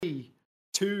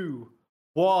two,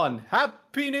 one.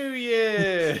 Happy New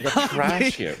Year! You got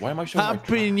trash here. Why am I showing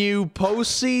Happy new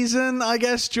postseason, I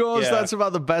guess, George. Yeah. That's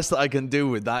about the best that I can do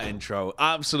with that intro.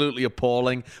 Absolutely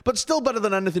appalling, but still better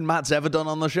than anything Matt's ever done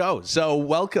on the show. So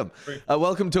welcome.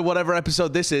 Welcome to whatever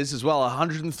episode this is as well.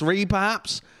 103,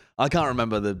 perhaps? I can't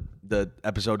remember the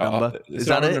episode number. Is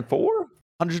that it? 104?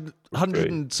 100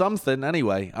 and something,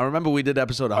 anyway. I remember we did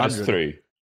episode 100. 103.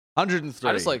 103.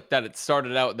 I just like that it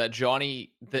started out that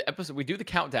Johnny, the episode, we do the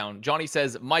countdown. Johnny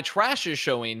says, my trash is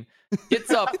showing, gets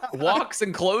up, walks,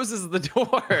 and closes the door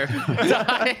to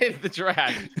hide the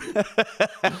trash.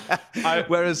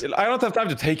 Whereas I don't have time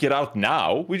to take it out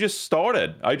now. We just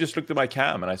started. I just looked at my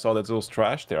cam and I saw that there was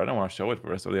trash there. I don't want to show it for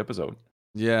the rest of the episode.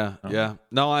 Yeah.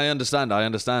 No, I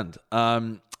understand.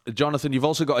 Jonathan, you've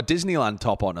also got a Disneyland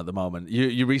top on at the moment.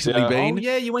 You recently been? Oh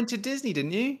yeah, you went to Disney,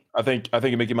 didn't you? I think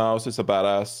Mickey Mouse is a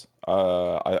badass.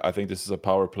 I think this is a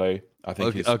power play. I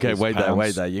think okay. Wait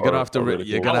there. You're gonna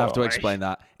have to explain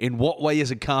that. In what way is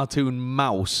a cartoon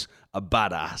mouse a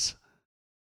badass?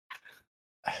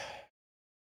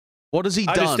 What has he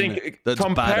done? I just think that's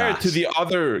compared badass? to the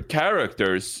other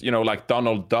characters, like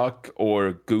Donald Duck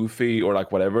or Goofy or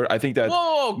like whatever, I think that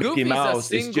Mickey Goofy's Mouse a is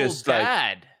single just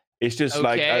dad. like it's just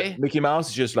Okay. like Mickey Mouse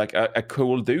is just like a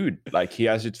cool dude. Like he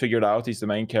has it figured out. He's the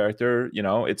main character.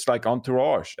 It's like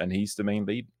Entourage, and he's the main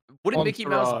lead. Wouldn't Mickey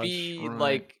Mouse Entourage, be right.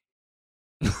 like?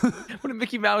 Wouldn't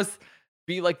Mickey Mouse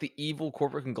be like the evil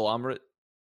corporate conglomerate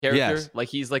character? Yes. Like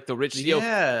he's like the rich CEO.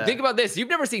 Yeah. Think about this. You've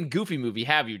never seen Goofy movie,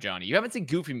 have you, Johnny? You haven't seen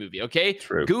Goofy movie, okay?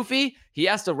 True. Goofy, he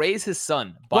has to raise his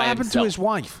son by What happened himself. to his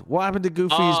wife? What happened to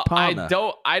Goofy's partner?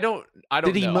 I don't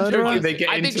Did he know. murder her? They get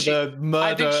I think into she- the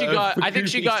murder. I think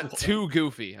she got too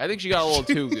goofy. I think she got a little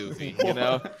too goofy,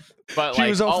 But She like,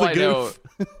 was off all the I know,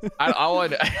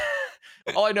 goof.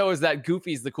 all I know is that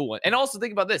Goofy's the cool one. And also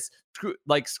think about this,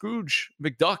 like Scrooge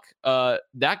McDuck.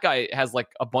 That guy has like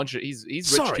a bunch of. He's rich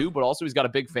Sorry. too, but also he's got a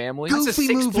big family. That's a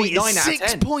Goofy movie 6.9 is out of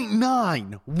 10.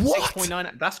 6.9. What?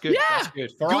 6.9. That's good. Yeah. That's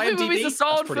good. For Goofy IMDb, movie's a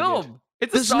solid that's pretty film. good.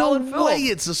 It's a There's no solid film. way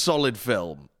it's a solid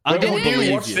film. I But don't would you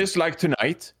believe watch you. this like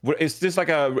tonight? Is this like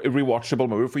a rewatchable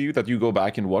movie for you that you go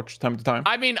back and watch time to time?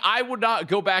 I mean, I would not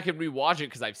go back and rewatch it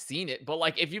because I've seen it. But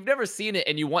like, if you've never seen it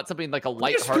and you want something like a There's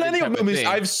lighthearted plenty of type movies thing,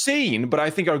 I've seen, but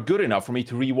I think are good enough for me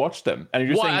to rewatch them. And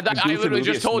you're Well, saying the I Goofy literally movie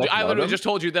just is told you. not I one of literally them? just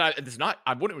told you that it's not.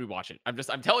 I wouldn't rewatch it.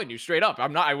 I'm telling you straight up.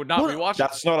 I would not What? rewatch it.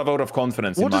 That's not a vote of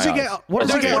confidence in What my does he eyes. get? What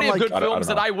does There's he get? plenty on, of like, good I don't films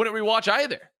that know. I wouldn't rewatch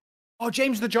either. Oh,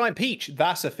 James the Giant Peach.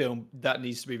 That's a film that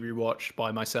needs to be rewatched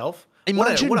by myself.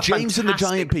 Imagine What a James and the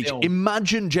Giant fantastic Peach. film.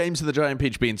 Imagine James and the Giant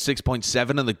Peach being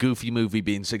 6.7 and the Goofy movie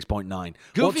being 6.9.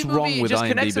 Goofy What's movie wrong with just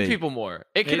connects with IMDb? people more.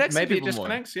 It connects Maybe with it people just more.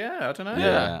 connects. Yeah, I don't know.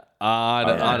 Yeah,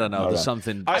 I don't know. There's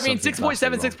something. I mean, something 6.7, vastly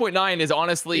wrong. 6.9 is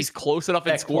honestly It's- close enough in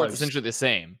they're score. It's close. essentially the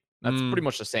same. That's Mm. pretty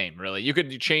much the same, really. You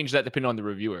could change that depending on the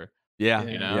reviewer. Yeah,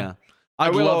 You know? yeah. I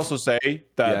I'd will love- also say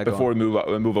that Yeah, go before we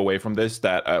move away from this,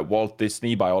 that Walt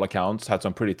Disney, by all accounts, had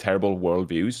some pretty terrible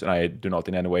worldviews, and I do not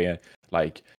in any way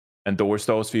like endorse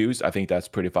those views. I think that's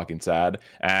pretty fucking sad.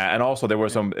 And also, there were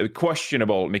some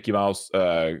questionable Mickey Mouse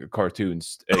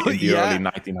cartoons in the Yeah. early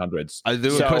 1900s.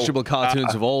 There were So, questionable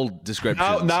cartoons of all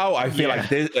descriptions. Now I feel Yeah. like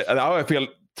this. Now I feel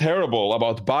terrible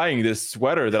about buying this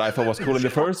sweater that I thought was cool in the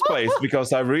first place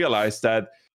because I realized that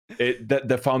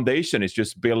the foundation is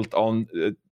just built on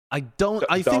I don't.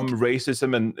 I dumb think.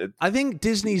 racism and I think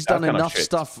Disney's that done kind of enough shit.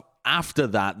 stuff after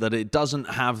that it doesn't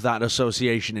have that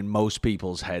association in most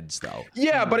people's heads, though.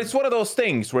 yeah, but it's one of those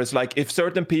things where it's like if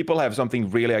certain people have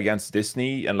something really against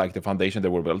Disney and like the foundation they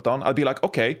were built on, I'd be like,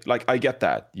 okay, like I get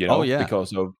that, Oh, yeah.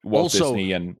 because of Walt Also,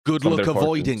 Disney and Good some of luck their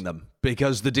avoiding cartoons. them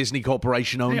because the Disney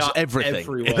Corporation owns are everything.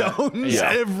 everywhere. It owns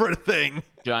Yeah. everything.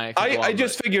 Giant. I conglomerate.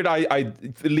 just figured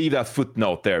I'd leave that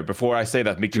footnote there before I say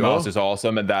that Mickey Sure. Mouse is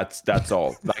awesome and that's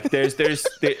all. Like there's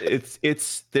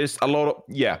a lot of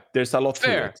there's a lot to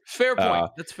fair. it. Fair point.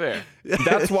 That's fair.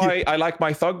 That's why I like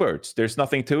my Thugbirds. There's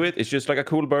nothing to it. It's just like a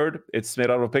cool bird. It's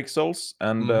made out of pixels,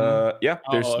 and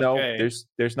there's Oh, okay.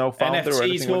 there's no founder or NFTs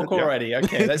anything. with walk it. Yeah. already.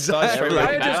 Okay, let's dive straight Exactly.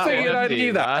 I back. just Wow, figured I'd NFT,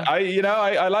 leave that. huh?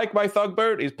 I like my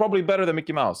Thugbird. It's probably better than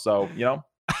Mickey Mouse. So here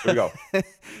we go.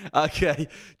 Okay,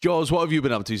 Jaws, what have you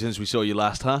been up to since we saw you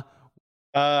last, huh?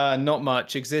 Not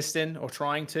much. Existing or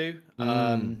trying to.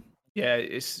 Yeah,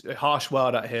 it's a harsh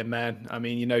world out here, man. I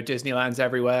mean, Disneyland's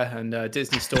everywhere and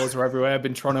Disney stores are everywhere. I've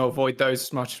been trying to avoid those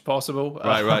as much as possible.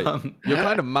 Right. You're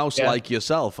kind of mouse-like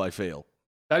yourself, I feel.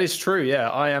 That is true. Yeah,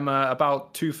 I am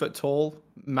about 2 foot tall,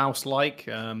 mouse-like.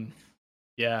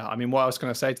 Yeah, I mean, what else can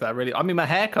I say to that, really? I mean, my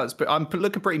haircut's, but I'm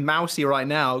looking pretty mousy right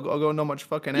now. I got not much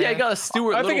fucking hair. Yeah, you got a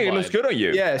Stuart I Little think it vibe. looks good on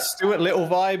you. Yeah, Stuart Little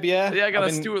vibe, yeah. Yeah, I got I've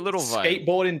a been Stuart Little vibe.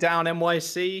 Skateboarding down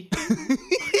NYC.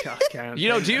 I can't. You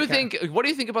know, do you I can't. think, what do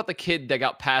you think about the kid that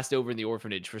got passed over in the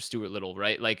orphanage for Stuart Little,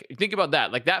 right? Like, think about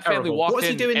that. Like, that family Terrible. walked What's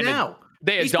in. he doing and now?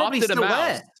 They He's probably adopted a still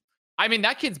mouse. there. I mean,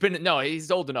 that kid's been, no, he's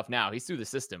old enough now. He's through the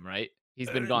system, right? He's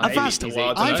been gone.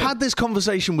 I've had this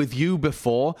conversation with you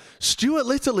before. Stuart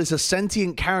Little is a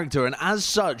sentient character, and as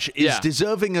such, is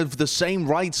deserving of the same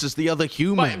rights as the other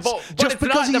humans. But just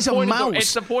because he's a mouse.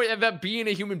 It's the point of that being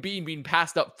a human being being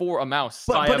passed up for a mouse.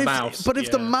 But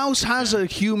if the mouse has a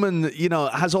human,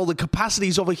 has all the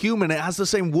capacities of a human, it has the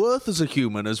same worth as a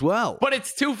human as well. But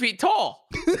it's 2 feet tall.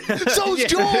 So's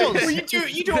Jaws. Well, you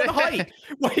do on height.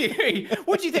 Wait,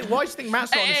 what do you think? Why do you think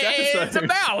Matt's not on this episode? It's a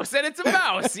mouse, and it's a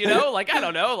mouse, Like, I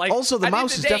don't know. Like, also, the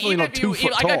mouse is definitely not 2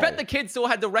 foot tall. I bet the kid still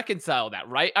had to reconcile that,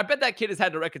 right? I bet that kid has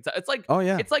had to reconcile. It's like,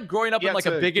 it's like growing up in like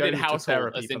a bigoted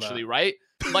household, essentially, right?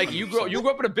 Like you grew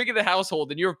up in a bigoted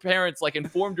household, and your parents like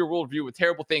informed your worldview with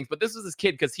terrible things. But this was this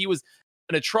kid because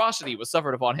an atrocity was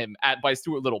suffered upon him by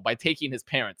Stuart Little by taking his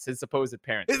supposed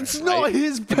parents. It's not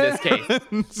his parents.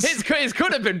 In this case, his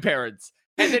could have been parents.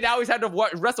 And then now he's had to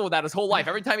wrestle with that his whole life.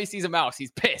 Every time he sees a mouse,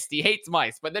 he's pissed. He hates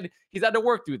mice. But then he's had to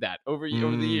work through that over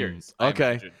the years.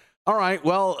 Okay. All right.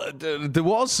 Well, there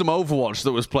was some Overwatch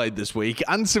that was played this week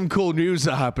and some cool news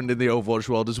that happened in the Overwatch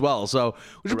world as well. So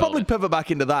we should probably pivot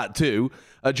back into that too.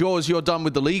 Jaws, you're done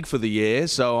with the league for the year.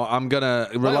 So I'm going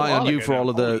to rely on you for all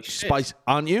of the spice.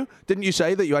 Aren't you? Didn't you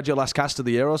say that you had your last cast of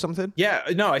the year or something? Yeah.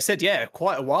 No, I said,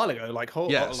 quite a while ago. Like,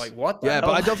 like what? Yeah,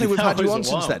 but I don't think we've had you on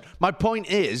since then. My point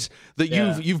is that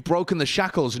you've broken the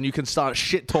shackles and you can start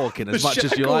shit talking as much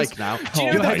as you like now.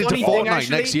 You're headed to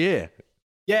Fortnite next year.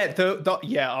 Yeah,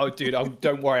 oh, dude,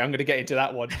 don't worry, I'm going to get into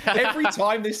that one. Every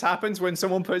time this happens, when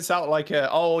someone puts out like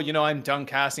I'm done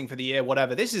casting for the year,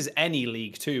 whatever. This is any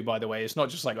league too, by the way. It's not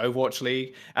just like Overwatch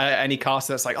League. Any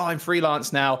caster that's like, I'm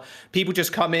freelance now. People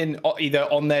just come in either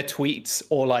on their tweets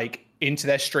or like into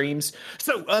their streams.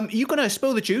 So, are you going to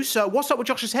spill the juice? What's up with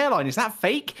Josh's hairline? Is that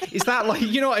fake? Is that like,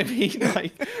 you know what I mean?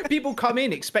 Like, people come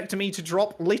in expecting me to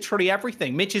drop literally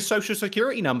everything. Mitch's social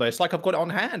security number. It's like I've got it on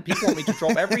hand. People want me to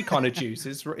drop every kind of juice.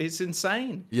 It's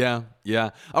insane. Yeah.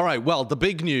 All right. Well, the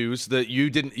big news that you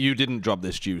didn't drop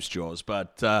this juice, Jaws,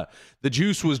 but the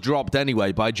juice was dropped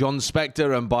anyway by John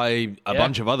Spector and by a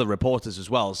bunch of other reporters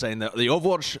as well, saying that the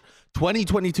Overwatch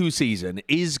 2022 season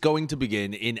is going to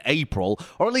begin in April,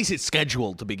 or at least it's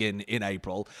scheduled to begin in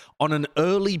April, on an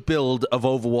early build of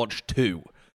Overwatch 2.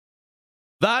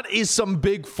 That is some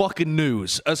big fucking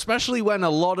news, especially when a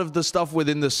lot of the stuff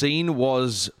within the scene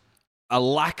was a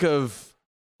lack of,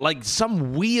 like,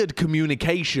 some weird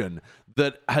communication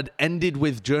that had ended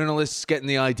with journalists getting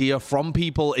the idea from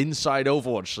people inside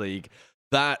Overwatch League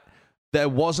that there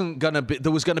was going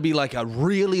to be like a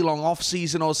really long off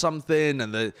season or something,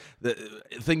 and the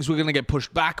things were going to get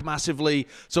pushed back massively.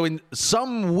 So in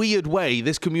some weird way,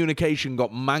 this communication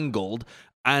got mangled,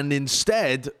 and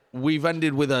instead we've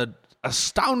ended with a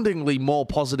astoundingly more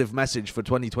positive message for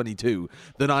 2022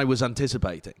 than I was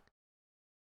anticipating.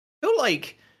 I feel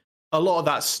like a lot of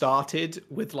that started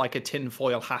with like a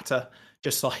tinfoil hatter,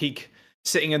 just like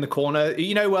sitting in the corner.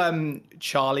 You know,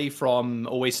 Charlie from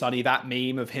Always Sunny, that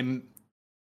meme of him.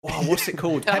 Oh, what's it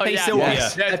called? Pepe Sylvia.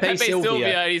 Yes. Pepe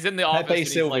Sylvia. He's in the office. Pepe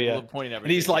Sylvia. Like, pointing and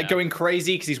he's like going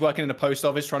crazy because he's working in a post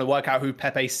office trying to work out who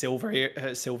Pepe Sylvia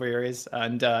is.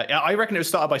 And I reckon it was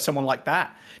started by someone like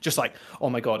that. Just like, oh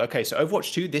my God, okay, so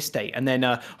Overwatch 2 this date. And then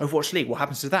Overwatch League, what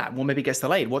happens to that? Well, maybe it gets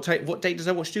delayed. What date does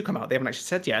Overwatch 2 come out? They haven't actually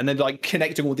said yet. And then like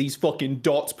connecting all these fucking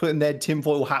dots, putting their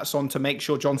tinfoil hats on to make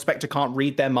sure John Spector can't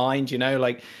read their mind,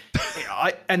 like...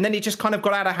 and then it just kind of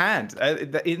got out of hand.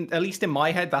 At least in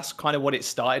my head, that's kind of what it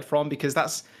started from, because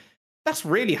that's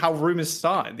really how rumors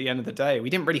start at the end of the day. We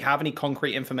didn't really have any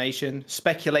concrete information.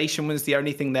 Speculation was the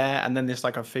only thing there, and then this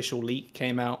like official leak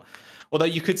came out. Although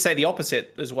you could say the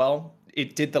opposite as well.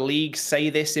 Did the league say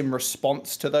this in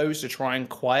response to those to try and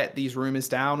quiet these rumors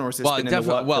down, or has this been in the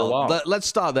work for a while? Let's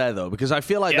start there though, because I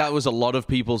feel like that was a lot of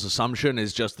people's assumption,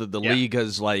 is just that the league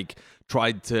has like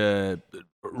tried to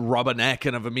rub a neck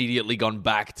and have immediately gone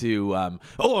back to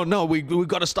oh no, we've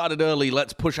got to start it early,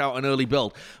 let's push out an early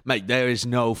build. Mate, there is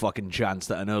no fucking chance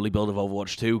that an early build of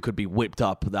Overwatch 2 could be whipped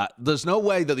up. That there's no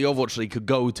way that the Overwatch League could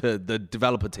go to the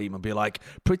developer team and be like,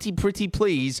 pretty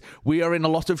please, we are in a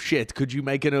lot of shit, could you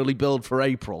make an early build for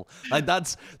April? Like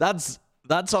that's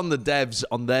on the devs,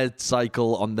 on their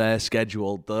cycle, on their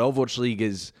schedule. The Overwatch League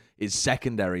is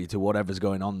secondary to whatever's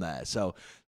going on there. So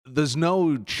there's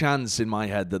no chance in my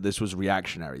head that this was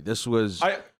reactionary. This was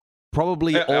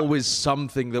probably always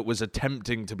something that was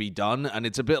attempting to be done. And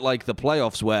it's a bit like the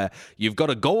playoffs where you've got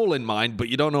a goal in mind, but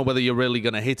you don't know whether you're really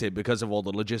going to hit it because of all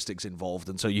the logistics involved.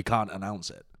 And so you can't announce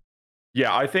it.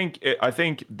 Yeah, I think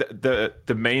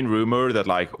the main rumor that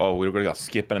like, oh, we're going to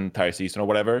skip an entire season or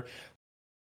whatever.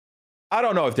 I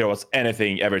don't know if there was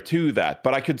anything ever to that,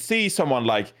 but I could see someone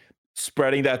like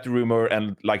spreading that rumor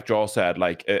and like Jaw said,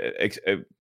 like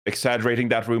exaggerating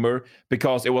that rumor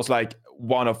because it was like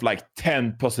one of like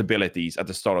 10 possibilities at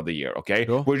the start of the year. Okay,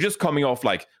 sure. We're just coming off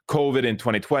like COVID in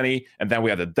 2020, and then we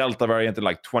had the Delta variant in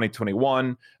like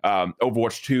 2021.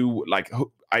 Overwatch 2, like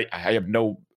I have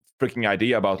no freaking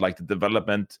idea about like the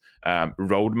development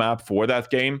roadmap for that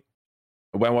game.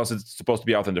 When was it supposed to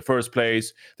be out in the first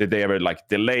place? Did they ever like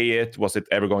delay it? Was it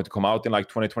ever going to come out in like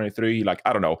 2023? Like,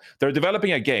 I don't know. They're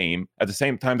developing a game at the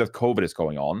same time that COVID is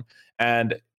going on.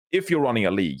 And if you're running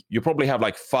a league, you probably have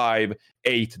like 5-8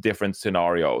 different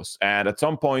scenarios. And at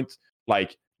some point,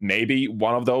 like maybe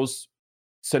one of those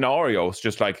scenarios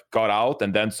just like got out,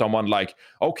 and then someone like,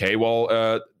 okay,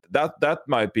 well, that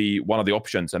might be one of the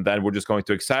options, and then we're just going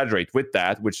to exaggerate with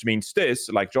that, which means this,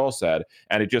 like Joel said,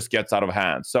 and it just gets out of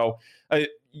hand. So,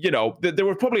 there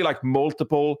were probably like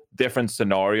multiple different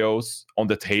scenarios on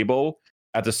the table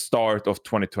at the start of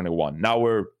 2021. Now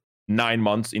we're 9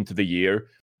 months into the year.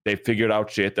 They figured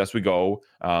out shit as we go.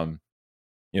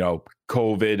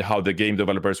 COVID, how the game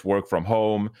developers work from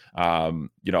home.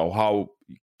 How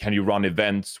can you run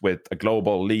events with a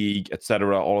global league,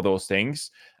 etc. All of those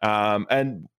things.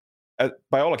 And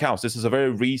by all accounts, this is a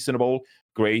very reasonable,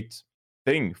 great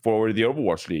thing for the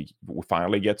Overwatch League. We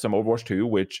finally get some Overwatch 2,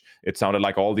 which it sounded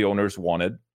like all the owners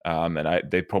wanted,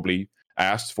 and they probably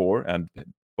asked for and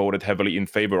voted heavily in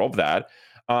favor of that.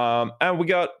 And we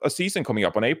got a season coming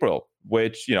up in April,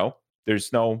 which,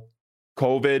 there's no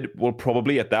COVID will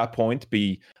probably at that point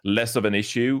be less of an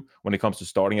issue when it comes to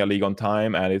starting a league on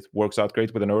time, and it works out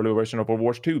great with an earlier version of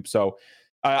Overwatch 2. So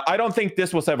I don't think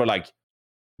this was ever like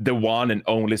the one and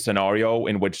only scenario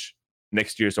in which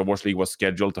next year's Overwatch League was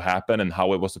scheduled to happen and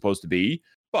how it was supposed to be.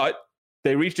 But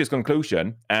they reached this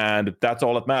conclusion, and that's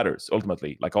all that matters,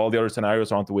 ultimately. Like all the other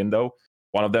scenarios are out the window.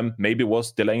 One of them maybe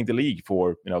was delaying the league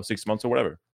for 6 months or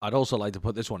whatever. I'd also like to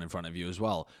put this one in front of you as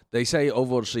well. They say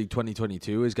Overwatch League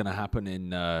 2022 is going to happen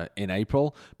in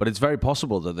April, but it's very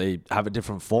possible that they have a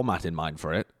different format in mind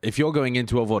for it. If you're going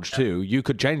into Overwatch 2, you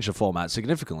could change the format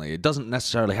significantly. It doesn't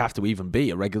necessarily have to even be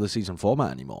a regular season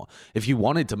format anymore. If you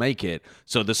wanted to make it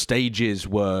so the stages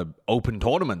were open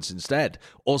tournaments instead,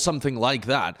 or something like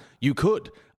that, you could.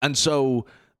 And so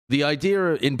the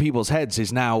idea in people's heads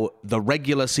is now the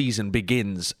regular season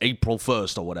begins April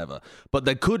 1st or whatever. But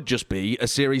there could just be a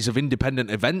series of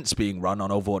independent events being run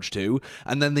on Overwatch 2,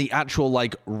 and then the actual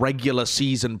regular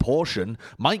season portion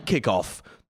might kick off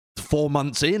 4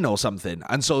 months in or something.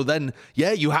 And so then,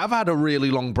 you have had a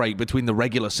really long break between the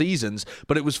regular seasons,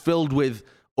 but it was filled with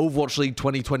Overwatch League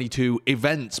 2022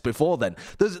 events before then.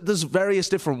 There's various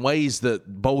different ways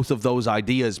that both of those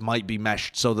ideas might be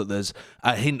meshed so that there's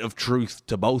a hint of truth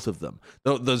to both of them.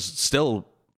 There's still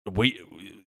ways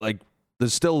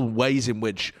in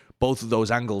which both of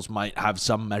those angles might have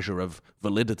some measure of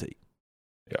validity.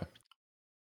 Yeah.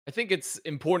 I think it's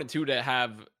important too to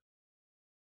have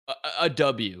a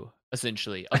W,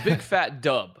 essentially, a big fat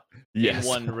dub in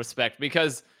one respect,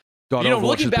 because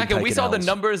looking back, and we saw the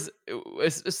numbers,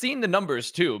 seeing the numbers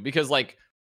too, because I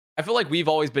feel like we've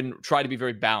always been trying to be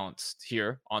very balanced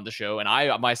here on the show, and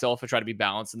I myself have tried to be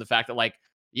balanced in the fact that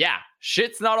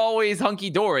shit's not always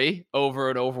hunky-dory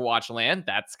over in Overwatch land.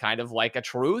 That's kind of like a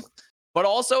truth. But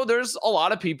also there's a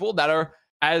lot of people that are,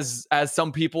 as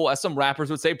some rappers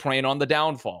would say, preying on the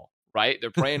downfall, right?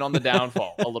 They're preying on the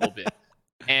downfall a little bit.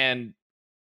 And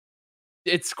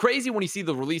it's crazy when you see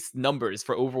the released numbers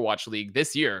for Overwatch League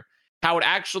this year, how it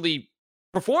actually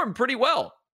performed pretty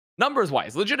well, numbers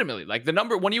wise, legitimately. Like the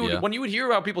number, when you would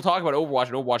hear how people talk about Overwatch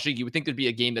and Overwatch League, you would think there'd be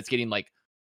a game that's getting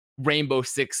Rainbow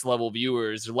Six level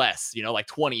viewers or less,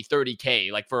 20,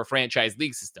 30K, for a franchise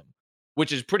league system,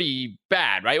 which is pretty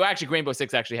bad, right? Well, actually, Rainbow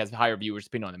Six actually has higher viewers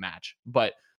depending on the match,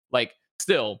 but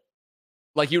still,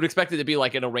 you would expect it to be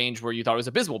in a range where you thought it was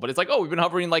abysmal, but it's we've been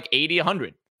hovering 80,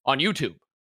 100 on YouTube,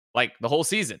 the whole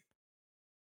season.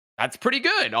 That's pretty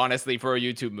good, honestly, for a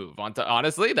YouTube move.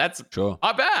 Honestly, that's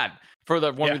not bad for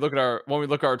when we look at our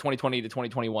 2020 to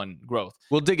 2021 growth.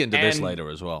 We'll dig into this later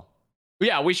as well.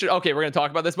 Yeah, we should. Okay, we're going to talk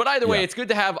about this. But either way, it's good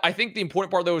to have. I think the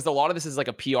important part, though, is a lot of this is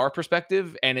a PR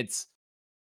perspective, and it's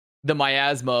the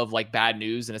miasma of bad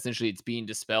news, and essentially it's being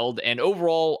dispelled. And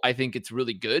overall, I think it's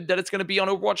really good that it's going to be on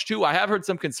Overwatch 2. I have heard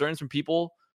some concerns from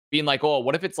people being oh,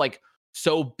 what if it's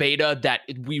so beta that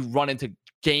we run into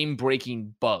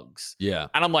game-breaking bugs. Yeah.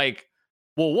 And I'm like,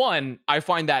 well, one, I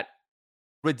find that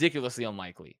ridiculously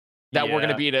unlikely that we're going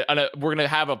to be we're going to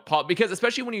have a because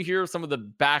especially when you hear some of the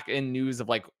back end news of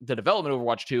like the development of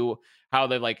Overwatch 2, how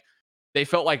they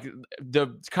felt like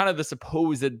the kind of the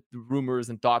supposed rumors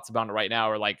and thoughts about it right now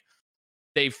are like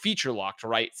they feature locked,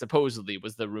 right? Supposedly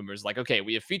was the rumors like, okay,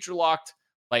 we have feature locked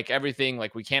like everything,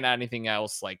 like we can't add anything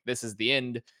else, like this is the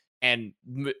end. And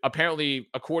apparently,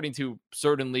 according to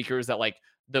certain leakers, that like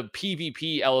the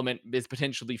PvP element is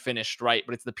potentially finished, right?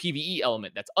 But it's the PvE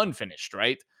element that's unfinished,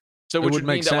 right? So which would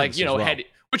mean that like,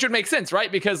 which would make sense,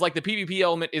 right? Because like the PvP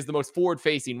element is the most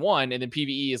forward-facing one, and then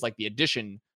PvE is like the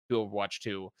addition to Overwatch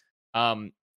 2.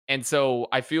 And so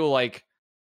I feel like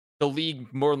the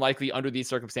league, more than likely under these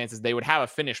circumstances, they would have a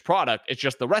finished product. It's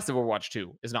just the rest of Overwatch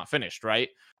 2 is not finished, right?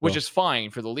 Which is fine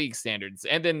for the league standards.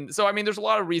 And then, so I mean, there's a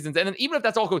lot of reasons. And then even if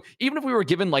that's all cool, even if we were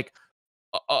given like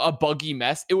a buggy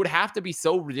mess, it would have to be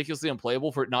so ridiculously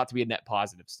unplayable for it not to be a net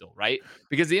positive still, right?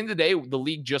 Because at the end of the day, the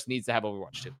league just needs to have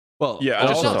Overwatch 2. Well, yeah, and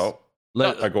also...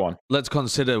 go on. Let's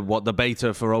consider what the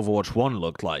beta for Overwatch 1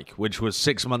 looked like, which was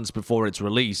 6 months before its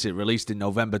release. It released in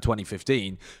November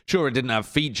 2015. Sure, it didn't have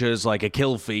features like a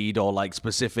kill feed or like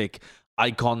specific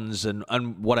icons and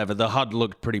whatever. The HUD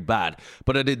looked pretty bad.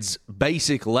 But at its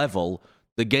basic level,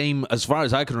 the game, as far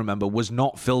as I can remember, was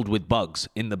not filled with bugs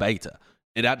in the beta.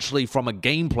 It actually, from a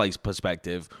gameplay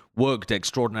perspective, worked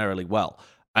extraordinarily well.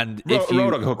 And if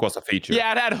Roadhog Hook was a feature.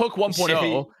 Yeah, it had Hook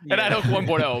 1.0. It had Hook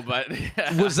 1.0,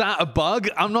 but... Was that a bug?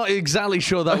 I'm not exactly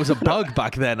sure that was a bug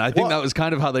back then. I think that was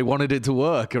kind of how they wanted it to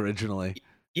work originally.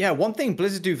 Yeah, one thing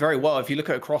Blizzard do very well, if you look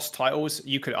at across titles,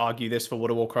 you could argue this for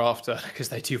World of Warcraft, because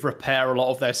they do repair a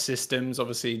lot of their systems.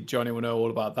 Obviously, Johnny will know all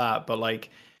about that, but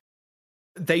like,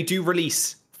 they do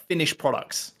release finished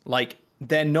products. Like,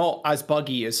 they're not as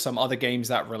buggy as some other games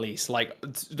that release. Like,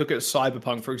 look at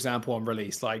Cyberpunk, for example, on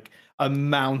release. Like, a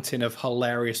mountain of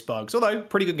hilarious bugs. Although,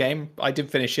 pretty good game. I did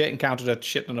finish it, encountered a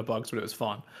shit ton of bugs, but it was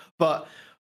fun. But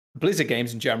Blizzard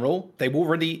games in general, they will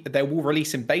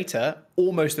release in beta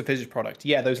almost a finished product.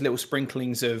 Yeah, those little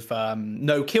sprinklings of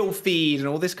no kill feed and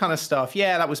all this kind of stuff.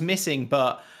 Yeah, that was missing,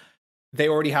 but they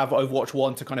already have Overwatch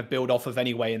 1 to kind of build off of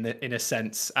anyway, in a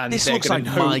sense. And this they're looks like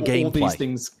know my gameplay. All these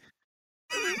things.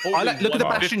 Look at the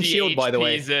Bastion Shield, by the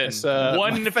way.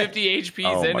 150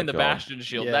 HP's in the Bastion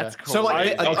Shield. Yeah. That's cool. So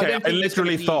I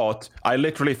literally thought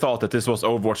that this was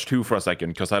Overwatch 2 for a second,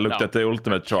 because I looked at the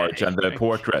ultimate charge and the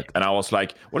portrait, and I was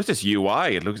like, "What is this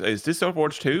UI? Is this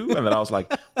Overwatch 2?" And then I was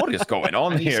like, "What is going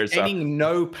on here?" He's getting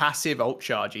no passive ult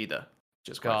charge either.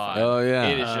 Just God. Oh yeah,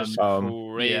 it is just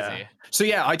crazy. Yeah. So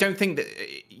yeah, I don't think that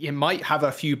you might have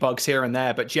a few bugs here and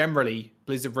there, but generally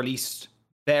Blizzard released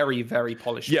very, very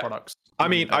polished products. I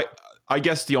mean, I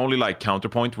guess the only like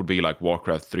counterpoint would be like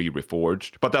Warcraft 3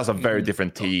 Reforged, but that's a very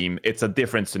different team. It's a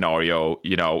different scenario.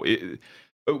 You know,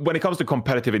 when it comes to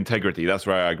competitive integrity, that's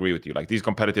where I agree with you. Like these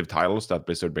competitive titles that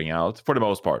Blizzard bring out, for the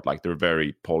most part, like they're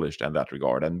very polished in that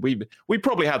regard. And we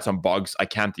probably had some bugs I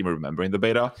can't even remember in the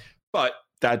beta, but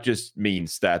that just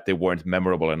means that they weren't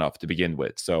memorable enough to begin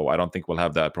with. So I don't think we'll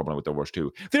have that problem with Overwatch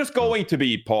 2. There's going to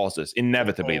be pauses,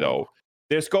 inevitably though.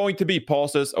 There's going to be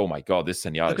pauses. Oh my God, this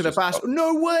Zenyatta. Look at the fast.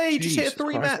 No way! Just hit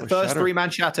a first three-man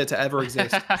shatter to ever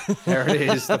exist. There it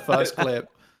is, the first clip.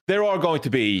 There are going to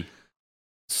be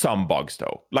some bugs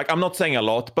though. Like, I'm not saying a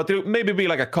lot, but there maybe be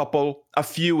like a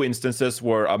few instances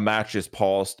where a match is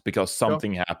paused because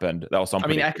something happened. That was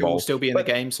something. I mean, Echo will still be in the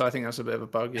game, so I think that's a bit of a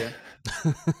bug. Yeah.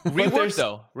 Rework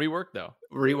though.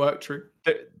 Rework. True.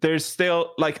 There's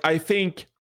still like, I think.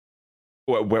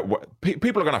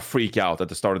 People are going to freak out at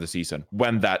the start of the season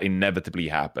when that inevitably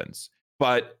happens.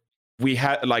 But we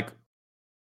had like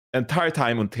entire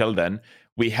time until then,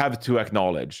 we have to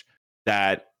acknowledge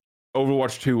that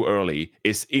Overwatch 2 early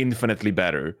is infinitely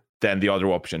better than the other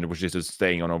option, which is just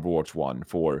staying on Overwatch 1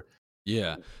 for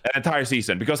an entire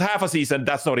season. Because half a season,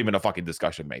 that's not even a fucking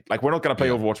discussion, mate. Like, we're not going to play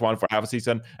Overwatch 1 for half a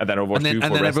season and then Overwatch 2 for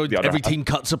the rest of the other every team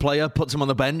cuts a player, puts him on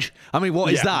the bench. I mean,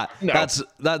 what is that? No.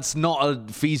 That's not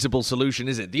a feasible solution,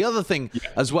 is it? The other thing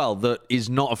as well that is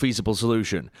not a feasible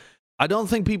solution, I don't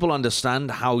think people understand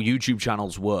how YouTube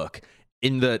channels work,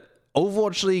 in that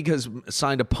Overwatch League has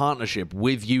signed a partnership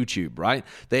with YouTube, right?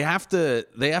 They have to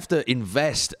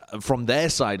invest from their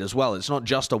side as well. It's not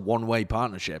just a one-way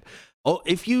partnership. Oh,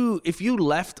 if you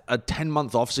left a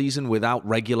 10-month off season without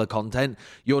regular content,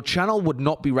 your channel would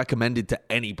not be recommended to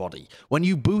anybody. When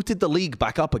you booted the league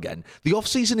back up again, the off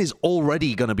season is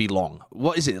already going to be long.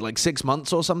 What is it, like 6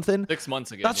 months or something? 6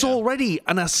 months again. That's already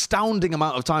an astounding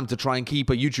amount of time to try and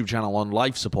keep a YouTube channel on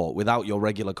life support without your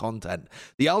regular content.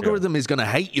 The algorithm is going to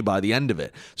hate you by the end of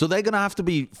it. So they're going to have to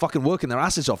be fucking working their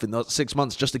asses off in those 6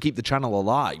 months just to keep the channel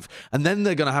alive. And then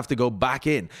they're going to have to go back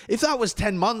in. If that was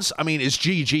 10 months, I mean, it's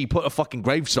GG. Put a fucking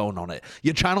gravestone on it.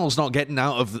 Your channel's not getting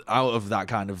out of that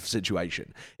kind of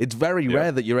situation. It's very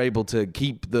rare that you're able to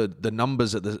keep the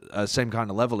numbers at the same kind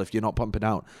of level if you're not pumping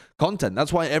out content.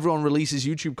 That's why everyone releases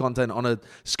YouTube content on a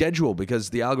schedule,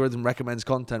 because the algorithm recommends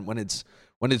content when it's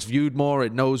viewed more.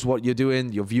 It knows what you're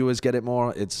doing. Your viewers get it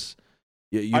more. It's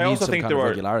you need some kind of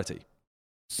regularity.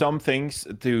 Some things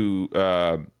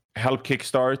to help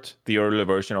kickstart the earlier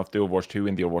version of the Overwatch 2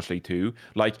 and the Overwatch League 2.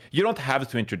 Like, you don't have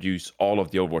to introduce all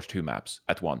of the Overwatch 2 maps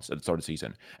at once at the start of the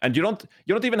season. And you don't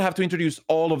even have to introduce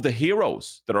all of the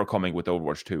heroes that are coming with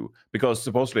Overwatch 2, because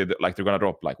supposedly like they're going to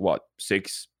drop like what,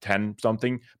 6, 10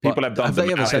 something. People have done. Have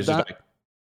they ever said that? Like,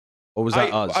 or was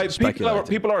that us?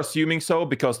 People are assuming so,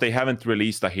 because they haven't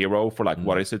released a hero for like,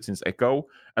 what is it, since Echo?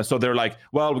 And so they're like,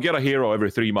 well, we get a hero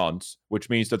every 3 months, which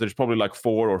means that there's probably like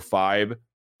 4 or 5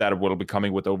 that will be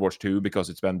coming with Overwatch 2, because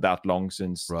it's been that long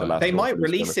since the last. They might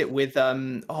release it with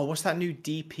what's that new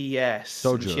DPS?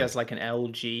 Sojourn. She has like an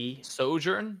LG.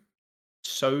 Sojourn.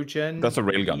 That's a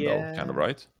railgun though, kind of,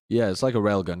 right? Yeah, it's like a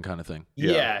railgun kind of thing.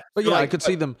 Yeah. But yeah, I could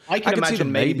see them. I can imagine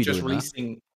them maybe just doing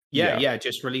releasing. That.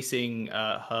 Just releasing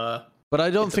her. But I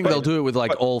don't think they'll do it with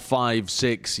like all 5,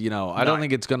 6. I don't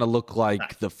think it's going to look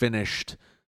like the finished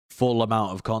full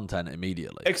amount of content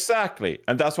immediately. Exactly.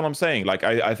 And that's what I'm saying. Like,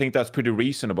 I think that's pretty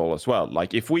reasonable as well.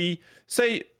 Like, if we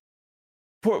say,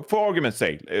 for argument's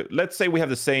sake, let's say we have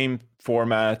the same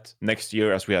format next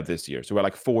year as we have this year. So we're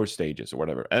like 4 stages or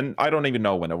whatever. And I don't even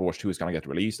know when Overwatch 2 is going to get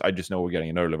released. I just know we're getting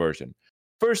an early version.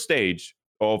 First stage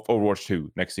of Overwatch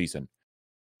 2 next season,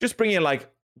 just bring in like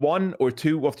 1 or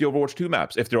 2 of the Overwatch 2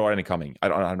 maps, if there are any coming. I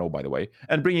don't know, by the way.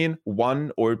 And bring in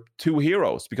 1 or 2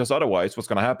 heroes, because otherwise what's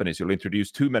going to happen is you'll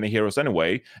introduce too many heroes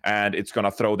anyway, and it's going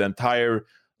to throw the entire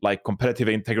like competitive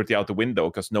integrity out the window,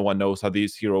 because no one knows how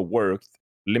these heroes work,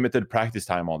 limited practice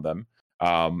time on them,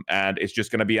 and it's just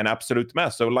going to be an absolute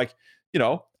mess. So like,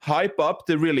 hype up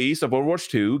the release of Overwatch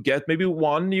 2, get maybe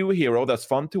 1 new hero that's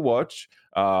fun to watch.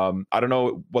 I don't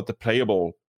know what the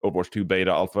playable Overwatch 2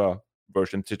 beta alpha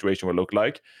version situation will look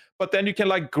like, but then you can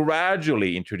like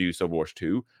gradually introduce Overwatch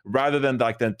 2, rather than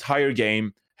like the entire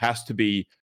game has to be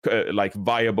like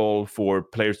viable for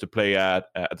players to play at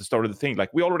the start of the thing.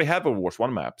 Like, we already have Overwatch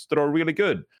 1 maps that are really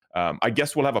good. I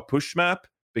guess we'll have a push map,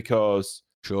 because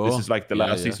this is like the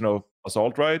last season of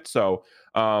Assault, right? So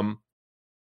so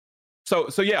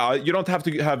yeah, you don't have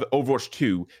to have Overwatch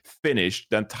 2 finished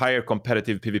the entire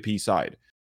competitive PvP side.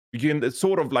 You can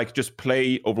sort of like just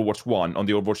play Overwatch 1 on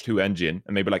the Overwatch 2 engine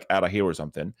and maybe like add a hero or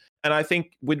something. And I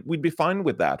think we'd be fine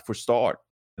with that for start,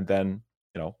 and then,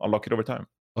 unlock it over time.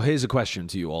 Well, here's a question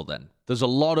to you all then. There's a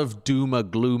lot of doomer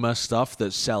gloomer stuff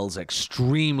that sells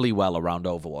extremely well around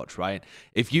Overwatch, right?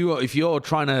 If you're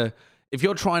trying to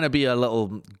be a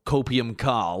little copium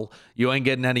Carl, you ain't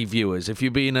getting any viewers. If you're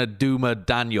being a doomer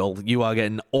Daniel, you are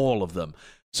getting all of them.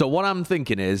 So what I'm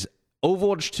thinking is,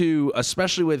 Overwatch 2,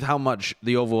 especially with how much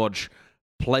the Overwatch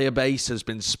player base has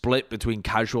been split between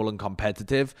casual and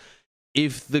competitive,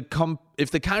 if the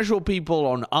casual people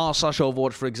on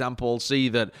r/Overwatch, for example, see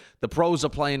that the pros are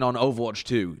playing on Overwatch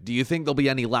 2, do you think there'll be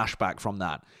any lashback from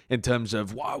that in terms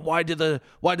of why do the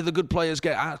good players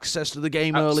get access to the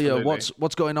game earlier?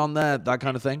 What's going on there? That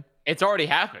kind of thing. It's already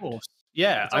happened.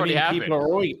 Yeah, people are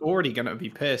already going to be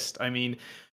pissed. I mean,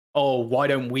 why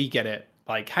don't we get it?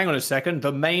 Like, hang on a second,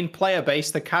 the main player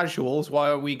base, the casuals,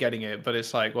 why are we getting it? But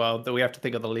it's like, well, we have to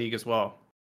think of the league as well.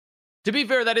 To be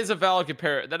fair, that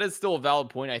is still a valid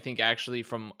point, I think, actually,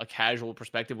 from a casual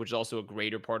perspective, which is also a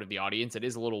greater part of the audience. It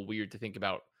is a little weird to think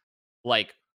about,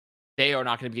 like, they are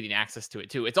not going to be getting access to it,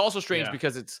 too. It's also strange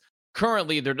because it's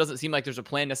currently, there doesn't seem like there's a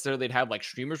plan necessarily to have, like,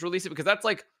 streamers release it, because that's,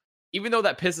 like, even though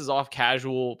that pisses off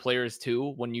casual players,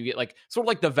 too, when you get, like, sort of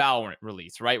like the Valorant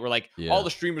release, right? Where, like, all the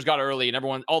streamers got early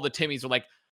and all the Timmies were, like,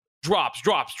 drops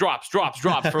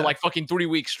for, like, fucking 3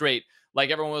 weeks straight. Like,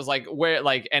 everyone was like,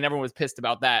 and everyone was pissed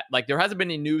about that. Like, there hasn't been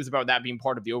any news about that being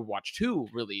part of the Overwatch 2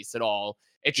 release at all.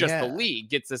 It's just the league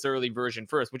gets this early version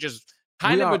first, which is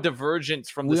kind of a divergence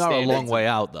from the standards. We are a long way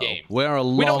out, though. We're a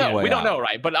long way out. We don't know,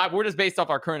 right? But we're just based off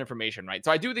our current information, right?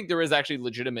 So I do think there is actually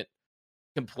legitimate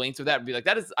complaints with that. And be like,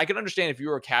 I can understand if you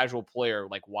were a casual player,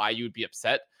 like, why you would be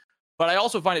upset. But I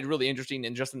also find it really interesting,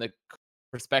 and just in the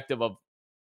perspective of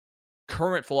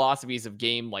current philosophies of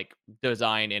game like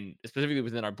design, and specifically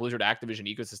within our Blizzard Activision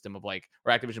ecosystem of like,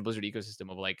 or Activision Blizzard ecosystem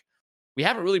of like, we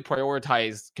haven't really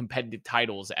prioritized competitive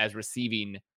titles as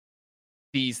receiving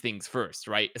these things first,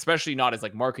 right? Especially not as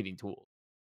like marketing tools.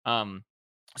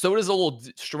 So it is a little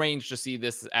strange to see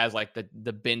this as like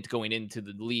the bent going into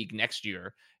the league next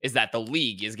year, is that the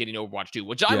league is getting Overwatch 2,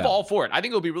 which I'm all for it. I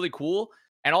think it'll be really cool.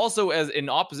 And also, as in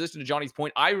opposition to Johnny's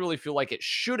point, I really feel like it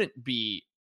shouldn't be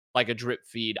like a drip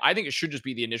feed. I think it should just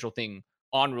be the initial thing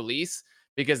on release,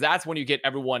 because that's when you get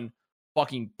everyone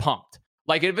fucking pumped.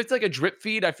 Like if it's like a drip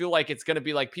feed, I feel like it's going to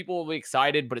be like people will be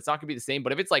excited, but it's not going to be the same.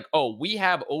 But if it's like, oh, we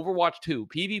have Overwatch 2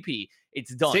 PvP,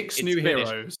 it's done. It's new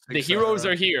finished. Heroes. The heroes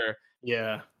are here.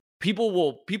 Yeah. People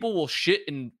will shit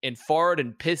and fart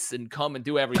and piss and come and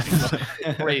do everything.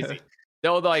 It's crazy.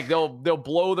 They'll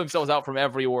blow themselves out from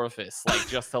every orifice, like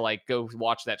just to like go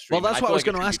watch that stream. Well, that's what I was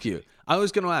going to ask you. I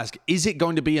was going to ask, is it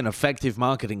going to be an effective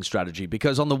marketing strategy?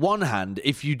 Because on the one hand,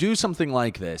 if you do something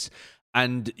like this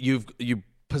and you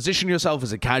position yourself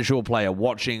as a casual player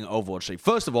watching Overwatch League,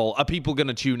 first of all, are people going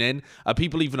to tune in? Are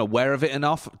people even aware of it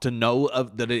enough to know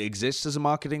that it exists as a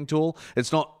marketing tool?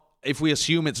 It's not. If we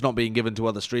assume it's not being given to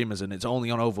other streamers and it's only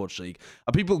on Overwatch League,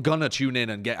 are people gonna tune in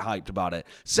and get hyped about it?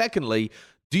 Secondly,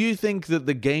 do you think that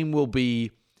the game will be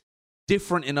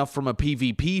different enough from a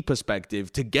PvP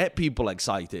perspective to get people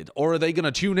excited? Or are they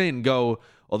gonna tune in and go,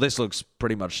 oh, this looks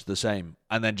pretty much the same,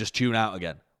 and then just tune out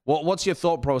again? What's your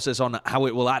thought process on how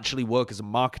it will actually work as a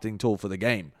marketing tool for the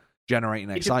game, generating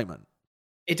excitement?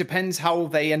 It depends how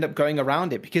they end up going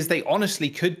around it, because they honestly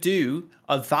could do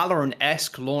a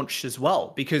Valorant-esque launch as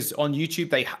well, because on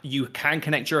YouTube you can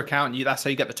connect your account, that's how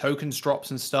you get the tokens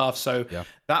drops and stuff. So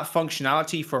that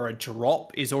functionality for a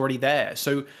drop is already there.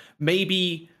 So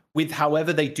maybe with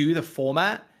however they do the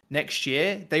format next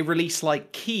year, they release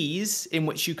like keys in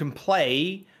which you can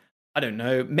play, I don't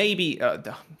know, maybe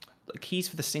keys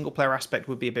for the single player aspect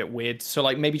would be a bit weird. So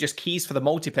like maybe just keys for the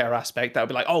multiplayer aspect. That would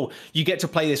be like, oh, you get to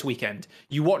play this weekend.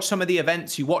 You watch some of the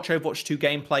events, you watch Overwatch 2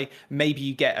 gameplay, maybe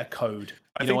you get a code.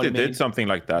 I think they did something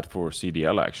like that for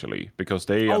CDL actually, because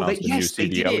they announced a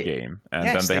new CDL game, and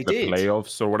then they had the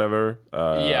playoffs or whatever.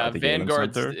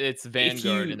 Vanguard. It's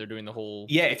Vanguard, and they're doing the whole.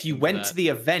 Yeah, if you went to the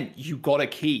event, you got a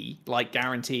key, like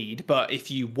guaranteed. But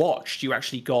if you watched, you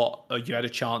actually you had a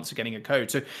chance of getting a code.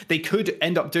 So they could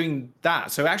end up doing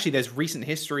that. So actually, there's recent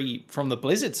history from the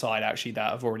Blizzard side actually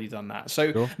that have already done that.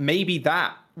 So maybe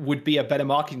that would be a better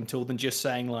marketing tool than just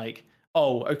saying like,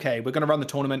 oh, okay, we're going to run the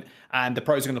tournament and the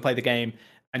pros are going to play the game,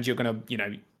 and you're going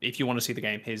to, if you want to see the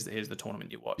game, here's the tournament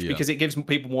you watch. Because it gives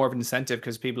people more of an incentive,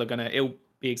 because people are going to, it'll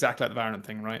be exactly like the Valorant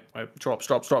thing, right? Drops,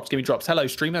 give me drops. Hello,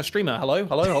 streamer,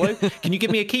 hello. Can you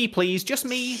give me a key, please? Just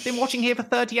me, been watching here for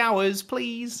 30 hours,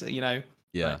 please. Yeah.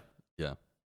 Go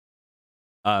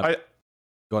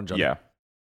on, John. Yeah.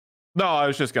 No, I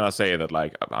was just going to say that,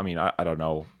 like, I mean, I don't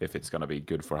know if it's going to be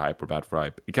good for hype or bad for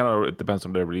hype. It kind of depends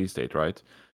on the release date, right?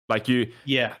 Like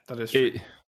yeah, that is true.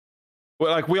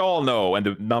 Well, like we all know, and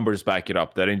the numbers back it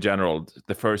up, that in general,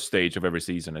 the first stage of every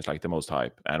season is like the most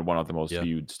hype and one of the most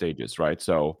viewed stages, right?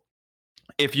 So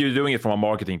if you're doing it from a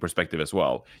marketing perspective as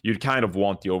well, you'd kind of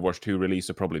want the Overwatch 2 release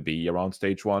to probably be around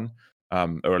stage 1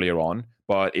 earlier on.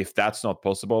 But if that's not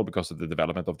possible because of the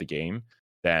development of the game,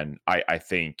 then I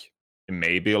think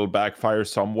maybe it'll backfire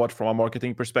somewhat from a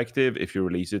marketing perspective if you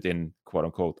release it in quote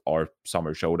unquote our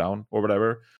summer showdown or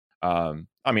whatever.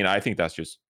 I mean, I think that's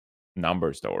just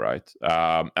numbers though, right?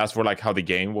 As for like how the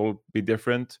game will be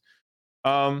different,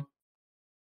 I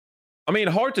mean,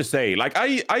 hard to say. Like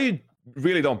I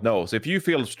really don't know. So if you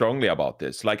feel strongly about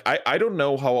this, like I don't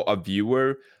know how a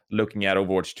viewer looking at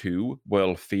Overwatch 2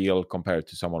 will feel compared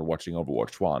to someone watching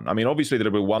Overwatch 1. I mean, obviously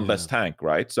there'll be one less tank,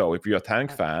 right? So if you're a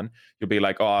tank fan, you'll be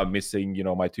like, oh, I'm missing,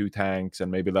 my 2 tanks,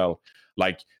 and maybe they'll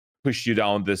like push you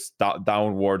down this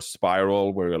downward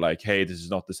spiral where you're like, hey, this is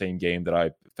not the same game that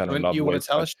I fell in love with. You want to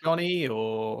tell us, Johnny,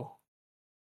 or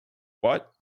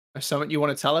what? Something you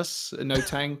want to tell us? No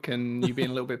tank, and you being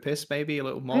a little bit pissed, maybe a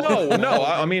little more. No.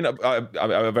 I mean,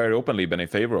 I've very openly been in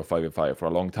favor of 5v5 for a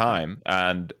long time,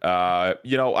 and I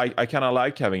kind of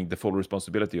like having the full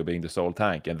responsibility of being the sole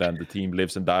tank, and then the team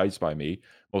lives and dies by me.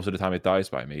 Most of the time, it dies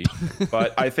by me.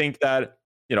 But I think that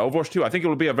Overwatch 2, I think it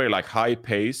will be a very like high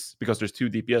pace because there's 2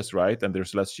 DPS, right, and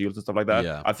there's less shields and stuff like that.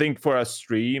 Yeah. I think for a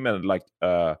stream and like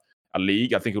a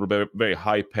league, I think it will be a very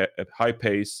high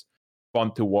pace.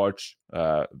 Fun to watch,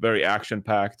 very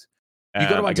action-packed. You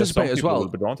got to anticipate as well. Will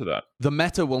be drawn to that. The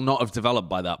meta will not have developed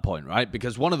by that point, right?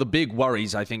 Because one of the big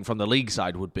worries, I think, from the league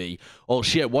side would be, oh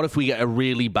shit, what if we get a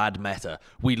really bad meta?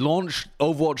 We launch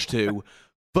Overwatch 2,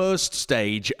 first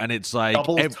stage, and it's like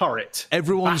double turret.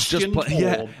 Everyone's just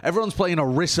everyone's playing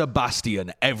Orisa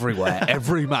Bastion everywhere,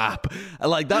 every map.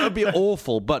 Like, that would be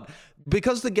awful. But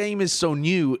because the game is so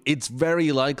new, it's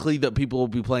very likely that people will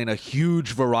be playing a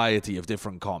huge variety of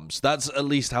different comps. That's at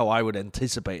least how I would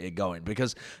anticipate it going,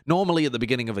 because normally at the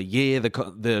beginning of a year,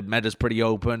 the meta's pretty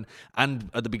open, and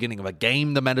at the beginning of a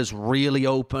game, the meta's really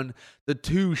open. The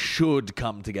two should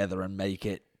come together and make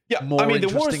it more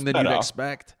interesting than you'd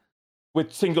expect.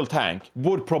 With single tank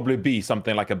would probably be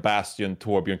something like a Bastion,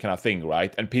 Torbjorn kind of thing,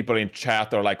 right? And people in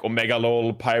chat are like, Omega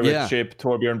lol, pirate ship,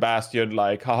 Torbjorn, Bastion,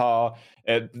 like, haha.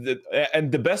 And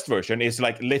the best version is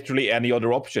like literally any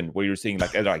other option where you're seeing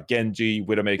like either Genji,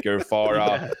 Widowmaker,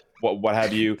 Pharah, what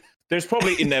have you. There's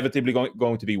probably inevitably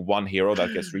going to be one hero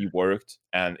that gets reworked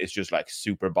and it's just like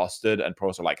super busted, and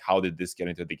pros are like, how did this get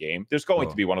into the game? There's going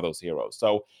to be one of those heroes.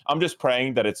 So I'm just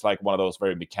praying that it's like one of those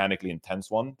very mechanically intense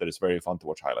one that is very fun to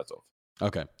watch highlights of.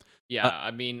 Okay. Yeah,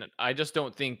 I mean, I just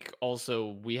don't think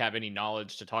also we have any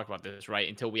knowledge to talk about this, right?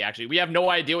 Until we have no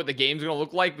idea what the game's going to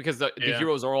look like, because the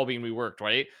heroes are all being reworked,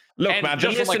 right? Look, and man, the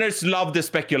listeners love the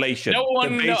speculation. No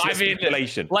one knows. I mean,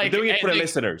 speculation. Like, we're doing it for the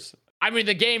listeners. I mean,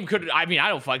 the game could. I mean, I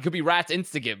don't fucking. It could be Rat's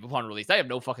Instagive upon release. I have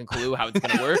no fucking clue how it's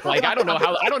gonna work. Like, I don't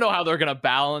know how they're gonna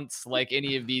balance like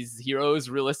any of these heroes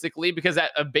realistically, because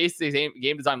at a basic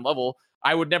game design level,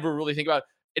 I would never really think about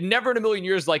it. Never in a million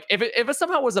years. Like, if it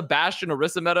somehow was a Bastion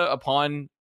Orisa meta upon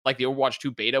like the Overwatch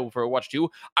 2 beta for Overwatch 2,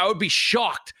 I would be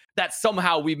shocked that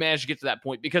somehow we managed to get to that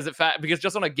point, because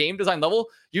just on a game design level,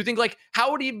 you think like,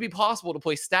 how would it even be possible to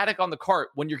play static on the cart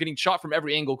when you're getting shot from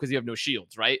every angle because you have no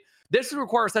shields, right? This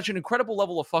requires such an incredible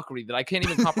level of fuckery that I can't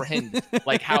even comprehend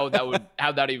like how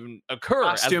that even occur.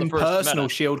 Bastion as the first personal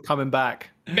meta. shield coming back.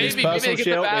 Maybe they get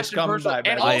the Bastion personal.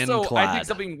 And also, I think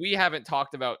something we haven't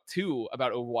talked about too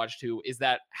about Overwatch 2 is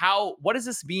that what does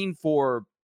this mean for?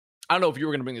 I don't know if you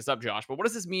were going to bring this up, Josh, but what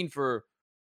does this mean for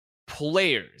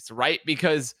players, right?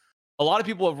 Because a lot of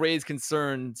people have raised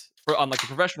concerns on like the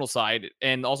professional side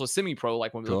and also semi-pro,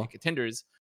 like when we look at contenders.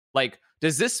 Like,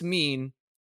 does this mean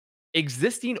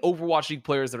existing Overwatch League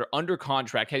players that are under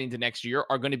contract heading to next year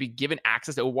are going to be given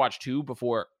access to Overwatch 2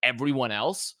 before everyone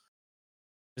else?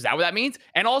 Is that what that means?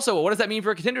 And also, what does that mean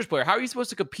for a contenders player? How are you supposed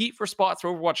to compete for spots for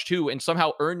Overwatch 2 and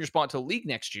somehow earn your spot to the league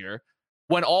next year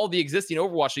when all the existing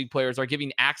Overwatch League players are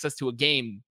giving access to a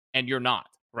game and you're not,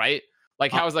 right?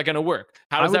 Like, how is that going to work?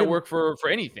 How does that work for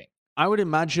anything? I would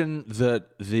imagine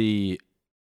that the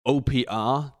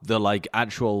OPR, the like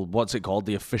actual, what's it called?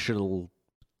 The official,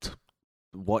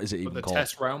 what is it even called? The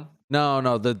test realm?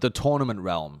 No, the tournament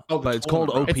realm. Oh, but it's called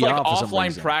OPR it's like for some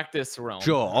reason. Offline practice realm.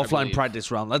 Sure, offline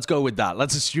practice realm. Let's go with that.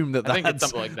 Let's assume that I think it's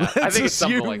something like that. I think it's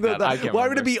something like that. Why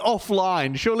would it be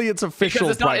offline? Surely it's official.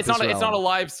 Because it's not a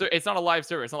live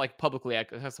server. It's not like publicly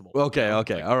accessible. Okay.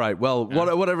 All right. Well,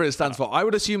 whatever it stands for, I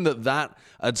would assume that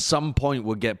at some point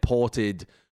would get ported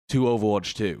to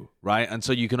Overwatch 2, right? And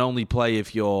so you can only play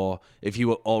if you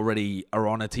already are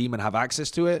on a team and have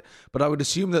access to it. But I would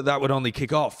assume that would only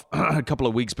kick off a couple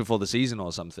of weeks before the season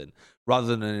or something,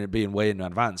 rather than it being way in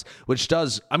advance. Which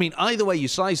does, I mean, either way you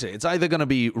slice it, it's either going to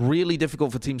be really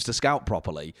difficult for teams to scout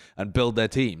properly and build their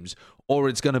teams, or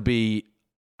it's going to be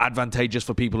advantageous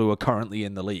for people who are currently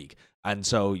in the league. And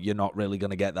so you're not really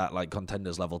going to get that like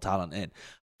contenders level talent in.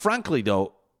 Frankly,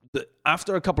 though,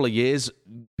 after a couple of years,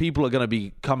 people are going to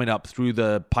be coming up through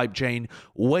the pipe chain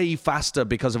way faster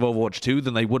because of Overwatch 2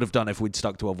 than they would have done if we'd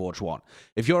stuck to Overwatch 1.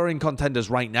 If you're in contenders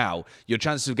right now, your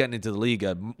chances of getting into the league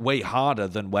are way harder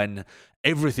than when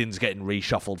everything's getting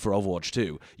reshuffled for Overwatch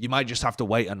 2. You might just have to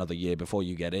wait another year before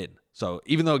you get in. So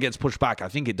even though it gets pushed back, I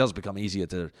think it does become easier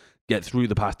to get through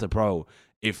the path to pro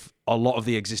if a lot of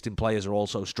the existing players are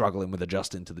also struggling with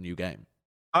adjusting to the new game.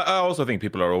 I also think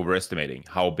people are overestimating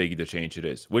how big the change it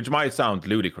is, which might sound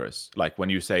ludicrous, like when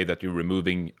you say that you're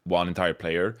removing one entire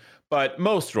player. But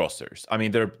most rosters, I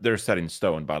mean, they're set in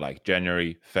stone by like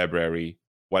January, February,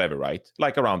 whatever, right?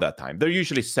 Like around that time. They're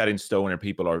usually set in stone and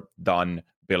people are done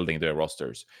building their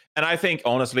rosters. And I think,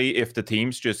 honestly, if the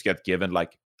teams just get given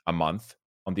like a month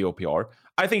on the OPR,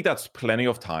 I think that's plenty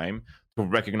of time to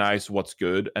recognize what's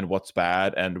good and what's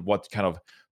bad and what kind of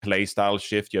playstyle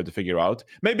shift you have to figure out.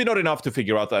 Maybe not enough to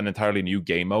figure out an entirely new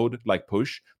game mode like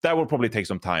push. That will probably take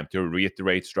some time to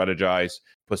reiterate, strategize,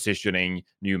 positioning,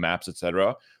 new maps,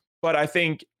 etc. But I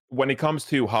think when it comes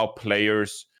to how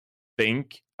players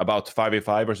think about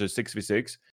 5v5 versus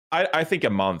 6v6, I think a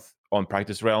month on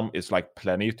practice realm is like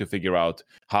plenty to figure out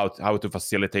how to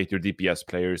facilitate your DPS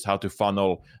players, how to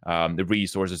funnel the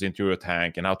resources into your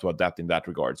tank, and how to adapt in that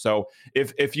regard. So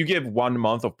if you give 1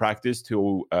 month of practice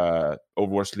to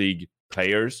Overwatch League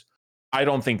players, I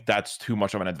don't think that's too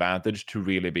much of an advantage to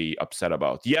really be upset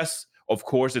about. Yes, of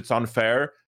course, it's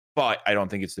unfair, but I don't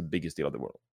think it's the biggest deal of the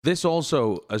world. This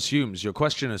also assumes, your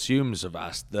question assumes,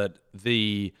 Avast, that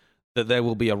there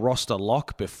will be a roster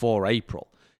lock before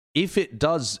April. If it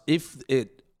does, if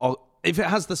it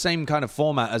has the same kind of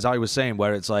format as I was saying,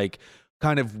 where it's like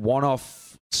kind of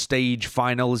one-off stage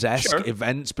finals-esque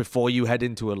events before you head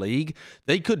into a league,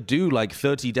 they could do like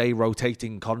 30-day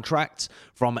rotating contracts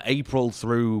from April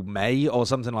through May or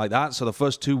something like that. So the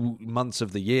first 2 months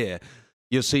of the year,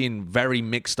 you're seeing very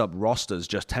mixed up rosters,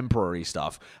 just temporary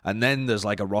stuff. And then there's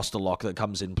like a roster lock that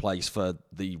comes in place for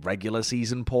the regular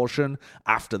season portion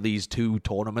after these 2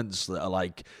 tournaments that are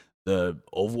like the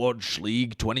Overwatch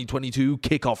League 2022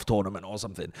 kickoff tournament or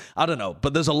something. I don't know.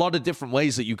 But there's a lot of different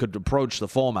ways that you could approach the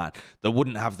format that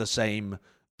wouldn't have the same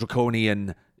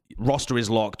draconian roster is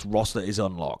locked, roster is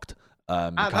unlocked.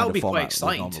 That would be quite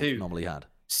exciting too. Normally had.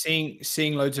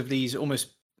 Seeing loads of these almost,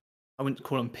 I wouldn't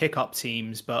call them pickup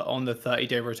teams, but on the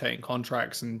 30-day rotating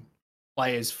contracts and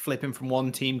players flipping from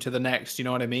one team to the next, you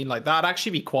know what I mean? Like that'd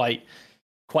actually be quite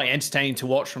entertaining to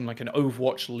watch from like an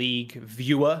Overwatch League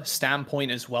viewer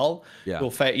standpoint as well. Yeah.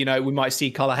 We might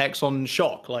see Color Hex on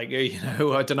Shock. Like, I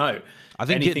don't know. I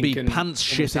think it'd be pants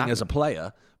shitting as a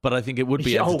player, but I think it would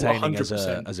be entertaining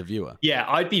as a viewer. Yeah,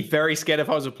 I'd be very scared if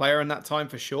I was a player in that time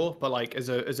for sure. But like as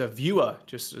a viewer,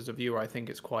 I think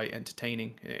it's quite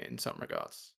entertaining in some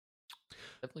regards.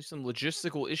 Definitely some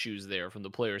logistical issues there from the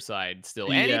player side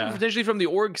still, and even potentially from the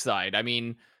org side. I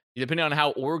mean, depending on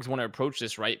how orgs want to approach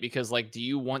this, right? Because like, do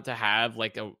you want to have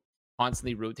like a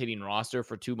constantly rotating roster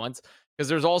for 2 months? Because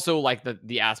there's also like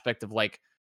the aspect of like,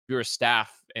 if you're a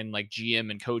staff and like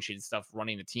GM and coach and stuff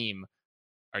running a team,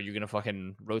 are you gonna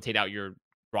fucking rotate out your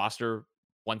roster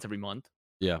once every month?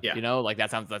 Yeah. You know, like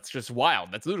that's just wild.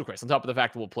 That's ludicrous. On top of the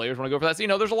fact that players want to go for that. So,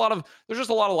 there's just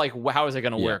a lot of like, how is it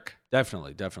gonna work?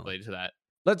 Definitely. Related to that.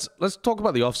 Let's talk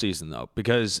about the offseason, though,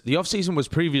 because the offseason was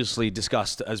previously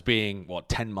discussed as being,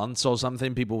 10 months or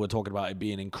something? People were talking about it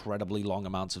being incredibly long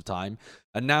amounts of time.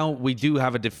 And now we do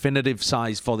have a definitive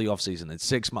size for the offseason. It's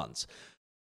 6 months.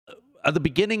 At the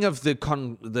beginning of the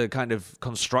kind of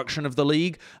construction of the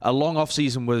league, a long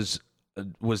offseason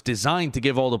was designed to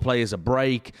give all the players a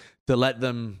break, to let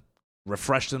them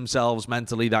refresh themselves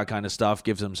mentally, that kind of stuff,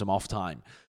 gives them some off time.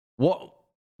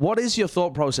 What is your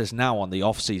thought process now on the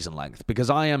off-season length?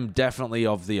 Because I am definitely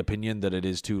of the opinion that it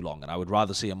is too long, and I would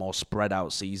rather see a more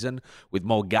spread-out season with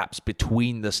more gaps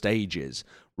between the stages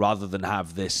rather than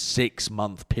have this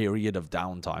 6-month period of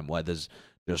downtime where there's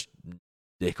just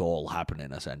dick all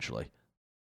happening, essentially.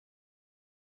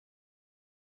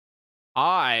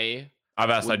 I've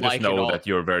asked. I just know that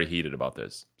you're very heated about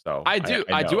this. So I do.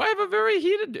 I have a very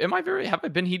heated. Have I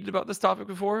been heated about this topic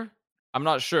before? I'm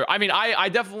not sure. I mean, I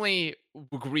definitely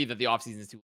agree that the offseason is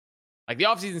too long. Like the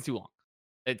offseason is too long.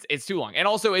 It's too long. And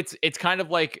also it's kind of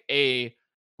like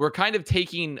we're kind of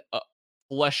taking a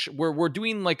flesh. We're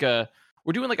doing like a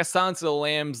Silence of the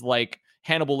Lambs, like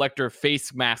Hannibal Lecter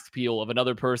face mask peel of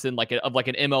another person, like an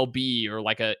MLB or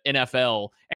like a NFL,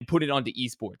 and put it onto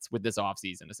esports with this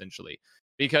offseason, essentially.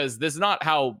 Because this is not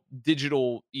how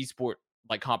digital esport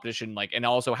like competition, like, and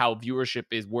also how viewership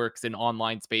works in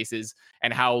online spaces,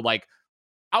 and how like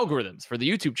algorithms for the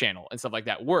YouTube channel and stuff like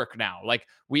that work now. Like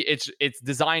it's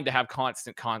designed to have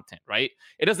constant content, right?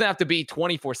 It doesn't have to be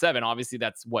 24/7. Obviously,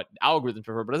 that's what algorithms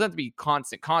prefer, but it doesn't have to be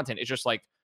constant content. It's just like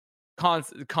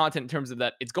constant content in terms of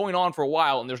that it's going on for a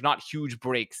while and there's not huge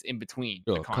breaks in between.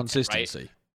 The content, consistency. Right?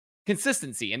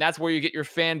 Consistency, and that's where you get your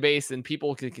fan base and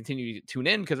people can continue to tune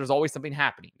in because there's always something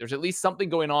happening. There's at least something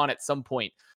going on at some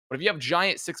point. But if you have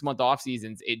giant 6-month off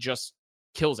seasons, it just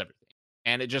kills everything.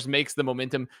 And it just makes the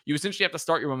momentum. You essentially have to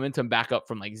start your momentum back up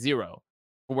from like 0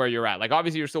 for where you're at. Like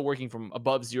obviously you're still working from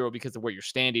above 0 because of where your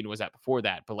standing was at before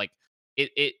that. But like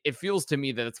it feels to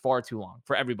me that it's far too long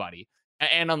for everybody.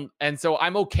 And so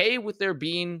I'm okay with there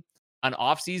being an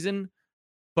off season,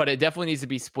 but it definitely needs to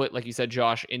be split, like you said,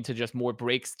 Josh, into just more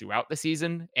breaks throughout the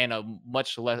season and a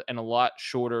lot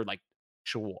shorter like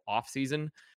actual off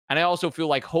season. And I also feel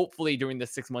like hopefully during the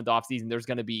 6-month off season, there's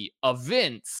going to be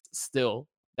events still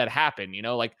that happen,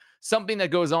 like something that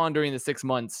goes on during the 6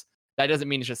 months. That doesn't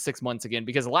mean it's just 6 months again,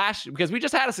 because we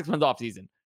just had a 6-month off season,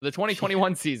 the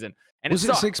 2021 season. And was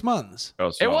it 6 months? It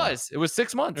was 6 months. It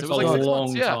was like 6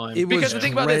 months. Yeah. It because was the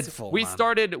thing about this, we man.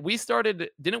 started,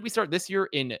 didn't we start this year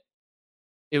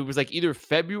it was like either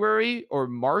February or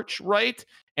March, right?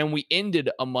 And we ended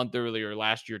a month earlier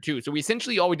last year too. So we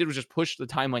essentially, all we did was just push the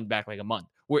timeline back like a month.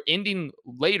 We're ending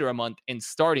later a month and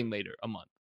starting later a month.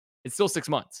 It's still 6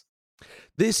 months.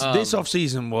 This off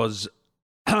season was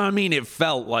I mean, it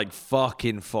felt like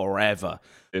fucking forever.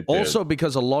 Also,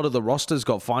 because a lot of the rosters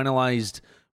got finalized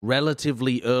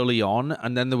relatively early on,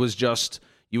 and then there was just,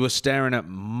 you were staring at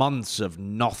months of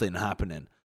nothing happening.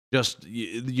 Just,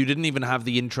 you didn't even have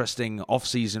the interesting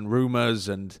off-season rumors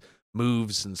and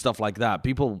moves and stuff like that.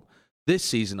 People, this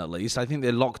season at least, I think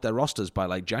they locked their rosters by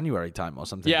like January time or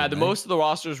something. Yeah, most of the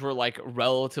rosters were like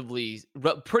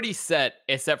pretty set,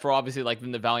 except for obviously like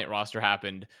then the Valiant roster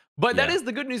happened. But that is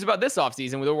the good news about this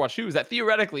offseason with Overwatch 2 is that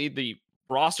theoretically the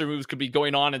roster moves could be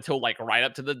going on until like right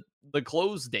up to the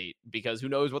close date, because who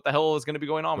knows what the hell is going to be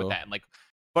going on with that. And like,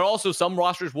 but also some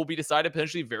rosters will be decided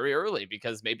potentially very early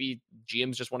because maybe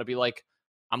GMs just want to be like,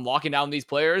 I'm locking down these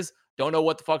players, don't know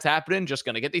what the fuck's happening, just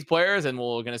gonna get these players and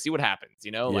we're gonna see what happens,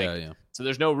 you know? So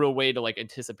there's no real way to like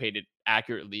anticipate it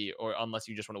accurately, or unless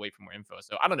you just want to wait for more info.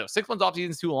 So I don't know, 6 months off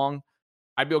season is too long.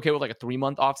 I'd be okay with like a 3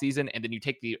 month off season, and then you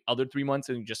take the other 3 months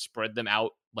and you just spread them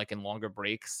out like in longer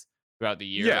breaks throughout the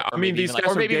year. Yeah, I mean, these guys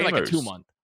or maybe are even like gamers. a 2 month.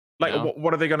 Like,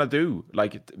 what are they gonna do?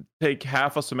 Like, take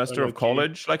half a semester of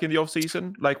college, like in the off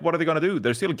season? Like, what are they gonna do?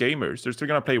 They're still gamers. They're still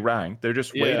gonna play ranked. They're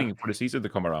just waiting for the season to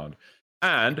come around.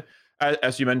 And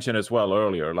as you mentioned as well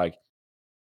earlier, like,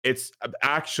 it's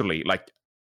actually like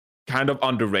kind of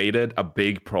underrated, a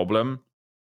big problem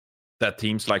that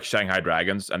teams like Shanghai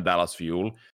Dragons and Dallas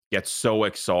Fuel get so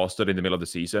exhausted in the middle of the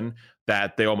season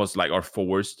that they almost like are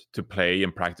forced to play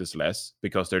and practice less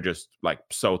because they're just like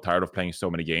so tired of playing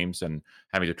so many games and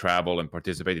having to travel and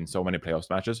participate in so many playoffs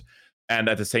matches. And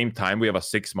at the same time, we have a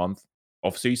 6 month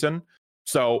off season.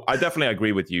 So I definitely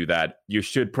agree with you that you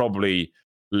should probably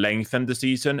lengthen the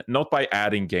season, not by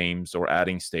adding games or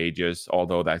adding stages,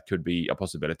 although that could be a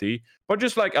possibility, but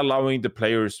just like allowing the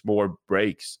players more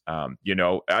breaks. You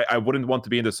know, I wouldn't want to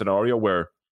be in the scenario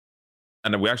where,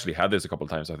 and we actually had this a couple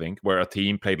of times, I think, where a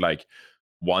team played like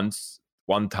one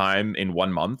time in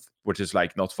 1 month, which is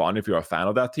like not fun if you're a fan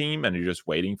of that team and you're just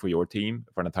waiting for your team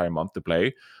for an entire month to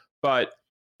play. But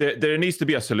there needs to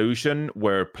be a solution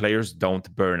where players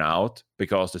don't burn out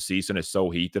because the season is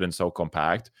so heated and so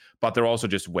compact, but they're also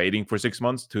just waiting for 6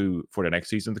 months for the next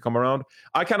season to come around.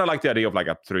 I kind of like the idea of like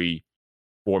a 3-4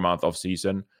 month off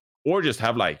season, or just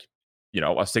have like, you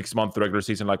know, a 6 month regular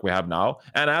season like we have now,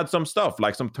 and add some stuff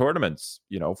like some tournaments,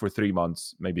 you know, for 3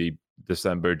 months, maybe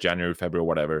December, January, February,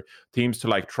 whatever. Teams to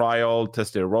like trial,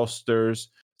 test their rosters,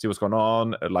 see what's going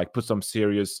on, like put some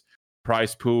serious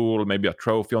prize pool, maybe a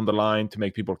trophy on the line to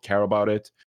make people care about it,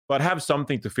 but have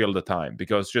something to fill the time,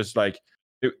 because just like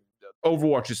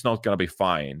Overwatch is not going to be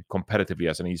fine competitively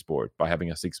as an esport by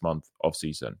having a 6 month off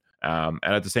season. And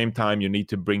at the same time, you need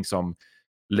to bring some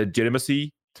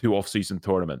legitimacy to off-season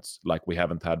tournaments like we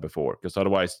haven't had before, because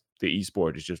otherwise the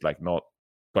esport is just like not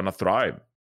gonna thrive.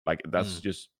 Like that's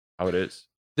just how it is.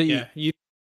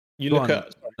 You look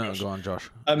at. Go on,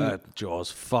 Josh. Jaws,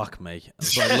 fuck me.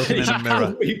 It's like looking in a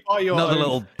mirror. Another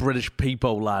little British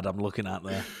peepo lad I'm looking at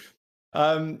there.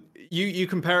 You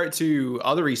compare it to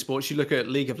other esports. You look at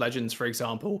League of Legends, for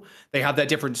example. They have their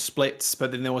different splits,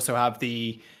 but then they also have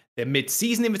their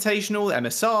mid-season invitational,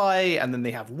 MSI, and then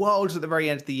they have Worlds at the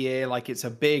very end of the year. Like, it's a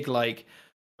big, like,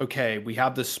 okay, we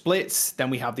have the splits, then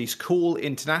we have these cool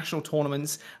international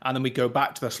tournaments, and then we go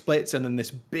back to the splits, and then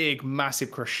this big,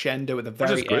 massive crescendo at the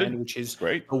very end, which is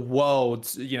great. The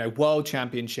world's, world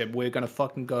championship. We're going to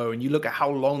fucking go. And you look at how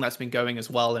long that's been going as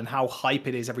well, and how hype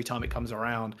it is every time it comes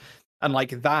around. And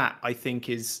like that, I think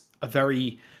is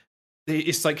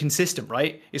it's like consistent,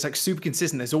 right? It's like super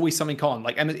consistent. There's always something on.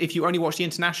 Like, and if you only watch the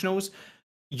internationals,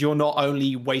 you're not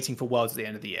only waiting for Worlds at the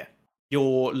end of the year.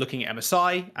 You're looking at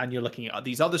MSI and you're looking at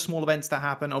these other small events that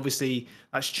happen. Obviously,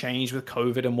 that's changed with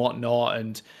COVID and whatnot.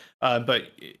 And but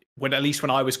at least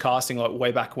when I was casting, like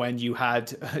way back when, you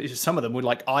had some of them were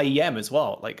like IEM as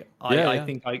well. Like I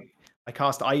think I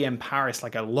cast IEM Paris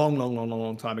like a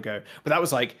long time ago. But that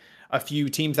was like a few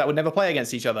teams that would never play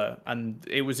against each other, and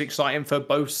it was exciting for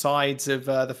both sides of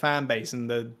the fan base, and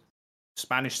the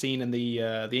Spanish scene and the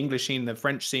English scene, the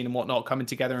French scene and whatnot coming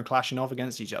together and clashing off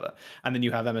against each other. And then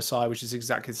you have MSI, which is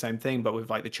exactly the same thing, but with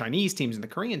like the Chinese teams and the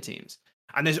Korean teams.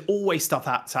 And there's always stuff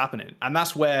that's happening. And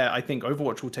that's where I think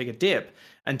Overwatch will take a dip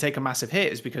and take a massive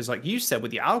hit, is because like you said,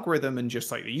 with the algorithm and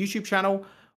just like the YouTube channel,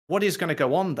 what is going to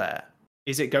go on there?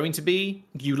 Is it going to be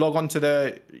you go onto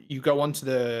the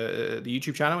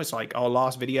YouTube channel? It's like our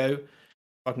last video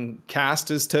fucking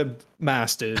cast as to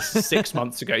Masters 6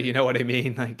 months ago. You know what I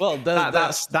mean? Like, well,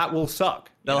 that will suck.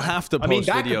 They'll have to. Post I mean,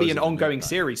 that videos could be an ongoing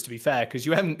series, to be fair, because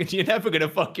you're never gonna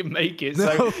fucking make it.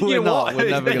 So no, you know what?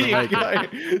 We're never gonna make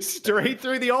it. Straight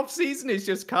through the off season is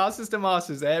just Casters to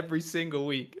Masters every single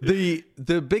week.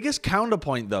 The biggest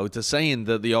counterpoint, though, to saying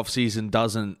that the off season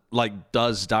does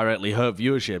directly hurt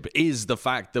viewership is the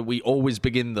fact that we always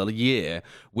begin the year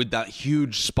with that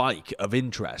huge spike of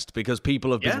interest because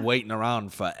people have been waiting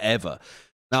around forever.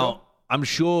 Now, I'm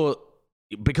sure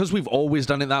because we've always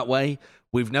done it that way,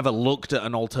 we've never looked at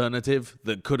an alternative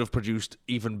that could have produced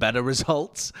even better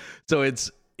results. So it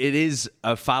is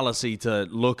a fallacy to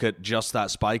look at just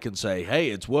that spike and say,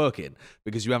 hey, it's working,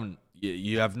 because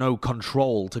you have no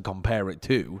control to compare it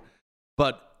to.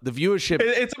 But the viewership...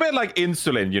 It's a bit like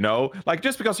insulin, you know? Like,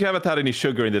 just because you haven't had any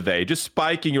sugar in the day, just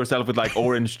spiking yourself with, like,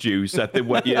 orange juice at the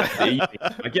evening.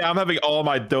 Like, I'm having all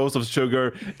my dose of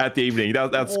sugar at the evening.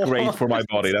 That's great for my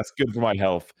body. That's good for my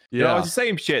health. Yeah. You know, it's the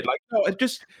same shit. Like, no,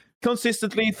 just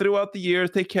consistently throughout the year,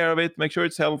 take care of it, make sure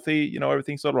it's healthy, you know,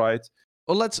 everything's all right.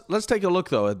 Well, let's take a look,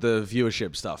 though, at the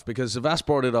viewership stuff, because Vas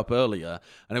brought it up earlier,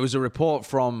 and it was a report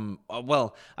from,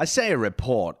 well, I say a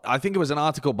report. I think it was an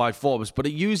article by Forbes, but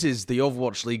it uses the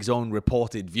Overwatch League's own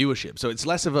reported viewership. So it's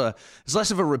less of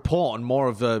a report and more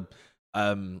of a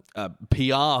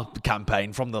PR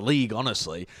campaign from the league,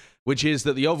 honestly, which is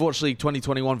that the Overwatch League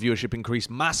 2021 viewership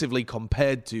increased massively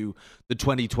compared to the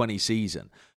 2020 season.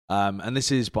 And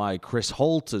this is by Chris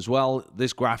Holt as well.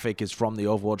 This graphic is from the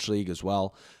Overwatch League as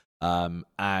well.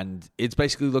 And it's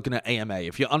basically looking at AMA.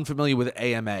 If you're unfamiliar with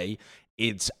AMA,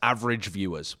 it's average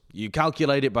viewers. You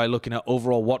calculate it by looking at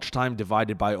overall watch time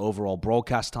divided by overall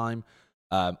broadcast time,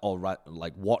 or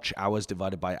like watch hours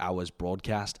divided by hours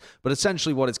broadcast. But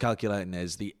essentially what it's calculating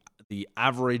is the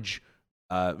average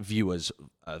viewers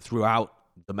throughout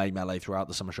the May Melee, throughout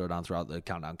the Summer Showdown, throughout the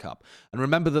Countdown Cup. And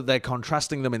remember that they're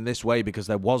contrasting them in this way because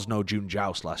there was no June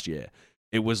Joust last year.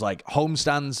 It was like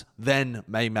homestands, then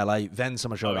May Melee, then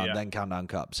Summer Showdown, then Countdown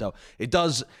Cup. So it's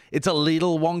a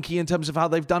little wonky in terms of how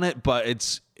they've done it, but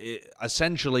it's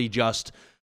essentially just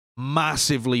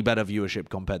massively better viewership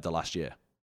compared to last year.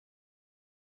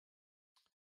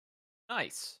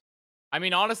 Nice. I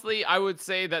mean, honestly, I would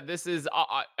say that this is,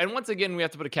 and once again, we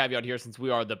have to put a caveat here since we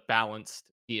are the balanced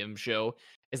TM show,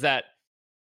 is that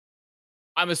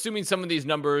I'm assuming some of these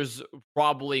numbers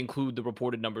probably include the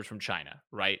reported numbers from China,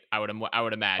 right? I would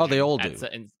imagine. Oh, they all do.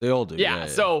 They all do. Yeah.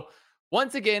 So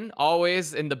once again,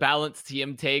 always in the balanced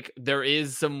TM take,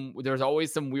 there's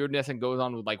always some weirdness and goes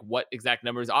on with like what exact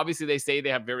numbers. Obviously, they say they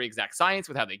have very exact science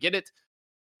with how they get it.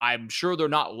 I'm sure they're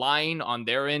not lying on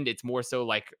their end. It's more so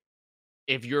like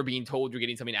if you're being told you're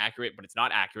getting something accurate, but it's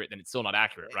not accurate, then it's still not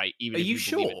accurate, right? Even if you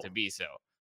believe it to be so.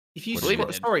 If you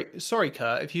sorry,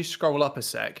 Kurt. If you scroll up a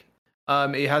sec.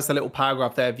 It has the little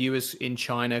paragraph there. Viewers in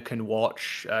China can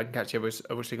watch. Catch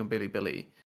Overwatch League on Bilibili.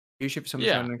 Viewership for some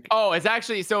China. Oh, it's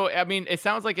actually so. I mean, it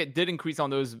sounds like it did increase on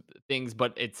those things,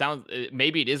 but it sounds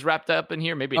maybe it is wrapped up in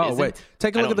here. Maybe it isn't. Oh wait,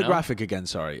 take a look at the graphic again.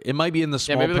 Sorry, it might be in the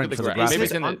small print for the graphic. Maybe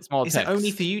it's in the small text. Is it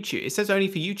only for YouTube? It says only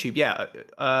for YouTube. Yeah,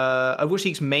 Overwatch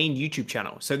League's main YouTube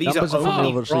channel. So these are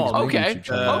only from.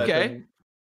 Okay.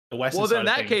 Well, then in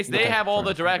that case, they have all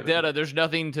the direct data. data. There's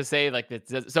nothing to say like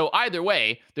that. So either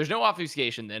way, there's no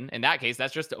obfuscation. Then in that case,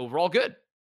 that's just overall good.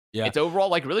 Yeah, it's overall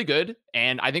like really good,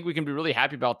 and I think we can be really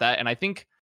happy about that. And I think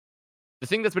the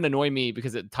thing that's been annoying me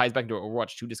because it ties back into our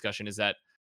Overwatch 2 discussion is that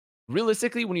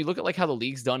realistically, when you look at like how the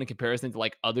league's done in comparison to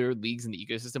like other leagues in the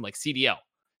ecosystem, like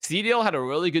CDL had a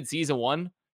really good season 1.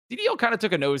 CDL kind of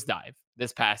took a nosedive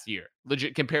this past year,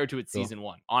 legit compared to its season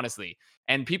 1, honestly.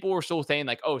 And people were still saying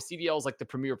like, oh, CDL is like the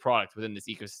premier product within this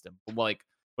ecosystem. But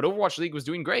Overwatch League was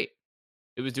doing great.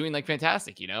 It was doing like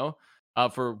fantastic, you know,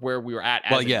 for where we were at.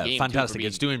 As a game fantastic.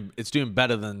 It's doing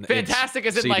better than fantastic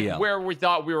as in like where we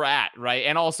thought we were at, right?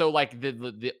 And also like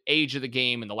the age of the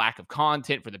game and the lack of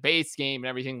content for the base game and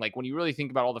everything. Like when you really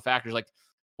think about all the factors, like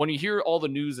when you hear all the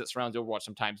news that surrounds Overwatch,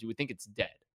 sometimes you would think it's dead.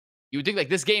 You would think like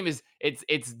this game is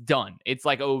it's done. It's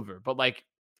like over, but like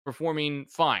performing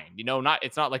fine. You know,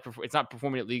 it's not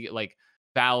performing at league like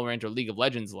Valorant or League of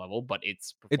Legends level, but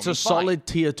it's a solid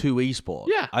tier 2 esport.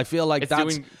 Yeah, I feel like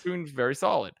that's doing very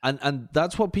solid. And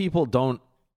that's what people don't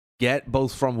get,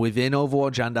 both from within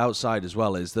Overwatch and outside as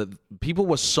well, is that people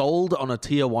were sold on a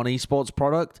tier 1 esports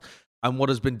product, and what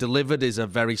has been delivered is a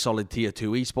very solid tier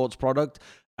 2 esports product.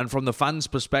 And from the fans'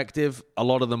 perspective, a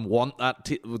lot of them want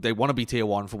that. They want to be tier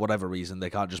 1 for whatever reason.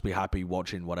 They can't just be happy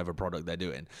watching whatever product they're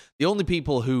doing. The only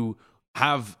people who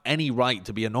have any right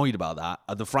to be annoyed about that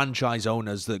are the franchise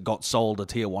owners that got sold a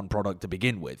tier 1 product to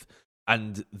begin with.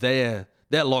 And they're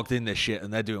they're locked in this shit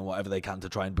and they're doing whatever they can to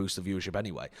try and boost the viewership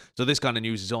anyway. So this kind of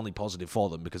news is only positive for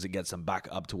them because it gets them back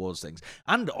up towards things.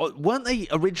 And wasn't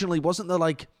there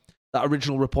like that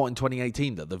original report in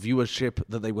 2018 that the viewership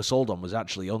that they were sold on was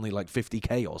actually only like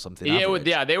 50K or something?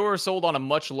 Yeah, they were sold on a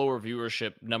much lower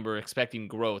viewership number, expecting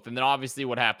growth. And then obviously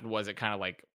what happened was it kind of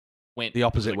like went the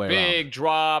opposite way around. Big,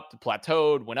 dropped,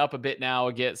 plateaued, went up a bit now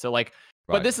again. So like,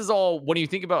 but this is all, when you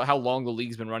think about how long the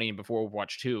league's been running before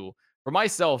Overwatch 2, for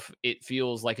myself, it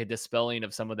feels like a dispelling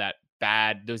of some of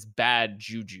those bad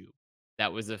juju.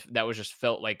 That was just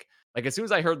felt like as soon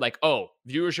as I heard like, oh,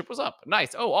 viewership was up,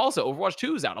 nice. Oh, also Overwatch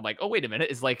 2 is out. I'm like, oh, wait a minute.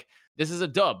 It's like, this is a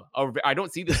dub. I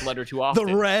don't see this letter too often.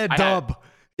 The rare dub.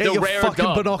 Get your fucking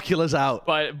dub. Binoculars out.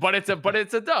 But it's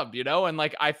a dub, you know? And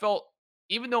like, I felt,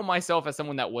 even though myself as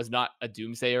someone that was not a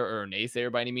doomsayer or a naysayer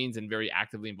by any means and very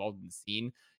actively involved in the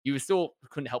scene, you still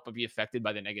couldn't help but be affected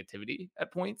by the negativity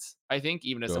at points, I think,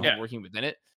 even as someone working within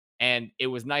it. And it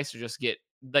was nice to just get,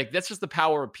 like, that's just the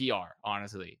power of PR,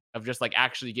 honestly, of just like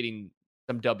actually getting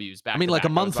some W's back. I mean, like a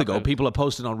month ago, people are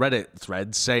posting on Reddit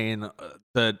threads saying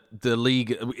that the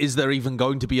league, is there even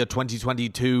going to be a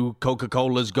 2022?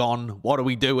 Coca-Cola's gone. What are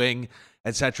we doing?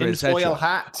 Etc. Tinfoil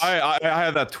hat. I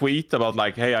had that tweet about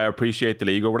like, hey, I appreciate the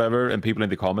league or whatever, and people in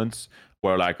the comments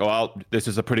were like, oh, well, this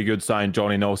is a pretty good sign.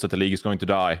 Johnny knows that the league is going to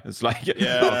die. It's like,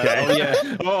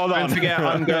 okay. Don't forget,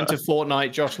 I'm going to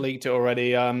Fortnite. Josh leaked it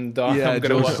already. I'm going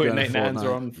to work with Nate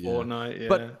Nanzer on Fortnite.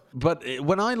 Yeah. But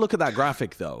when I look at that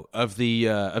graphic though of the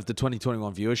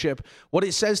 2021 viewership, what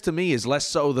it says to me is less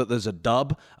so that there's a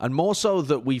dub and more so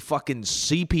that we fucking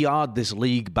CPR'd this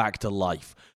league back to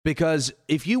life. Because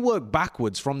if you work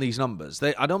backwards from these numbers,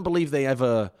 I don't believe they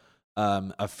ever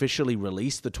officially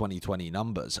released the 2020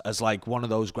 numbers as like one of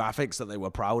those graphics that they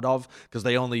were proud of, because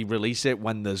they only release it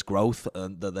when there's growth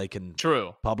that they can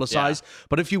publicize. Yeah.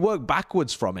 But if you work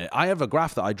backwards from it, I have a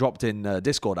graph that I dropped in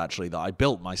Discord actually that I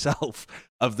built myself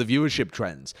of the viewership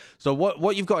trends. So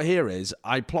what you've got here is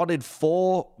I plotted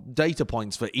 4 data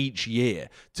points for each year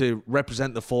to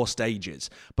represent the 4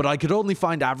 stages, but I could only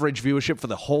find average viewership for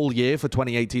the whole year for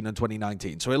 2018 and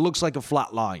 2019. So it looks like a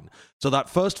flat line. So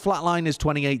that first flat line is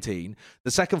 2018.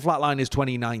 The second flat line is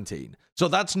 2019. So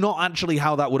that's not actually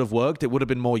how that would have worked. It would have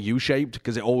been more U-shaped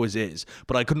because it always is,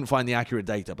 but I couldn't find the accurate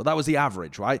data. But that was the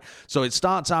average, right? So it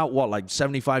starts out, like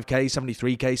 75K,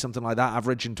 73K, something like that,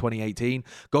 average in 2018,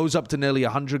 goes up to nearly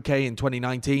 100K in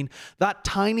 2019. That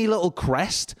tiny little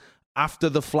crest after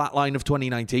the flat line of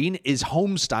 2019 is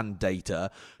homestand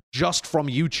data just from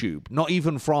YouTube, not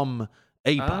even from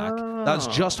APAC. Oh. That's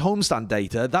just homestand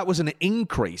data. That was an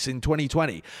increase in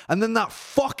 2020. And then that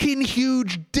fucking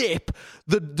huge dip,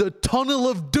 the tunnel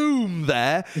of doom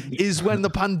there is when the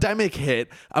pandemic hit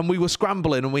and we were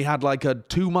scrambling and we had like a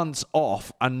 2 months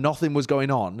off and nothing was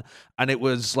going on. And it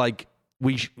was like,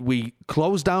 we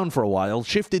closed down for a while,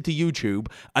 shifted to YouTube,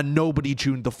 and nobody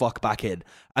tuned the fuck back in.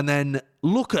 And then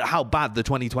look at how bad the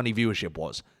 2020 viewership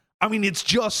was. I mean, it's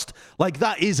just like,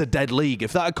 that is a dead league.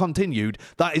 If that had continued,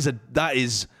 that's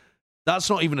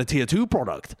not even a tier 2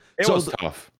 product. It was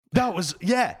tough. That was,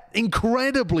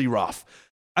 incredibly rough.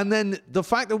 And then the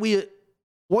fact that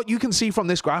what you can see from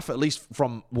this graph, at least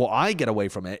from what I get away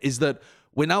from it, is that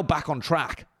we're now back on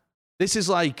track. This is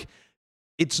like,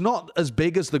 it's not as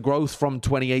big as the growth from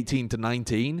 2018 to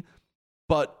 19,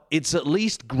 but it's at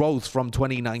least growth from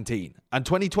 2019. And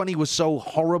 2020 was so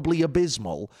horribly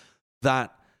abysmal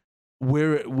that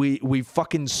we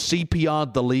fucking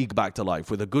CPR'd the league back to life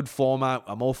with a good format,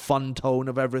 a more fun tone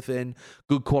of everything,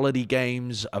 good quality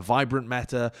games, a vibrant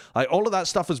meta. Like, all of that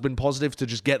stuff has been positive to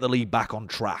just get the league back on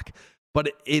track.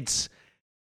 But it's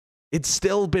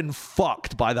still been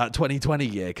fucked by that 2020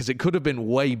 year, because it could have been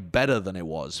way better than it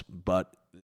was. But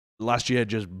last year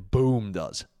just boomed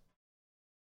us.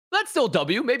 That's still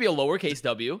W, maybe a lowercase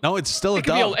W. No, it's still a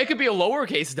dub. It could be a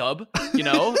lowercase dub, you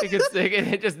know? It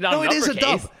just not no, it is a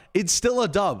dub. It's still a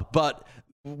dub, but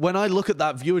when I look at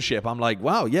that viewership, I'm like,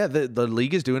 wow, yeah, the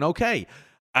league is doing okay.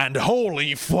 And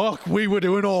holy fuck, we were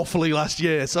doing awfully last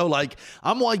year. So, like,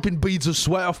 I'm wiping beads of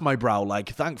sweat off my brow. Like,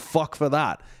 thank fuck for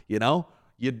that, you know?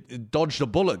 You dodged a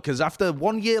bullet, because after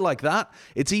 1 year like that,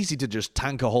 it's easy to just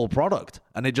tank a whole product,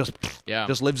 and it just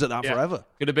lives at that forever.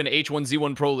 Could have been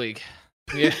H1Z1 Pro League.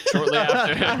 Yeah, shortly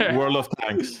after. World of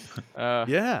Tanks.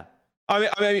 Yeah. I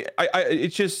mean,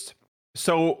 it's just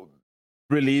so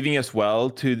relieving as well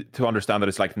to understand that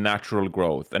it's like natural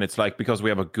growth, and it's like, because we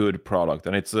have a good product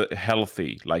and it's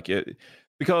healthy. Like,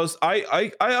 because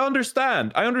I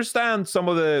understand some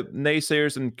of the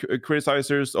naysayers and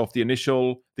criticizers of the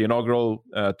inaugural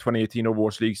 2018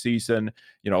 Overwatch League season,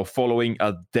 following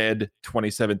a dead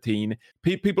 2017.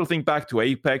 People think back to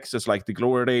Apex as like the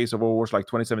glory days of Overwatch, like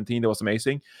 2017, that was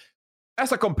amazing.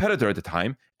 As a competitor at the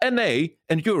time, NA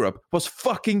and Europe was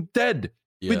fucking dead.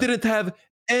 Yeah. We didn't have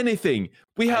anything.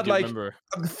 We had like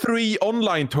 3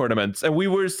 online tournaments, and we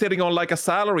were sitting on like a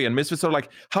salary, and Misfits are like,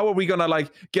 how are we gonna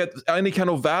like get any kind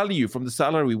of value from the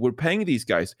salary we're paying these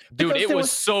guys? Dude, it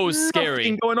was so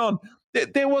scary going on.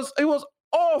 It was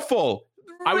awful.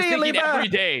 I was really thinking bad. Every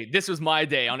day, this was my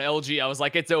day on LG. I was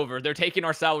like, it's over. They're taking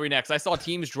our salary next. I saw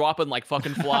teams dropping like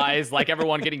fucking flies, like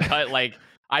everyone getting cut. Like,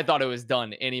 I thought it was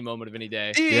done any moment of any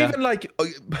day. Even like...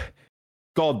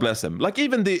 God bless him. Like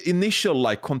even the initial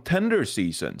like contender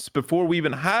seasons before we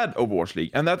even had Overwatch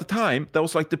League, and at the time that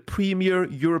was like the premier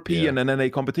European and NA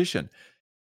competition.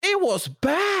 It was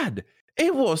bad.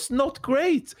 It was not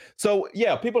great. So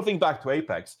yeah, people think back to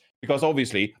Apex because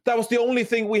obviously that was the only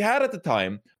thing we had at the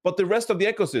time. But the rest of the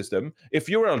ecosystem, if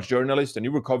you were a journalist and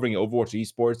you were covering Overwatch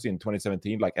esports in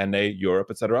 2017, like NA,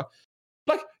 Europe, etc.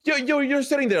 Like you're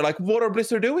sitting there like, what are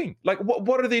Blizzard doing? Like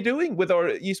what are they doing with our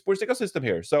esports ecosystem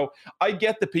here? So I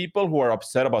get the people who are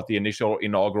upset about the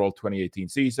inaugural 2018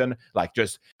 season, like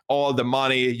just all the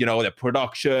money, the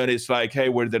production is like, hey,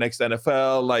 we're the next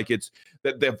NFL, like it's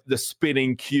the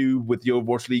spinning cube with the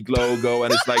Overwatch League logo,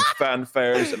 and it's like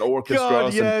fanfares and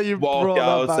orchestras and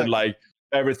walkouts, and like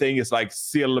everything is like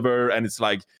silver and it's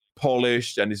like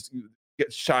polished and it's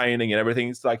shining and everything.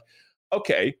 It's like,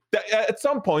 okay, at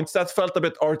some points that felt a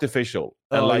bit artificial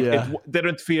and it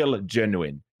didn't feel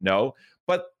genuine, no?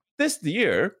 But this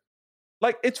year,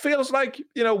 like it feels like,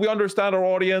 we understand our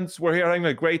audience, we're here having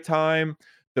a great time,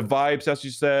 the vibes, as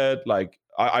you said, like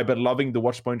I've been loving the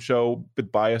Watchpoint show, bit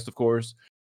biased of course,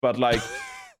 but like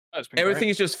everything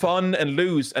is just fun and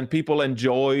loose, and people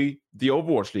enjoy the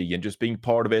Overwatch League and just being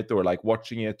part of it, or like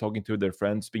watching it, talking to their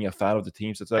friends, being a fan of the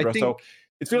teams, etc. So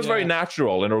it feels very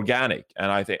natural and organic,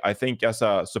 and I think as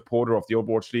a supporter of the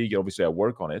Overwatch League, obviously I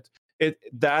work on it.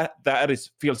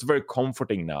 Feels very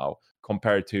comforting now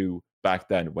compared to back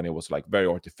then when it was like very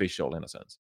artificial in a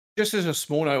sense. Just as a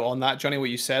small note on that, Johnny,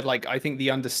 what you said, like I think the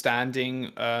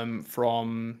understanding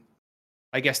from,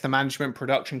 I guess, the management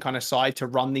production kind of side to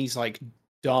run these like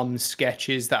dumb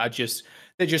sketches that are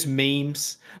they're just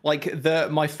memes. Like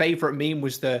my favorite meme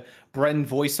was the Bren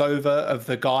voiceover of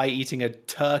the guy eating a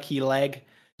turkey leg.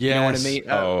 Yes. You know what I mean?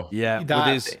 Oh,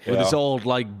 yeah. With his old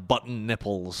like button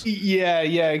nipples. Yeah,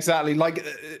 exactly. Like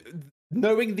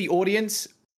knowing the audience,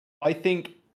 I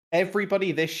think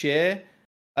everybody this year,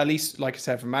 at least like I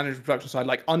said, from management production side,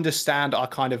 like understand our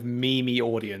kind of memey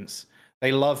audience.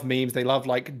 They love memes. They love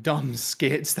like dumb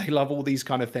skits. They love all these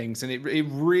kind of things. And it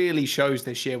really shows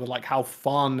this year with like how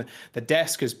fun the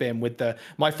desk has been with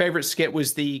my favorite skit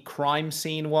was the crime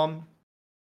scene one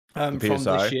from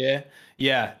this year.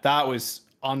 Yeah, that was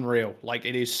unreal. Like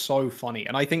it is so funny.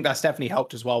 And I think that's definitely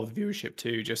helped as well with viewership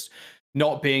too. Just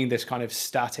not being this kind of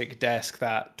static desk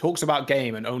that talks about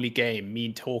game and only game,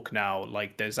 mean talk now.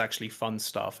 Like there's actually fun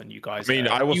stuff, and you guys. I mean,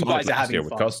 I was on last year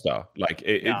with Costa. Like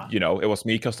it was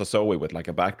me, Costa Zoe with like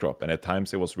a backdrop, and at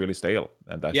times it was really stale.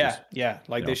 And that's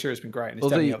like this year has been great, and it's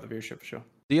definitely up the viewership for sure.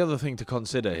 The other thing to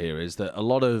consider here is that a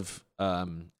lot of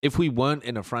if we weren't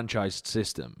in a franchised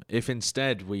system, if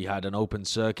instead we had an open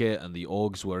circuit and the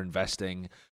orgs were investing,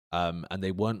 and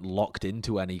they weren't locked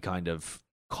into any kind of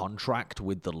contract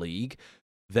with the league,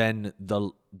 then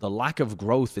the lack of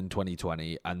growth in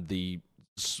 2020 and the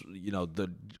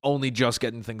only just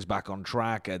getting things back on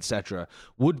track, etc.,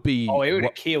 would be it would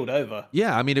have keeled over.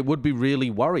 Yeah, I mean, it would be really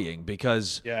worrying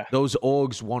because those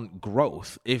orgs want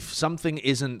growth. If something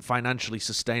isn't financially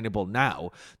sustainable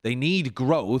now, they need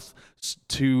growth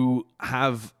to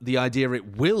have the idea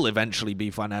it will eventually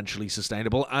be financially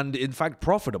sustainable and, in fact,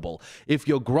 profitable. If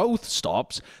your growth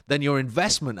stops, then your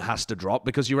investment has to drop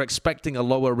because you're expecting a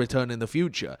lower return in the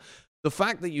future. The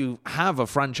fact that you have a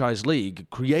franchise league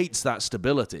creates that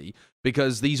stability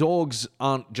because these orgs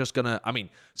aren't just going to... I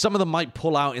mean, some of them might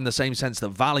pull out in the same sense that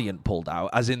Valiant pulled out,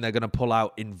 as in they're going to pull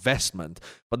out investment,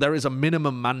 but there is a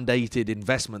minimum mandated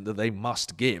investment that they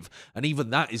must give, and even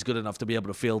that is good enough to be able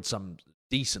to field some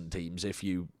decent teams if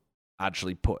you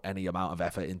actually put any amount of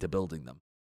effort into building them.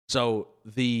 So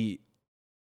the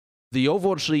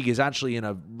Overwatch League is actually in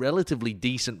a relatively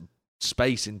decent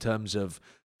space in terms of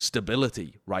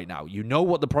stability right now. You know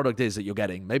what the product is that you're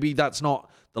getting. Maybe that's not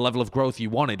the level of growth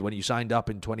you wanted when you signed up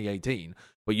in 2018,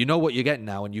 but you know what you're getting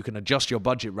now, and you can adjust your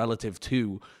budget relative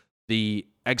to the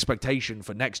expectation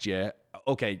for next year.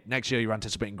 Okay, next year you're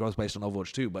anticipating growth based on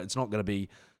Overwatch 2, but it's not going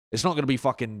to be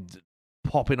fucking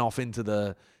popping off into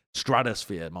the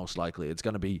stratosphere, most likely. It's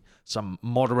going to be some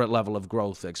moderate level of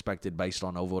growth expected based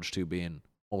on Overwatch 2 being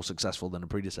more successful than the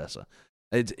predecessor.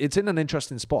 It's in an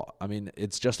interesting spot. I mean,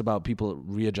 it's just about people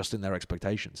readjusting their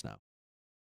expectations now.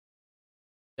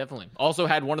 Definitely. Also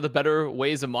had one of the better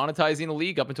ways of monetizing a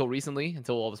league up until recently,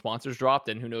 until all the sponsors dropped,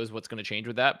 and who knows what's going to change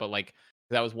with that. But like,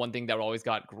 that was one thing that always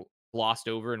got glossed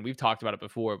over, and we've talked about it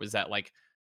before, was that like,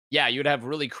 yeah, you'd have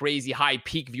really crazy high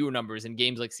peak viewer numbers in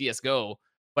games like CSGO,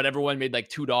 but everyone made like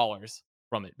 $2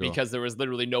 from it because there was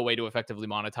literally no way to effectively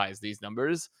monetize these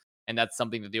numbers. And that's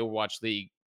something that the Overwatch League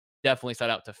definitely set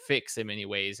out to fix in many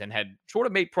ways, and had sort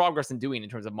of made progress in doing in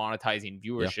terms of monetizing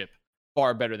viewership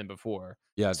far better than before.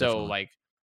 Yeah, so definitely. like,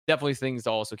 definitely things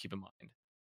to also keep in mind.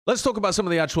 Let's talk about some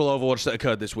of the actual Overwatch that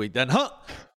occurred this week then.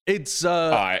 It's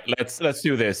all right, let's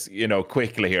do this,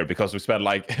 quickly here, because we spent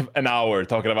like an hour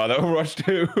talking about Overwatch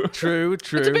 2. True.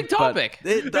 It's a big topic.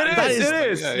 It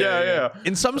is. Yeah.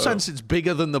 In some sense, it's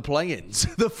bigger than the play-ins.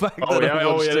 The fact that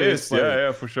Overwatch 2 it is.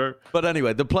 Yeah, for sure. But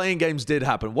anyway, the play-in games did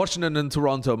happen. Washington and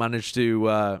Toronto managed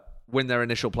to win their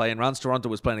initial play-in rounds. Toronto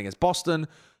was playing against Boston.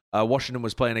 Washington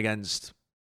was playing against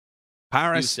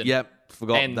Paris. Houston. Yep,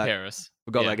 forgot Paris.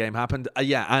 Forgot that game happened.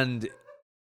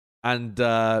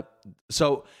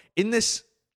 So in these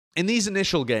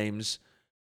initial games,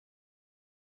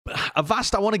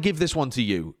 Avast, I want to give this one to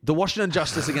you. The Washington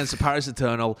Justice against the Paris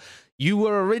Eternal. You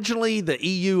were originally the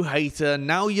EU hater.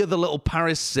 Now you're the little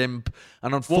Paris simp.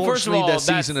 And unfortunately, their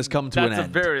season has come to an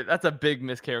end. That's a big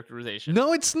mischaracterization.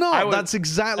 No, it's not. That's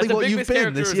exactly what you've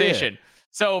been this year.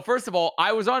 So first of all,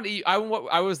 I was on.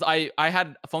 I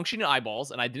had functioning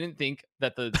eyeballs, and I didn't think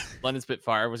that the London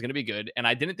Spitfire was going to be good, and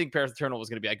I didn't think Paris Eternal was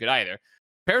going to be that good either.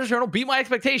 Paris Eternal beat my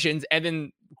expectations, and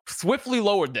then swiftly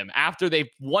lowered them after they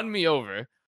won me over.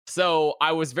 So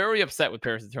I was very upset with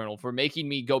Paris Eternal for making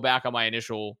me go back on my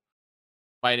initial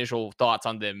thoughts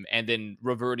on them, and then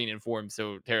reverting in form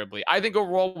so terribly. I think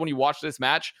overall, when you watch this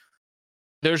match,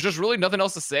 there's just really nothing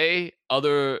else to say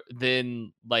other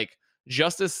than like,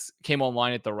 Justice came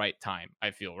online at the right time,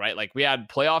 I feel, right? Like, we had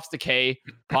playoffs decay,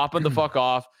 popping the fuck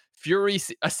off. Fury,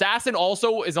 Assassin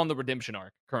also is on the redemption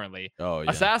arc currently. Oh, yeah.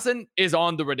 Assassin is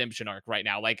on the redemption arc right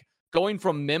now. Like, going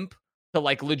from Mimp to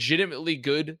like legitimately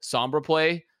good Sombra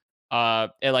play,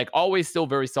 and like always still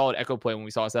very solid Echo play when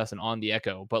we saw Assassin on the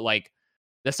Echo. But like,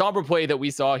 the Sombra play that we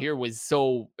saw here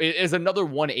is another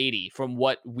 180 from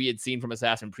what we had seen from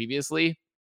Assassin previously.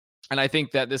 And I think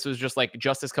that this was just like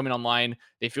Justice coming online.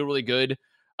 They feel really good.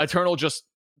 Eternal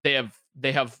they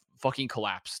have fucking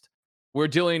collapsed. We've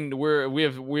dealt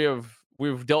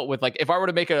with, like, if I were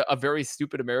to make a very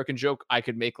stupid American joke, I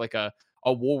could make like a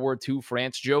World War II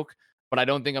France joke, but I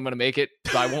don't think I'm gonna make it.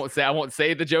 So I won't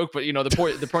say the joke, but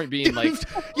the point being, like,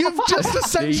 you've just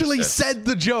essentially said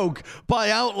the joke by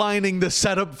outlining the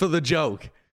setup for the joke.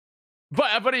 But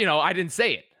I didn't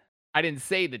say it. I didn't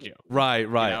say the joke. Right.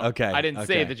 Okay. I didn't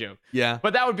say the joke. Yeah.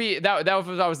 But that would be that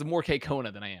if I was more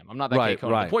K-Kona than I am. I'm not that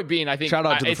K-Kona. Right. The point being, I think, shout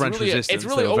out to the French resistance. It's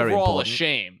really overall a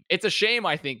shame. It's a shame,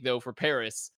 I think, though, for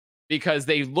Paris, because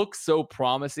they look so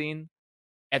promising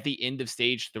at the end of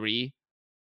stage 3,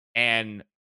 and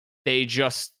they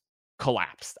just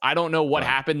collapsed. I don't know what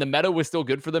happened. The meta was still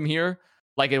good for them here.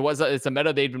 Like, it's a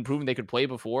meta they'd been proving they could play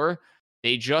before.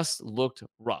 They just looked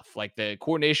rough. Like, the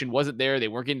coordination wasn't there. They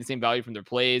weren't getting the same value from their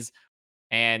plays.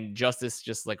 And Justice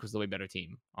just like was the way better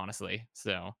team, honestly.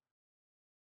 So,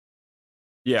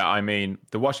 yeah, I mean,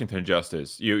 the Washington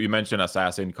Justice, you mentioned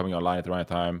Assassin coming online at the right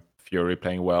time, Fury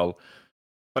playing well.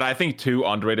 But I think two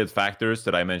underrated factors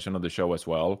that I mentioned on the show as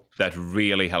well that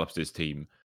really helps this team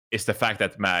is the fact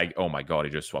that Mag, oh my God,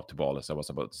 he just swapped the ball, as I was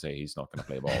about to say. He's not going to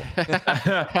play ball.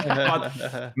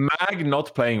 But Mag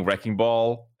not playing Wrecking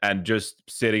Ball and just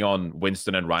sitting on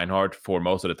Winston and Reinhardt for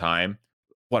most of the time.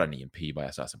 What an EMP by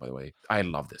Assassin, by the way. I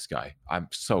love this guy. I'm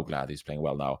so glad he's playing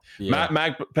well now. Yeah.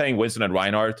 Mag playing Winston and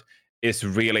Reinhardt is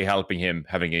really helping him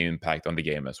having an impact on the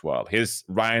game as well. His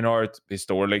Reinhardt,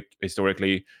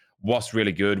 historically, was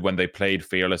really good when they played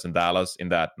Fearless in Dallas in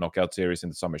that knockout series in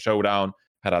the Summer Showdown.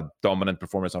 Had a dominant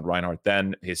performance on Reinhardt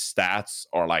then. His stats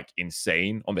are like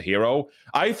insane on the hero.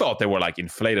 I thought they were like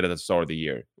inflated at the start of the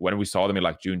year. When we saw them in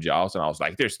like June Joust, and I was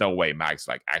like, there's no way Mag's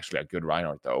like actually a good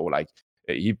Reinhardt though. Like,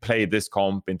 he played this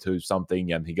comp into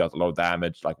something and he got a lot of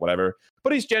damage, like whatever.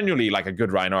 But he's genuinely like a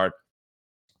good Reinhardt.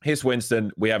 His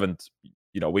Winston,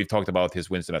 we've talked about his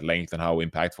Winston at length and how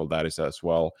impactful that is as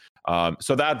well.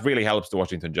 So that really helps the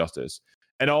Washington Justice.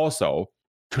 And also,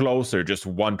 Closer just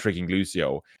one-tricking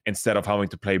Lucio instead of having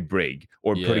to play Brig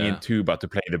or putting in Tuba to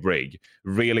play the Brig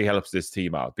really helps this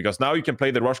team out. Because now you can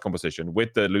play the rush composition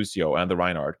with the Lucio and the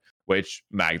Reinhardt, which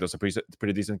Mag does a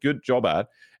pretty decent good job at.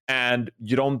 And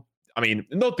you don't I mean,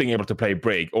 not being able to play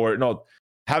Brig or not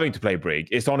having to play Brig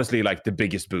is honestly like the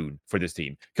biggest boon for this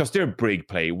team, because their Brig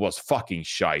play was fucking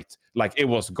shite. Like, it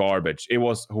was garbage. It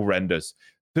was horrendous,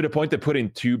 to the point they put in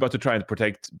Tuba to try and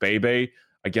protect Bebe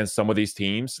against some of these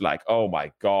teams. Like, oh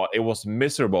my God, it was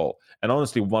miserable. And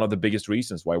honestly, one of the biggest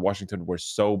reasons why Washington were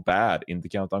so bad in the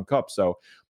Countdown Cup. So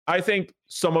I think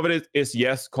some of it is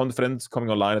yes, confidence coming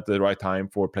online at the right time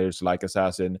for players like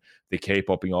Assassin, Decay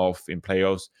popping off in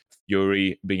playoffs,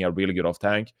 Fury being a really good off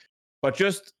tank, but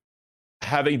just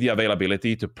having the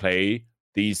availability to play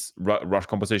these rush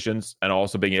compositions, and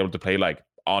also being able to play like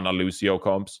Ana Lucio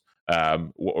comps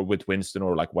or with Winston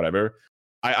or like whatever.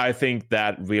 I think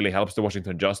that really helps the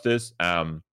Washington Justice.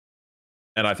 And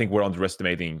I think we're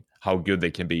underestimating how good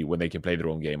they can be when they can play their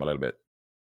own game a little bit.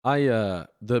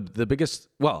 The biggest,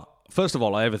 well, first of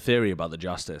all, I have a theory about the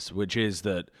Justice, which is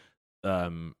that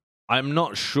I'm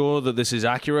not sure that this is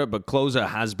accurate, but Closer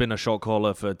has been a shot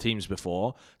caller for teams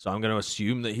before, so I'm going to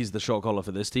assume that he's the shot caller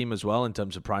for this team as well in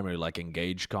terms of primary like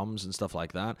engage comms and stuff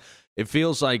like that. It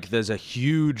feels like there's a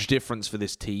huge difference for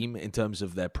this team in terms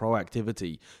of their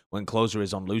proactivity when Closer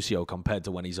is on Lucio compared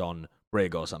to when he's on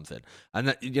Brig or something. And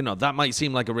that, you know, that might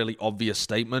seem like a really obvious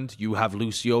statement. You have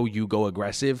Lucio, you go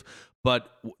aggressive. But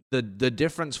the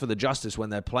difference for the Justice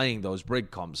when they're playing those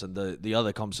Brig comps and the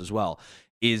other comps as well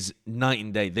is night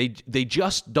and day. They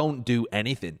just don't do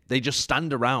anything. They just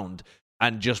stand around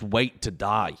and just wait to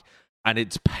die. And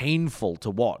it's painful to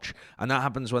watch. And that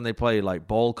happens when they play like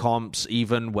ball comps,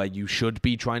 even where you should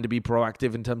be trying to be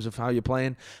proactive in terms of how you're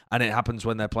playing. And it happens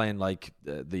when they're playing like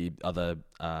the other,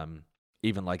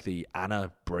 even like the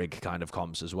Ana Brig kind of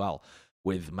comps as well,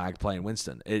 with Mag playing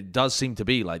Winston. It does seem to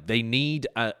be like they need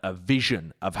a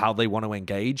vision of how they want to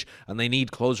engage, and they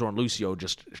need Closer on Lucio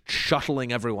just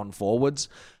shuttling everyone forwards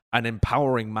and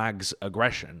empowering Mag's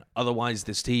aggression. Otherwise,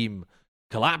 this team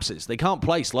collapses. They can't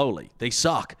play slowly. They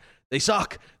suck.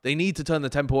 They need to turn the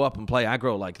tempo up and play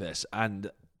aggro like this, and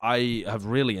I have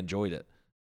really enjoyed it.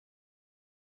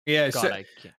 Yeah,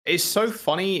 it's so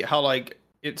funny how like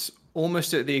it's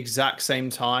almost at the exact same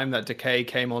time that Decay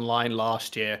came online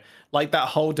last year. Like that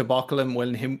whole debacle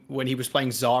when he was playing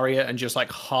Zarya and just like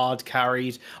hard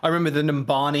carried. I remember the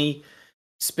Numbani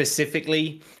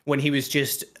specifically when he was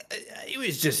just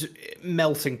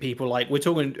melting people. Like we're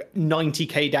talking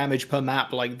 90k damage per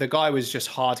map. Like the guy was just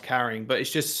hard carrying. But it's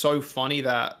just so funny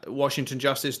that Washington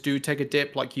Justice do take a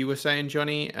dip, like you were saying,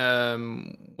 Johnny,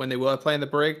 when they were playing the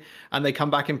Brig, and they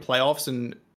come back in playoffs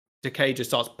and Decay just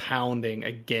starts pounding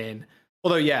again.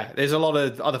 Although, yeah, there's a lot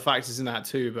of other factors in that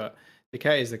too, but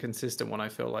Decay is the consistent one, I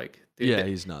feel like. Yeah,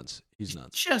 he's nuts.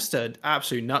 Just an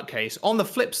absolute nutcase. On the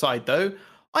flip side, though,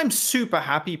 I'm super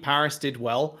happy Paris did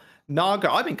well.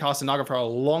 Naga, I've been casting Naga for a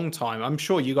long time. I'm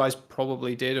sure you guys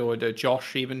probably did, or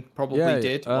Josh even probably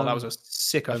did. Well, that was a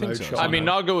sicko mode shot. I mean,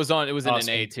 Naga was on, it was in an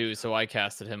A too, so I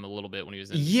casted him a little bit when he was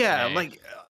in an A. Like...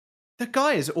 The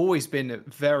guy has always been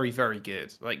very, very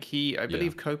good. Like I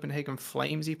believe Copenhagen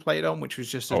Flames he played on, which was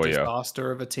just a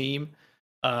disaster of a team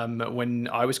when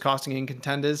I was casting in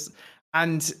contenders.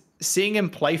 And seeing him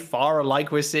play Pharah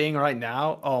like we're seeing right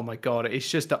now, oh my God, it's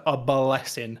just a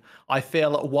blessing. I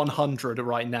feel at 100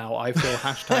 right now. I feel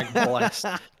hashtag blessed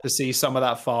to see some of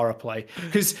that Pharah play.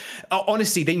 Because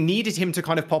honestly, they needed him to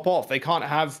kind of pop off. They can't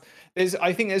have...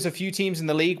 I think there's a few teams in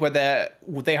the league where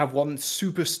they have one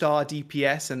superstar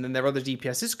DPS and then their other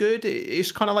DPS is good.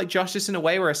 It's kind of like Justice in a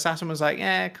way where Assassin was like,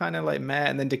 kind of like meh,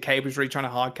 and then Decay was really trying to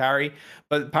hard carry.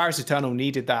 But Paris Eternal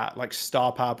needed that like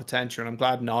star power potential, and I'm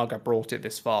glad Naga brought it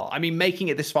this far. I mean, making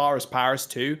it this far as Paris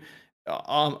too,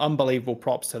 unbelievable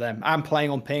props to them. And playing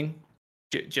on ping,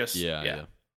 just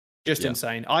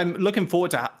insane. I'm looking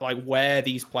forward to like where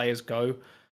these players go.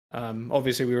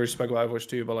 Obviously, we already spoke about Overwatch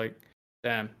 2, but like,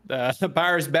 damn,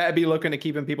 Paris better be looking at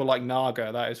keeping people like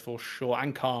Naga, that is for sure,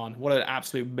 and Khan. What an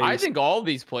absolute beast. I think all of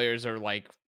these players are like,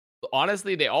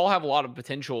 honestly, they all have a lot of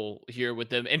potential here with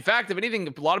them. In fact, if anything,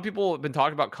 a lot of people have been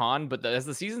talking about Khan, but as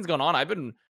the season's gone on, I've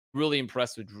been really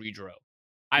impressed with Dredro.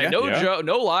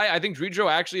 No lie, I think Dredro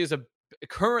actually is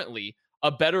currently a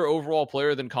better overall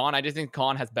player than Khan. I just think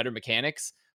Khan has better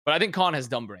mechanics, but I think Khan has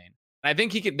dumb brain. And I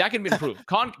think that can be improved.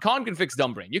 Khan can fix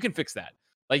dumb brain. You can fix that.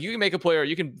 Like you can make a player,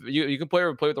 you can play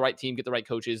with the right team, get the right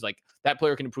coaches. Like that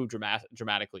player can improve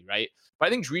dramatically, right? But I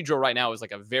think Dredro right now is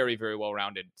like a very, very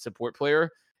well-rounded support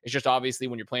player. It's just obviously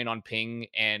when you're playing on ping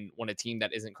and when a team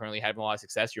that isn't currently having a lot of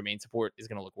success, your main support is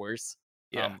going to look worse.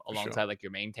 Alongside like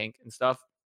your main tank and stuff.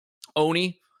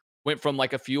 Oni went from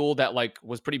like a fuel that like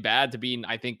was pretty bad to being,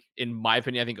 I think, in my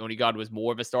opinion, I think Onigod was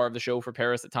more of a star of the show for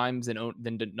Paris at times than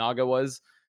Naga was.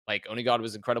 Like Onigod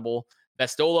was incredible.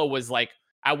 Vestola was like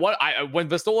When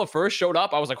Vistola first showed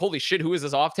up, I was like, holy shit, who is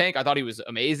this off tank? I thought he was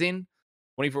amazing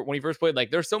when he first played.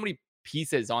 Like, there's so many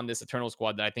pieces on this Eternal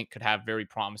squad that I think could have very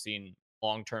promising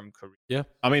long-term career. Yeah.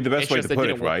 I mean, the best way to put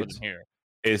it, right,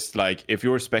 is like if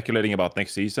you're speculating about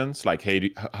next seasons, like,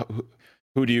 hey,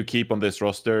 who do you keep on this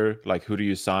roster? Like, who do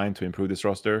you sign to improve this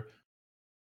roster?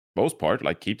 Most part,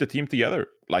 like, keep the team together.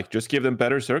 Like, just give them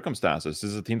better circumstances.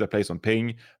 This is a team that plays on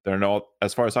ping. They're not,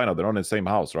 as far as I know, they're not in the same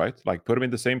house, right? Like, put them in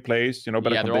the same place, better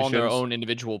conditions. They're all in their own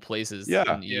individual places.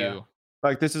 Yeah.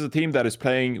 Like, this is a team that is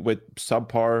playing with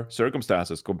subpar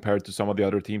circumstances compared to some of the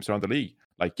other teams around the league.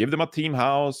 Like, give them a team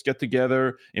house, get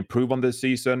together, improve on this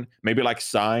season. Maybe like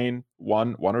sign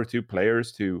one or two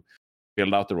players to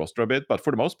build out the roster a bit. But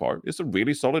for the most part, it's a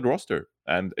really solid roster,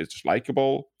 and it's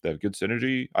likable. They have good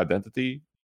synergy, identity.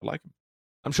 I like them.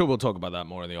 I'm sure we'll talk about that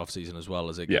more in the offseason as well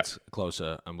as it gets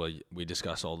closer, and we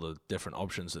discuss all the different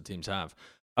options that teams have.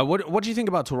 What do you think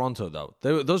about Toronto, though?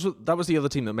 That was the other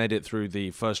team that made it through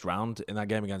the first round in that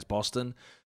game against Boston.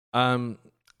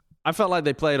 I felt like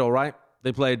they played all right.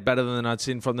 They played better than I'd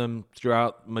seen from them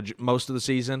throughout most of the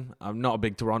season. I'm not a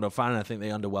big Toronto fan. I think they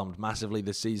underwhelmed massively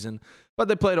this season. But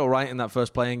they played all right in that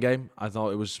first playing game. I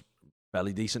thought it was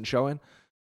fairly decent showing.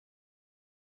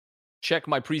 Check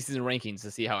my preseason rankings to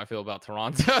see how I feel about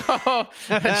Toronto.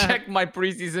 Check my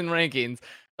preseason rankings.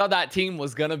 Thought that team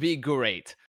was going to be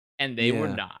great. And they were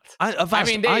not. I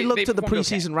looked at the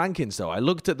preseason rankings, though. I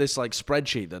looked at this like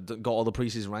spreadsheet that got all the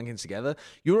preseason rankings together.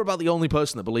 You were about the only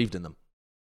person that believed in them.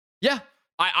 Yeah.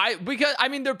 Because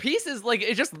their pieces, like,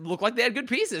 it just looked like they had good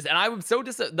pieces. And I was so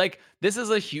this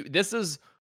is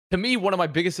to me, one of my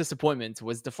biggest disappointments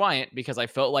was Defiant, because I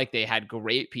felt like they had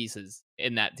great pieces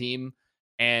in that team.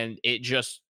 And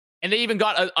they even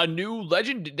got a new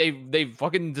legend. They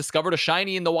fucking discovered a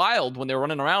shiny in the wild when they were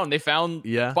running around. They found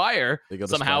Fire.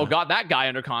 Somehow got that guy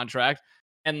under contract.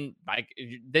 And like,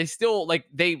 they still, like,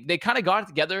 they kind of got it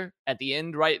together at the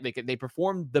end, right? They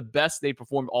performed the best they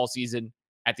performed all season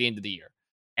at the end of the year.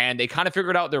 And they kind of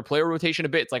figured out their player rotation a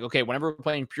bit. It's like, okay, whenever we're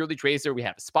playing purely Tracer, we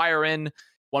have Aspire in.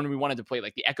 When we wanted to play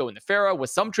like the Echo and the Pharah with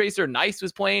some Tracer, Nice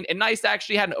was playing. And Nice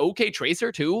actually had an okay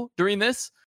Tracer too during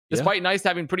this. Despite Nice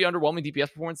having pretty underwhelming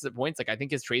DPS performances at points. Like, I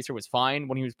think his Tracer was fine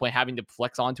when he was having to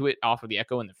flex onto it off of the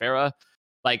Echo and the Pharah.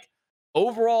 Like,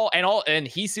 overall, and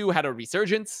Hisu had a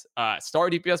resurgence. Star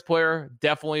DPS player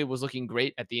definitely was looking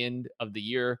great at the end of the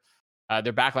year.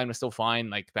 Their backline was still fine.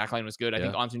 Like, the backline was good. I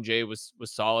think Antoon J was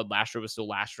solid. Lastro was still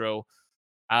Lastro.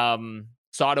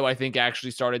 Sato, I think,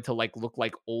 actually started to like look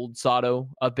like old Sato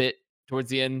a bit towards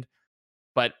the end.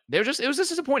 But it was just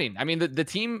disappointing. I mean, the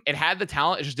team, it had the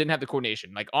talent, it just didn't have the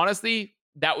coordination. Like, honestly,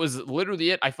 that was literally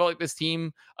it. I felt like this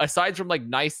team, aside from like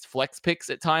Nice flex picks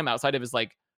at time, outside of his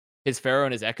Pharah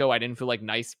and his Echo, I didn't feel like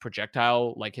Nice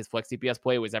projectile, like his flex DPS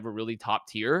play was ever really top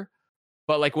tier.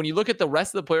 But like, when you look at the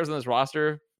rest of the players on this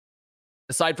roster,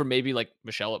 aside from maybe like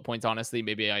Michelle at points, honestly,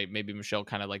 maybe Michelle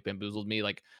kind of like bamboozled me.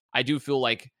 Like, I do feel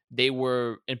like they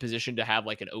were in position to have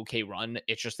like an okay run.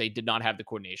 It's just they did not have the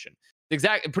coordination.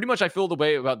 Pretty much I feel the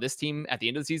way about this team at the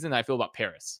end of the season I feel about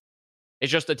Paris. It's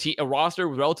just a roster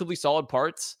with relatively solid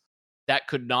parts that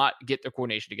could not get their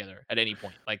coordination together at any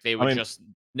point. Like, they would just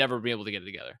never be able to get it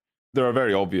together. There are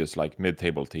very obvious like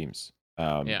mid-table teams.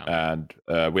 And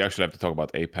we actually have to talk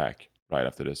about APAC right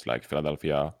after this, like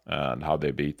Philadelphia and how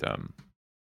they beat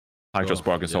Hangzhou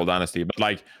Spark and Seoul Dynasty. But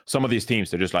like, some of these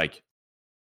teams, they're just like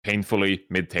painfully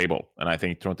mid-table, and I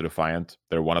think Toronto Defiant,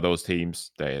 they're one of those teams.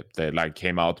 They like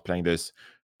came out playing this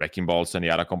Wrecking Ball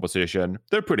Zenyatta composition.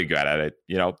 They're pretty good at it,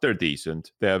 they're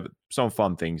decent. They have some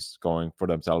fun things going for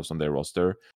themselves on their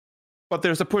roster, but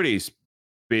there's a pretty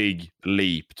big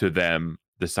leap to them,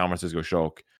 the San Francisco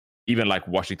Shock, even like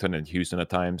Washington and Houston at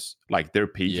times. Like, their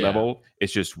peak level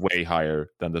is just way higher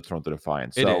than the Toronto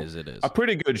Defiant. So it is a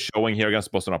pretty good showing here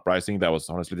against Boston Uprising. That was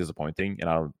honestly disappointing, and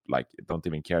I don't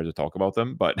even care to talk about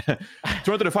them. But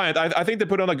Toronto Defiant, I think they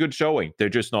put on a good showing. They're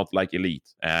just not like elite,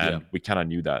 and we kind of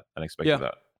knew that and expected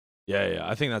that. Yeah,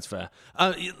 I think that's fair.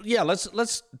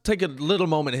 Let's take a little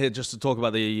moment here just to talk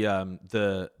about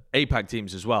the APAC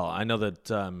teams as well. I know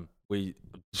that we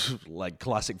like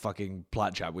classic fucking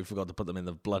Plat chat. We forgot to put them in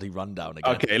the bloody rundown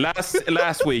again. Okay,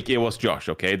 last week it was Josh.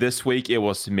 Okay, this week it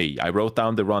was me. I wrote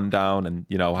down the rundown and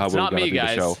how we're gonna do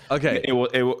the show. Okay,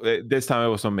 this time it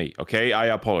was on me. Okay, I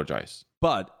apologize.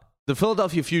 But the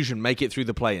Philadelphia Fusion make it through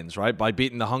the play-ins, right, by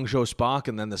beating the Hangzhou Spark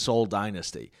and then the Seoul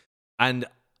Dynasty, and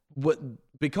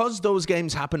because those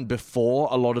games happened before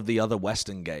a lot of the other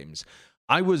Western games,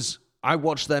 I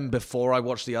watched them before I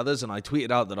watched the others, and I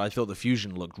tweeted out that I thought the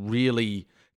Fusion looked really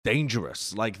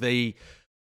dangerous. Like, they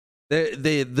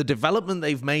The development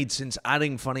they've made since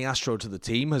adding Funny Astro to the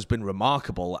team has been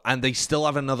remarkable, and they still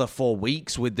have another 4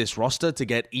 weeks with this roster to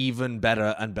get even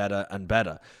better and better and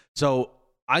better. So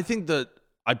I think that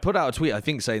I put out a tweet, I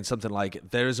think, saying something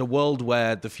like, there is a world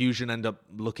where the Fusion end up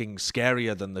looking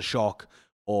scarier than the Shock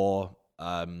or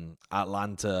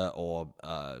Atlanta or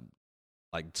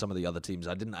like some of the other teams.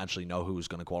 I didn't actually know who was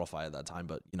going to qualify at that time,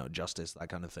 but, Justice, that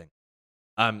kind of thing.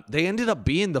 They ended up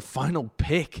being the final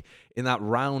pick in that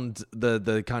round,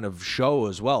 the kind of show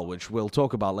as well, which we'll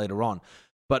talk about later on.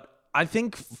 But I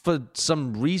think for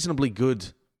some reasonably good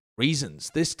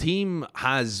reasons, this team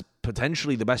has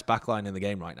potentially the best backline in the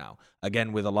game right now.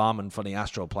 Again, with Alarm and Funny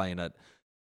Astro playing at...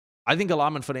 I think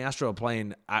Alarm and Funny Astro are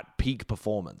playing at peak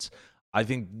performance. I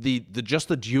think the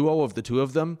duo of the two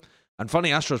of them, and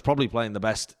Funny Astro is probably playing the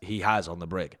best he has on the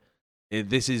Brig.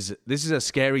 This is a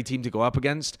scary team to go up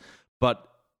against, but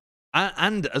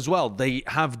and as well, they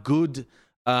have good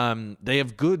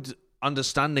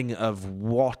understanding of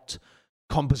what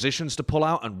compositions to pull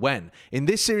out and when. In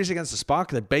this series against the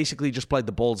Spark, they basically just played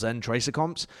the Ball's End Tracer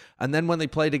comps, and then when they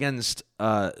played against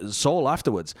Seoul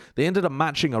afterwards, they ended up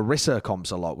matching Orisa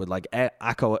comps a lot with like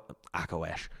Echo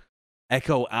Ash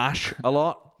a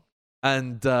lot,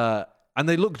 and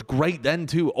they looked great then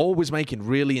too, always making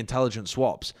really intelligent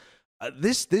swaps.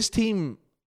 This team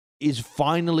is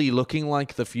finally looking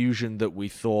like the Fusion that we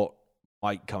thought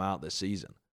might come out this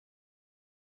season.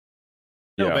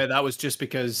 No, but that was just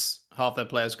because half their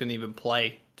players couldn't even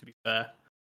play, to be fair.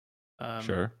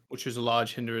 Sure. Which was a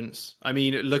large hindrance. I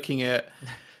mean, looking at...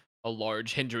 A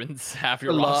large hindrance, half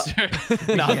your roster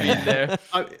not being there.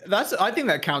 I think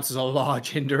that counts as a large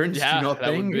hindrance. Yeah, do you not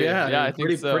think? Yeah, I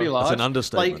think so. Pretty large. That's an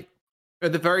understatement. Like,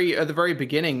 at the very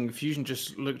beginning, Fusion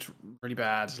just looked really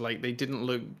bad. Like, they didn't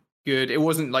look good. It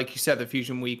wasn't, like you said, the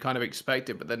Fusion we kind of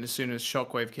expected, but then as soon as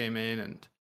Shockwave came in and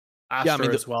Astro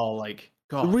as well, like...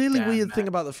 God, the really weird thing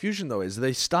about the Fusion, though, is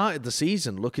they started the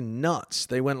season looking nuts.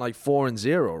 They went like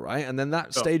 4-0, right? And then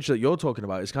that stage that you're talking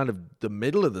about is kind of the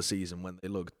middle of the season when they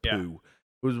looked poo.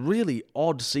 It was a really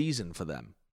odd season for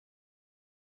them.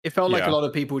 It felt like a lot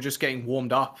of people were just getting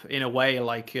warmed up in a way,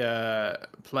 like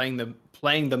playing the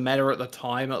meta at the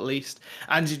time, at least,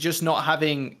 and just not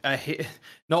having a hit,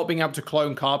 not being able to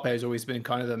clone Carpe has always been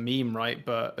kind of the meme, right?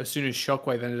 But as soon as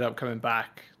Shockwave ended up coming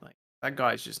back, like, that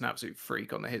guy's just an absolute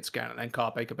freak on the hit scan, and then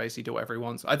Carpe could basically do whatever he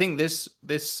wants. I think this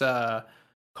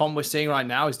comp we're seeing right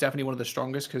now is definitely one of the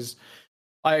strongest, because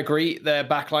I agree their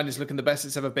backline is looking the best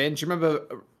it's ever been. Do you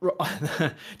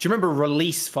remember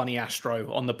release Funny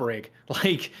Astro on the Brig?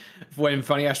 Like when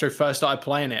Funny Astro first started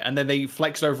playing it, and then they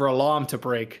flexed over Alarm to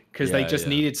Brig because they just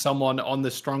needed someone on the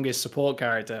strongest support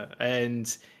character,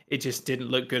 and it just didn't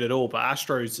look good at all. But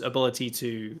Astro's ability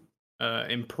to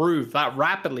improve that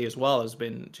rapidly as well has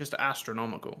been just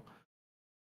astronomical.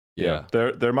 Yeah,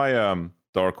 they're my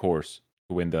dark horse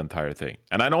to win the entire thing,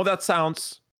 and I know that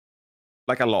sounds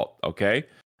like a lot, okay?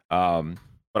 But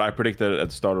I predicted at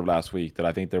the start of last week that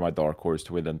I think they're my dark horse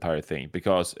to win the entire thing,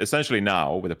 because essentially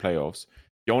now with the playoffs,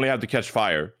 you only have to catch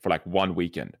fire for like 1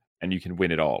 weekend and you can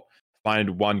win it all.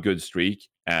 Find one good streak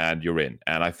and you're in.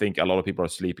 And I think a lot of people are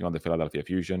sleeping on the Philadelphia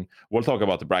Fusion. We'll talk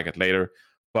about the bracket later,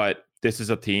 but this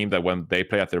is a team that when they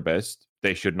play at their best,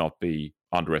 they should not be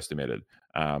underestimated.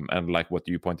 And like what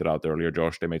you pointed out earlier,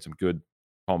 Josh, they made some good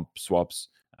comp swaps.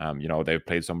 They've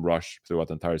played some Rush throughout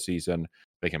the entire season.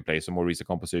 They can play some more recent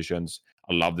compositions.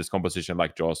 I love this composition,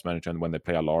 like Josh mentioned, when they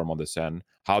play Alarm on the Sen.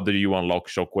 How do you unlock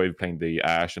Shockwave playing the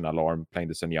Ash and Alarm playing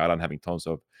the Zenyatta and having tons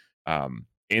of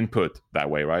input that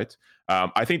way, right?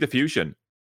 I think the Fusion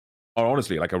are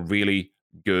honestly like a really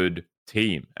good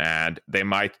team, and they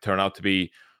might turn out to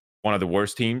be one of the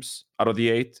worst teams out of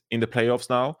the 8 in the playoffs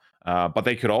now. But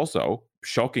they could also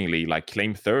shockingly like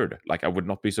claim third. Like I would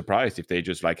not be surprised if they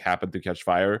just like happen to catch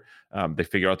fire. They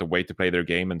figure out a way to play their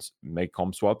game and make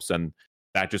comp swaps, and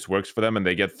that just works for them, and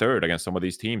they get third against some of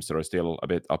these teams that are still a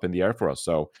bit up in the air for us.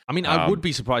 So I mean, I would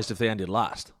be surprised if they ended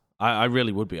last. I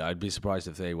really would be. I'd be surprised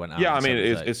if they went out. Yeah, I mean,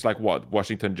 it's like what?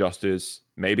 Washington Justice,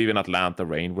 maybe even Atlanta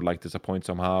Reign would like disappoint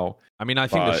somehow. I mean, I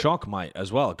think the Shock might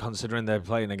as well, considering they're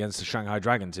playing against the Shanghai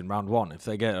Dragons in round 1. If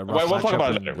they get a rough we'll talk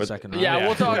about it in the second round. Yeah,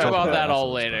 we'll talk about that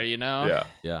all later, you know?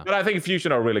 Yeah. But I think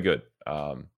Fusion are really good.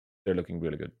 They're looking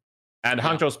really good. And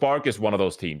Hangzhou Spark is one of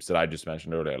those teams that I just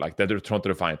mentioned earlier. Like, they're Toronto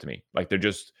Defiant to me. Like, they're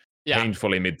just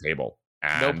painfully mid-table.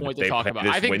 No point to talk about.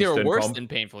 I think they were worse than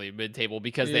painfully mid-table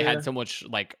because they had so much,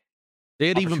 like, they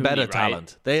had even better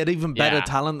talent. They had even better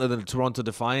talent than the Toronto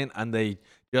Defiant, and they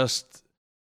just...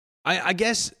 I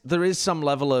guess there is some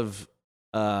level of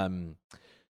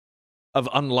of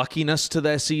unluckiness to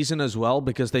their season as well,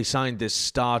 because they signed this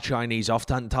star Chinese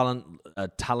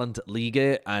talent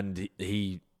Liga, and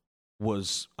he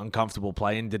was uncomfortable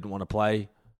playing, didn't want to play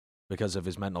because of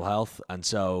his mental health, and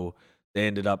so they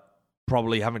ended up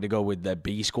probably having to go with their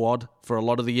B squad for a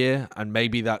lot of the year, and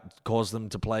maybe that caused them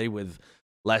to play with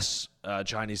less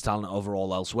Chinese talent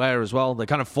overall elsewhere as well. They're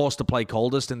kind of forced to play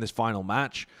coldest in this final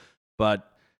match, but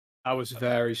that was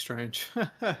very strange.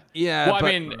 Yeah. Well,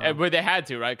 I mean, but they had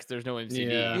to, right? Because there's no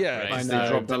MCD. Yeah, right? I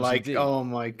know. But like, oh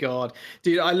my god,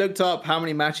 dude! I looked up how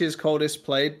many matches Coldest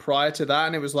played prior to that,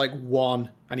 and it was like 1,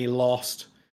 and he lost.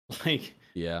 Like,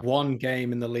 1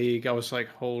 game in the league. I was like,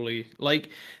 holy! Like,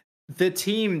 the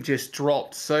team just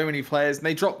dropped so many players, and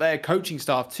they dropped their coaching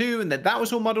staff too, and that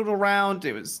was all muddled around.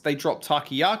 They dropped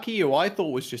Takayaki, who I thought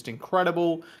was just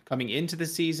incredible coming into the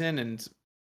season, and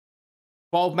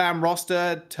 12-man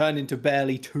roster turned into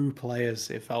barely 2 players.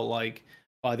 It felt like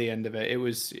by the end of it. It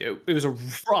was a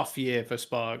rough year for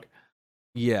Sparg.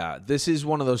 Yeah, this is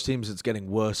one of those teams that's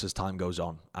getting worse as time goes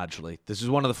on, actually. This is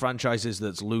one of the franchises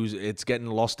that's it's getting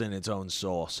lost in its own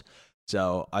sauce.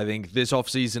 So I think this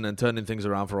offseason and turning things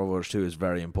around for Overwatch 2 is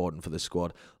very important for this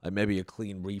squad. Like maybe a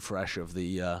clean refresh of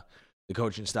the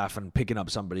coaching staff and picking up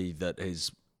somebody that has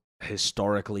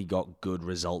historically got good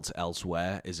results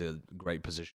elsewhere is a great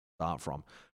position to start from,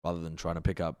 rather than trying to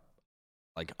pick up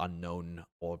like unknown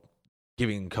or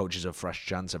giving coaches a fresh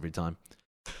chance every time.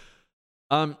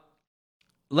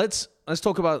 Let's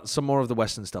talk about some more of the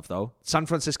Western stuff, though. San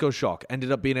Francisco Shock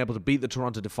ended up being able to beat the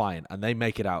Toronto Defiant, and they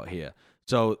make it out here.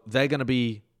 So they're going to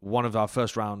be one of our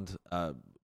first round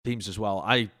teams as well.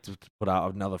 I put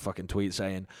out another fucking tweet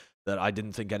saying that I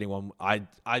didn't think anyone...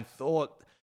 I thought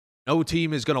no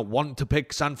team is going to want to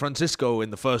pick San Francisco in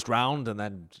the first round, and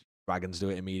then Dragons do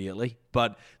it immediately.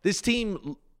 But this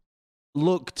team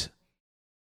looked...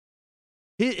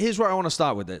 Here's where I want to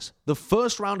start with this. The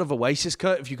first round of Oasis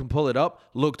Cut, if you can pull it up,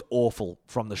 looked awful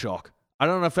from the Shock. I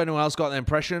don't know if anyone else got the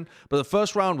impression, but the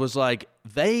first round was like,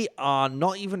 they are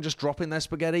not even just dropping their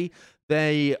spaghetti,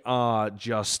 they are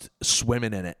just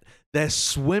swimming in it. They're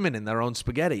swimming in their own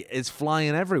spaghetti. It's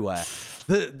flying everywhere.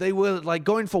 They were like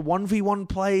going for 1v1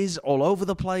 plays all over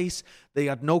the place. They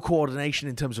had no coordination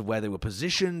in terms of where they were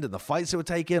positioned and the fights they were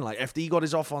taking. Like FD got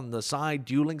his off on the side,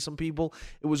 dueling some people.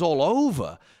 It was all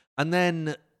over. And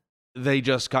then they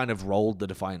just kind of rolled the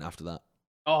Defiant after that.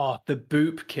 Oh, the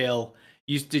boop kill.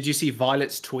 Did you see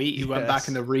Violet's tweet? He went back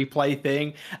in the replay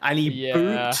thing and he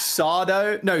booped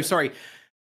Sado. No, sorry.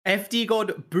 FD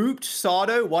God booped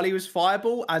Sado while he was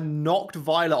fireball and knocked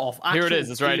Violet off. Here it is.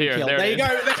 It's right here. There you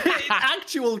go.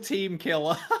 Actual team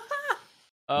killer.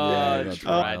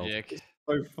 Tragic.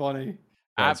 So funny.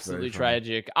 Absolutely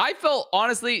tragic. I felt,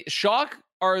 honestly, Shock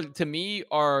to me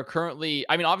are currently,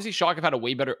 I mean, obviously Shock have had a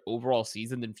way better overall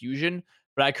season than Fusion,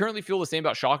 but I currently feel the same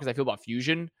about Shock as I feel about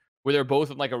Fusion, where they're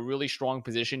both in like a really strong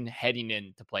position heading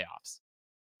into playoffs.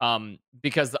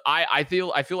 Because I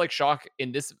feel like Shock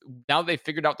in this, now that they've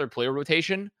figured out their player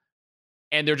rotation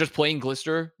and they're just playing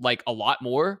Glister like a lot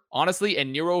more, honestly,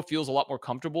 and Nero feels a lot more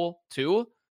comfortable too.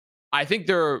 I think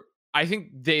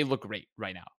they look great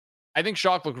right now. I think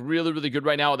Shock look really, really good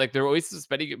right now. Like they're always a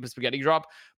spaghetti drop,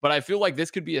 but I feel like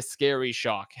this could be a scary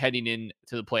Shock heading into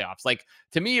the playoffs. Like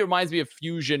to me, it reminds me of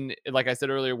Fusion, like I said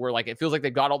earlier, where like it feels like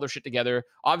they've got all their shit together.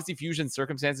 Obviously, Fusion's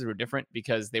circumstances were different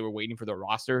because they were waiting for their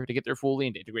roster to get there fully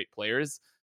and to integrate players.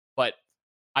 But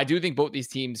I do think both these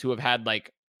teams who have had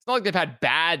like, it's not like they've had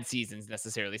bad seasons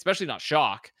necessarily, especially not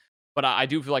Shock, but I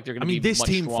do feel like they're going to be much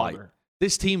stronger.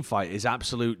 This team fight is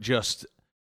absolute just...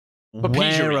 But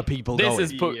where are people going?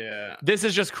 This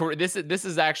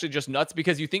is actually just nuts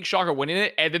because you think Shock are winning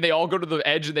it, and then they all go to the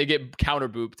edge and they get counter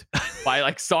booped by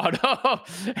like Sado,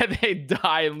 and they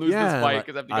die and lose this fight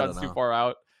because FD God's too far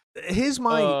out. Here's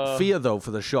my fear though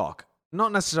for the Shock,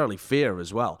 not necessarily fear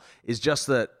as well, is just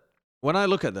that when I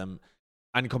look at them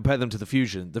and compare them to the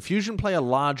Fusion play a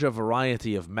larger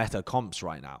variety of meta comps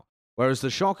right now, whereas the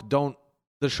Shock don't.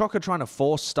 The Shock are trying to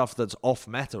force stuff that's off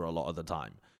meta a lot of the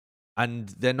time. And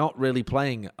they're not really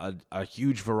playing a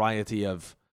huge variety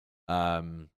of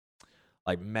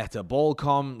like meta ball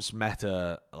comps,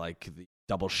 meta like the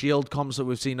double shield comps that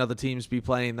we've seen other teams be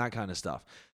playing, that kind of stuff.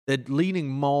 They're leaning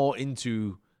more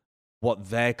into what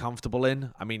they're comfortable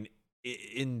in. I mean,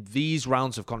 in these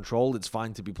rounds of control, it's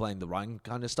fine to be playing the Rhine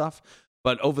kind of stuff.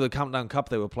 But over the Countdown Cup,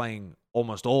 they were playing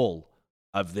almost all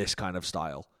of this kind of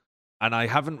style. And I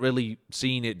haven't really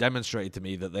seen it demonstrated to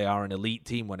me that they are an elite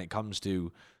team when it comes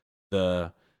to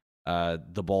the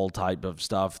ball type of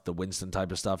stuff, the Winston type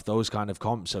of stuff. Those kind of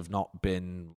comps have not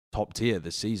been top tier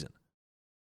this season.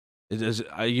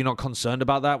 Are you not concerned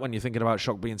about that when you're thinking about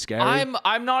Shock being scary?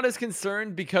 I'm not as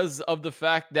concerned because of the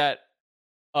fact that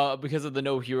because of the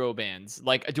no hero bans.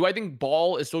 Like, do I think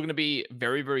Ball is still going to be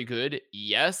very, very good?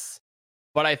 Yes.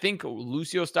 But I think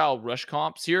Lucio style rush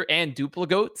comps here and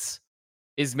Dupligotes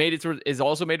is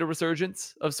also made a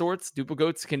resurgence of sorts.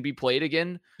 Dupligotes can be played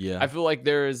again. Yeah. I feel like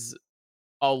there's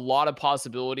a lot of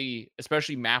possibility,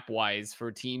 especially map wise,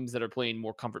 for teams that are playing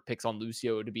more comfort picks on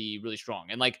Lucio to be really strong.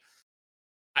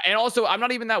 And also, I'm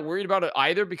not even that worried about it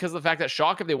either because of the fact that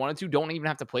Shock, if they wanted to, don't even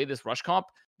have to play this rush comp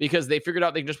because they figured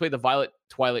out they can just play the Violet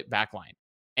Twilight backline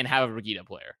and have a Brigida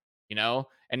player,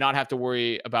 and not have to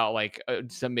worry about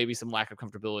maybe some lack of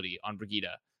comfortability on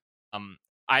Brigida.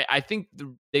 I think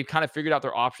they've kind of figured out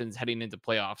their options heading into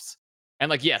playoffs.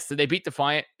 And yes, did they beat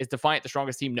Defiant? Is Defiant the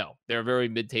strongest team? No, they're a very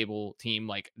mid-table team,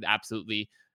 absolutely.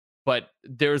 But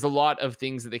there's a lot of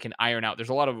things that they can iron out. There's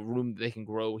a lot of room that they can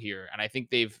grow here, and I think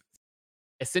they've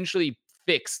essentially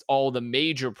fixed all the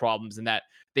major problems in that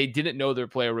they didn't know their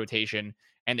player rotation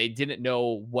and they didn't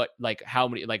know how are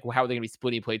they going to be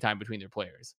splitting playtime between their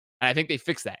players. And I think they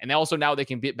fixed that. And also now they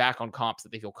can get back on comps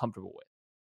that they feel comfortable with.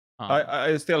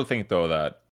 I still think though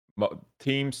that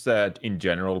teams that in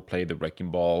general play the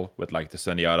Wrecking Ball with the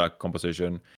Zenyatta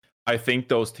composition, I think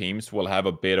those teams will have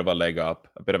a bit of a leg up,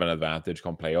 a bit of an advantage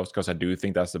come playoffs, because I do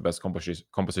think that's the best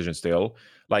composition still.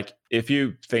 If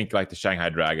you think the Shanghai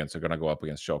Dragons are going to go up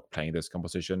against Shock playing this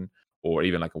composition, or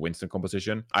even a Winston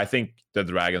composition, I think the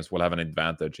Dragons will have an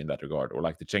advantage in that regard, or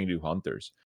the Chengdu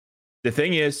Hunters. The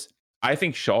thing is, I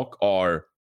think Shock are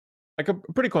a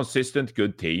pretty consistent,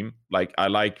 good team. I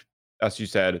like, as you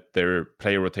said, their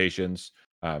player rotations,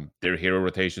 their hero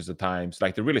rotations at times.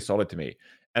 They're really solid to me.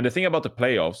 And the thing about the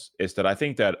playoffs is that I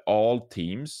think that all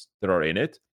teams that are in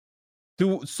it,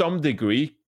 to some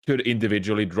degree, could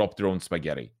individually drop their own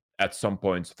spaghetti at some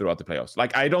points throughout the playoffs.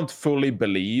 I don't fully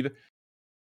believe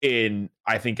in,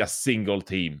 I think, a single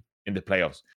team in the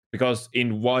playoffs. Because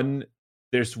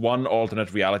there's one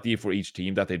alternate reality for each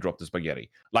team that they drop the spaghetti.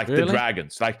 Really? The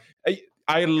Dragons.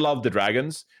 I love the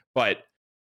Dragons, but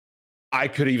I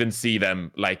could even see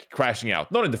them crashing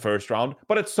out. Not in the first round,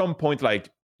 but at some point,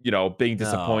 being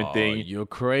disappointing. No, you're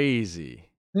crazy.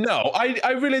 No,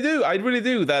 I really do. I really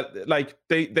do. That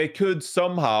they could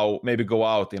somehow maybe go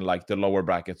out in the lower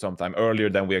bracket sometime earlier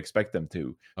than we expect them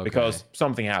to, because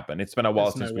something happened. It's been a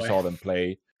while since we saw them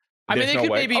play. I mean,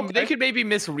 they could maybe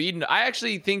misread. I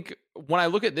actually think when I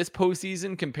look at this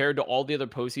postseason compared to all the other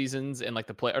postseasons and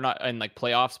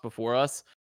playoffs before us,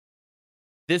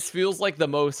 this feels like the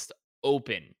most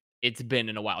open it's been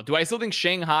in a while. Do I still think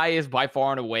Shanghai is by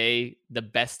far and away the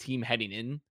best team heading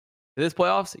in to this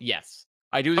playoffs? Yes,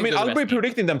 I do. I'll be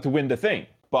predicting them to win the thing,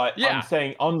 but yeah. I'm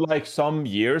saying, unlike some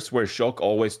years where Shock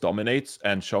always dominates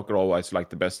and Shock are always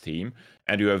the best team,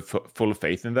 and you have full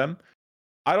faith in them,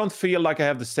 I don't feel like I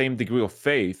have the same degree of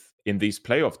faith in these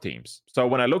playoff teams. So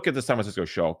when I look at the San Francisco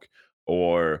Shock,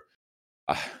 or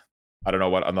I don't know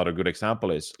what another good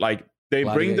example is, they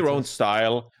bring their own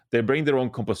style, they bring their own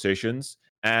compositions,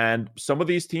 and some of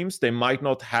these teams, they might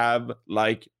not have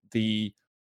the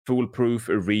foolproof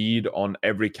read on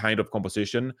every kind of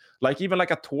composition, even a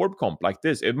Torb comp like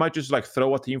this. It might just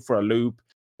throw a team for a loop.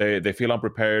 They feel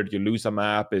unprepared. You lose a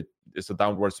map. It's a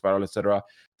downward spiral, etc.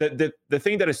 The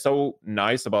thing that is so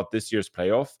nice about this year's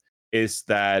playoff is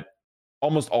that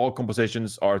almost all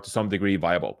compositions are to some degree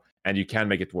viable, and you can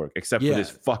make it work, except for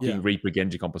this fucking Reaper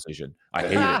Genji composition. I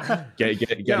hate it.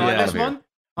 Get it out of here.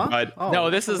 Huh? But, no,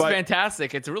 this is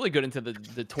fantastic. It's really good into the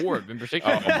Torb in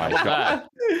particular. Oh my god!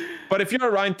 But if you're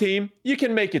a Rhine team, you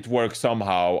can make it work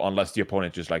somehow, unless the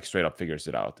opponent just straight up figures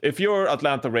it out. If you're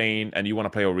Atlanta Reign and you want to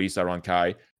play Orisa around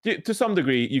Kai, to some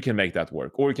degree you can make that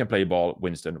work, or you can play Ball,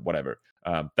 Winston, whatever.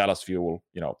 Dallas Fuel,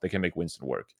 they can make Winston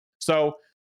work. So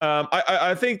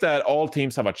I think that all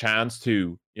teams have a chance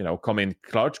to come in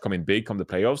clutch, come in big, come to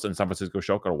playoffs, and San Francisco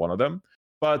Shock are one of them.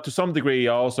 But to some degree,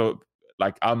 also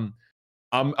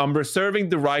I'm reserving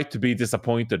the right to be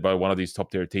disappointed by one of these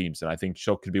top tier teams, and I think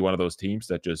Shock could be one of those teams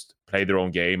that just play their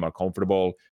own game, are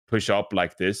comfortable, push up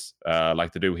like this,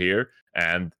 like they do here,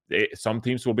 and some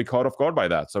teams will be caught off guard by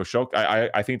that. So Shock,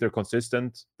 I think they're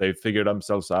consistent. They've figured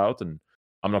themselves out, and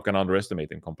I'm not going to underestimate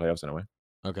them come playoffs anyway.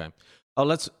 Okay. Oh,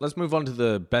 let's move on to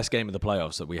the best game of the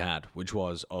playoffs that we had, which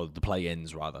was the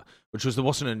play-ins rather, which was the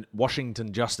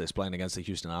Washington Justice playing against the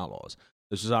Houston Outlaws.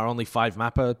 This was our only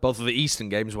 5-mapper. Both of the Eastern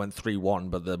games went 3-1,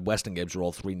 but the Western games were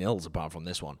all 3-0 apart from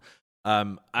this one.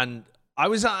 And I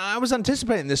was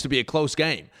anticipating this to be a close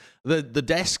game. The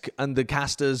desk and the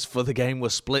casters for the game were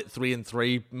split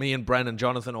 3-3. Me and Bren and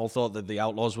Jonathan all thought that the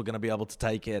Outlaws were going to be able to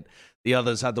take it. The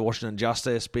others had the Washington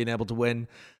Justice being able to win.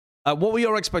 What were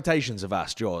your expectations of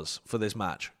Ask Jaws for this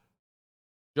match?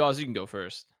 Jaws, you can go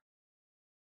first.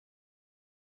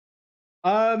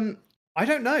 I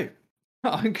don't know.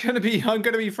 I'm gonna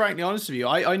be frankly honest with you.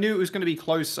 I knew it was gonna be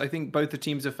close. I think both the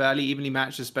teams are fairly evenly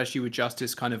matched, especially with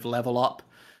Justice kind of level up.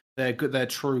 Their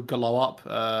true glow up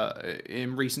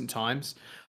in recent times.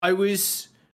 I guess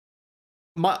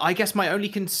my only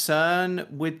concern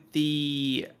with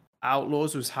the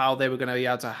Outlaws was how they were going to be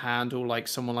able to handle like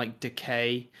someone like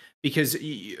Decay, because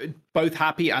both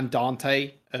Happy and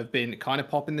Dante have been kind of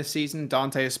popping this season,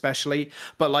 Dante especially,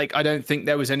 but like I don't think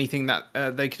there was anything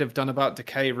that they could have done about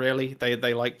Decay really.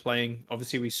 They like playing,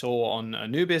 obviously we saw on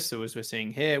Anubis, as we're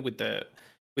seeing here with the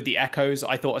echoes.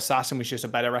 I thought Assassin was just a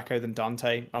better echo than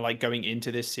Dante. I like going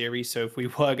into this series, so if we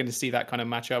were going to see that kind of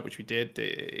matchup, which we did,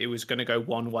 it was going to go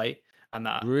one way, and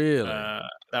that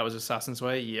that was Assassin's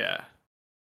way. Yeah.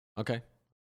 Okay.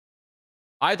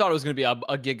 I thought it was going to be a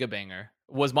Giga Banger.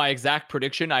 Was my exact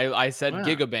prediction. I said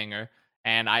Giga Banger,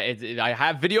 and I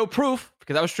have video proof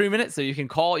because I was streaming it, so you can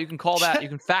call that, you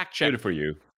can fact check. Good for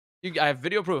you. I have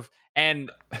video proof,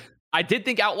 and I did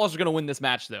think Outlaws were going to win this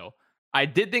match though. I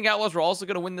did think Outlaws were also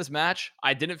going to win this match.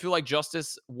 I didn't feel like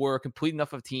Justice were complete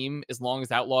enough of a team as long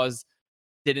as Outlaws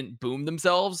didn't boom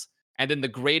themselves. And then the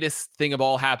greatest thing of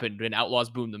all happened when Outlaws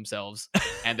boomed themselves,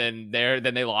 and then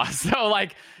they lost. So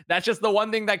like that's just the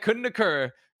one thing that couldn't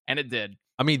occur, and it did.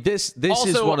 I mean, this also,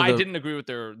 is one of the... I didn't agree with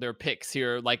their picks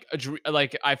here. Like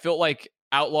I felt like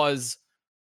Outlaws.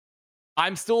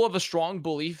 I'm still of a strong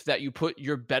belief that you put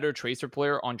your better Tracer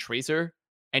player on Tracer,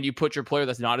 and you put your player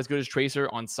that's not as good as Tracer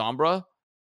on Sombra.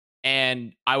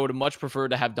 And I would have much preferred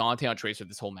to have Dante on Tracer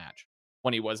this whole match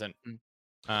when he wasn't.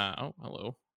 Oh,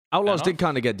 hello. Outlaws did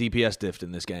kind of get DPS diffed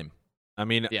in this game. I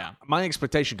mean, yeah. My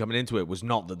expectation coming into it was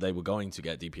not that they were going to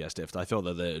get DPS diffed. I thought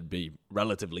that it would be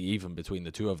relatively even between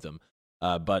the two of them.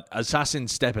 But Assassin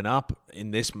stepping up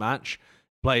in this match,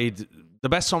 played the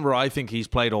best Sombra I think he's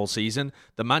played all season.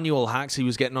 The manual hacks he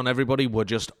was getting on everybody were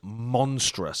just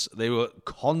monstrous. They were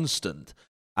constant.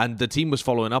 And the team was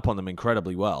following up on them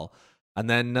incredibly well. And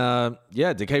then,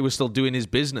 Decay was still doing his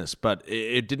business, but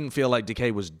it didn't feel like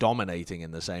Decay was dominating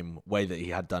in the same way that he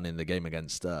had done in the game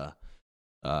against, who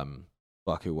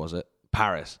was it?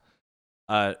 Paris.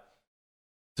 To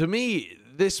me,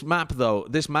 this match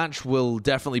will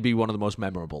definitely be one of the most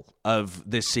memorable of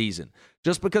this season.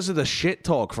 Just because of the shit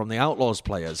talk from the Outlaws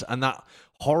players and that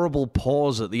horrible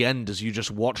pause at the end as you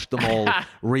just watched them all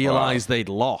realize they'd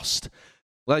lost.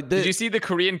 Like did you see the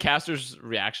Korean caster's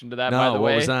reaction to that? No, by the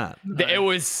way, what was that? It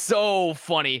was so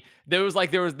funny. There was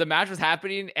the match was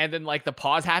happening, and then like the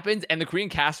pause happens, and the Korean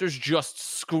casters just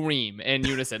scream in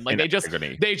unison, like they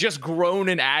just groan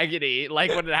in agony,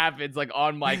 like when it happens, like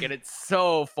on mic, and it's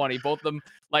so funny. Both of them,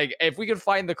 like if we could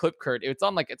find the clip, Kurt, it's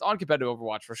on competitive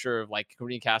Overwatch for sure, like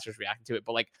Korean casters reacting to it,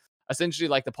 but like essentially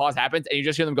like the pause happens, and you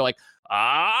just hear them go like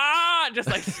just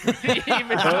like scream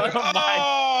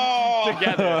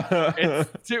together.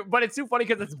 It's too funny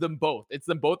because it's them both. It's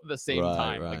them both at the same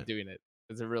time, like doing it.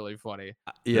 It's really funny.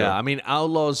 Yeah, I mean,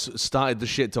 Outlaws started the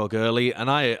shit talk early,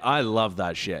 and I love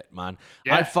that shit, man.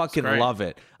 Yeah, I fucking love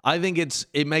it. I think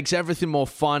it makes everything more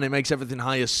fun. It makes everything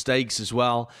higher stakes as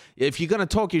well. If you're going to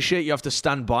talk your shit, you have to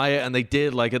stand by it, and they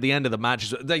did, like, at the end of the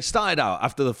match. They started out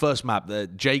after the first map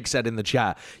that Jake said in the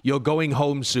chat, "You're going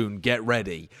home soon, get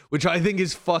ready," which I think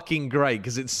is fucking great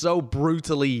because it's so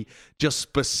brutally just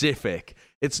specific.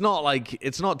 It's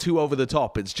not too over the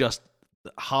top. It's just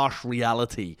harsh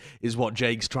reality is what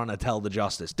Jake's trying to tell the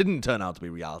Justice. Didn't turn out to be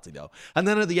reality though. And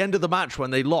then at the end of the match when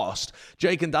they lost,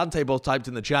 Jake and Dante both typed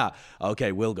in the chat,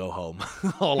 "Okay, we'll go home."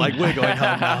 Or like, "We're going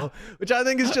home now," which I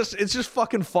think is just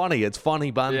fucking funny. It's funny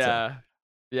banter.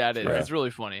 Yeah, it is. Yeah. It's really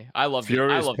funny. I love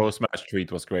Fury's post-match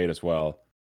tweet was great as well.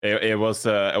 It was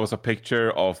a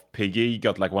picture of Piggy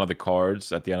got like one of the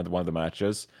cards at the end of one of the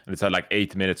matches, and it said like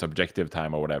 8 minutes objective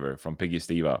time or whatever from Piggy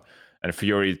Steva. And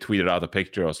Fury tweeted out a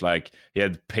picture. It was like he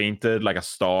had painted like a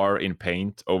star in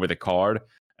paint over the card,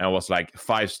 and it was like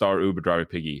 5-star Uber driver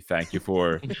Piggy. Thank you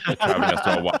for traveling us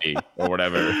to Hawaii or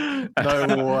whatever.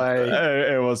 No way.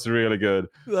 It was really good.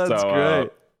 That's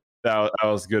great. That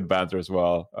was good banter as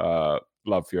well.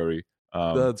 Love Fury.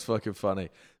 That's fucking funny.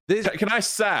 Can I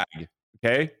sag?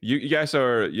 Okay, you guys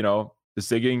are the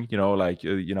zigging,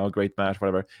 great match,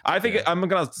 whatever. I think I'm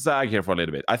gonna sag here for a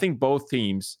little bit. I think both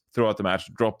teams throughout the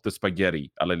match dropped the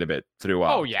spaghetti a little bit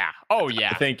throughout. Oh yeah.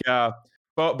 I think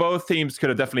both teams could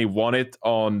have definitely won it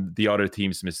on the other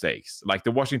team's mistakes. Like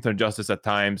the Washington Justice at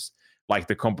times, like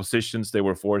the compositions they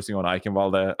were forcing on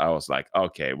Eichenwalde, I was like,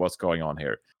 okay, what's going on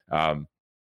here?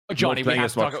 Johnny, we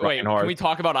have to talk. Wait, can we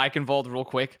talk about Eichenwalde real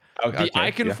quick? Okay, the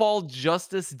Eichenwalde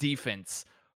Justice defense,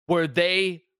 where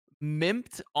they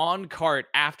mimped on cart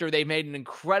after they made an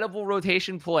incredible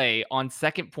rotation play on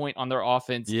second point on their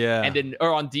offense, and then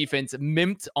or on defense,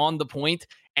 mimped on the point,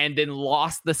 and then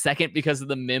lost the second because of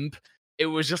the mimp. It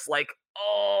was just like,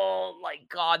 oh my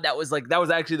god, that was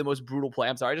actually the most brutal play.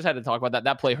 I'm sorry, I just had to talk about that.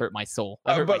 That play hurt my soul.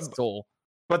 That hurt my soul.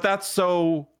 But that's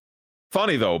so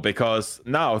funny though, because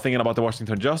now thinking about the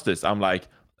Washington Justice, I'm like,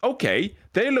 okay,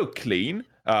 they look clean.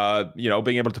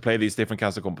 Being able to play these different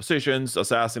kinds of compositions.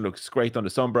 Assassin looks great on the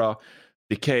Sombra,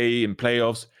 Decay in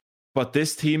playoffs, but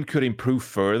this team could improve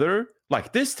further.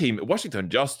 Like this team, Washington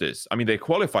Justice, I mean, they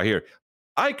qualify here.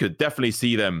 I could definitely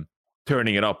see them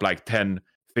turning it up like 10,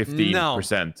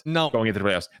 15% going into the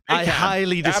playoffs. I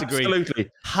highly disagree. Absolutely.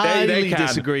 Highly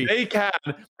disagree. They can.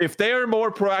 If they are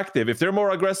more proactive, if they're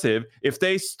more aggressive, if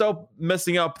they stop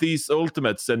messing up these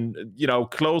ultimates and,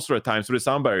 closer at times with the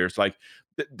sound barriers, like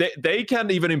they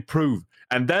can even improve.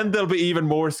 And then they'll be even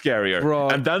more scarier. Bro,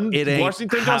 and then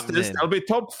Washington Justice, they'll be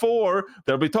top 4.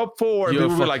 They'll be top 4. You're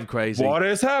fucking like, crazy. What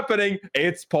is happening?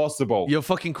 It's possible. You're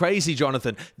fucking crazy,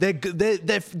 Jonathan.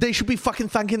 They should be fucking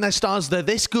thanking their stars. They're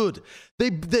this good.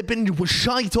 They've been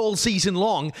shite all season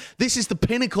long. This is the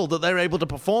pinnacle that they're able to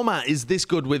perform at, is this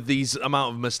good with these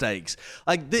amount of mistakes.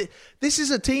 Like, this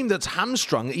is a team that's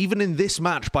hamstrung, even in this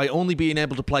match, by only being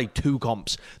able to play 2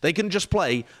 comps. They can just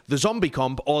play the zombie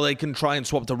comp, or they can try and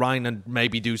swap to Rhine and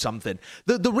maybe do something.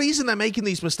 The reason they're making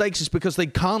these mistakes is because they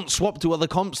can't swap to other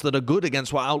comps that are good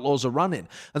against what Outlaws are running.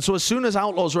 And so as soon as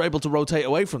Outlaws are able to rotate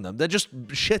away from them, they're just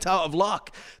shit out of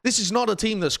luck. This is not a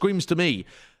team that screams to me,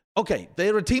 okay,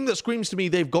 they're a team that screams to me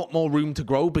they've got more room to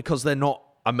grow because they're not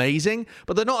amazing,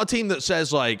 but they're not a team that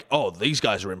says like, oh, these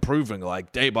guys are improving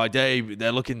like day by day.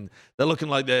 They're looking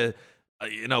like they're,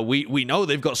 we know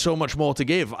they've got so much more to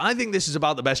give. I think this is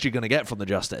about the best you're going to get from the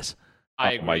Justice.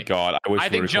 I agree. Oh my god! I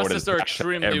think Justice are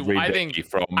extremely. I think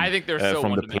they're so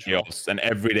from the playoffs, and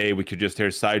every day we could just hear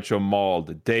Sideshow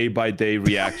Mauled day by day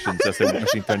reactions as the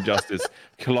Washington Justice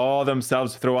claw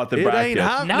themselves throughout the bracket. Ain't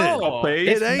happening. No,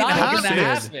 it ain't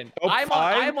happening.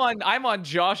 I'm on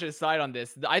Josh's side on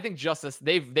this. I think Justice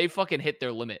they've fucking hit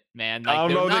their limit, man. Like,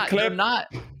 the clip.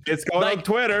 It's going on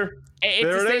Twitter.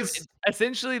 There it is.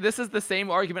 Essentially, this is the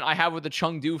same argument I have with the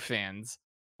Chengdu fans,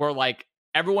 where like.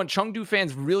 Chengdu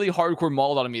fans really hardcore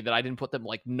mauled on me that I didn't put them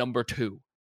like number 2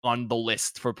 on the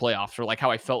list for playoffs, or like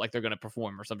how I felt like they're going to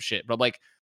perform or some shit. But like,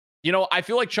 I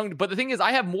feel like Chengdu, but the thing is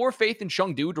I have more faith in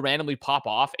Chengdu to randomly pop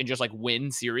off and just like win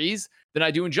series than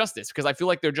I do in Justice, because I feel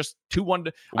like they're just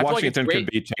 2-1. Washington could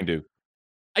beat Chengdu.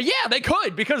 Yeah, they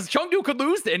could, because Chengdu could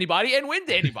lose to anybody and win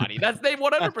to anybody. They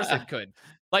 100% could.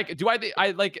 Like,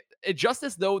 I like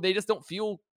Justice though? They just don't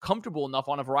feel comfortable enough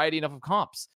on a variety enough of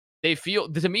comps. They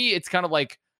feel, to me, it's kind of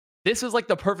like this is like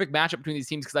the perfect matchup between these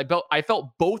teams, because I felt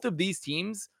both of these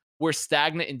teams were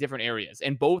stagnant in different areas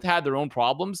and both had their own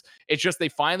problems. It's just they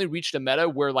finally reached a meta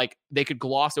where like they could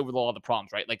gloss over all the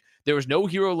problems, right? Like there was no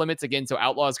hero limits again, so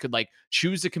Outlaws could like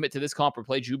choose to commit to this comp or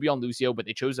play Juby on Lucio, but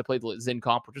they chose to play the Zen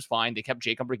comp, which was fine. They kept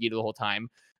Jake on Brigida the whole time.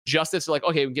 Justice are like,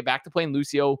 okay, we can get back to playing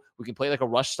Lucio. We can play like a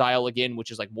rush style again, which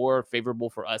is like more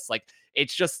favorable for us. Like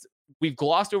it's just we've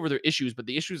glossed over their issues, but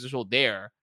the issues are still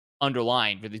there.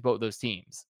 Underlined for both those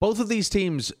teams. Both of these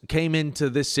teams came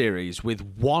into this series with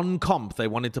one comp they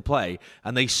wanted to play,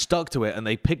 and they stuck to it, and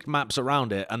they picked maps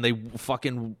around it, and they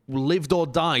fucking lived or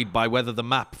died by whether the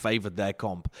map favored their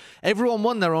comp. Everyone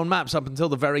won their own maps up until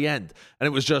the very end, and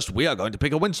it was just, we are going to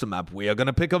pick a Winston map, we are going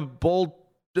to pick a Ball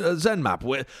Zen map.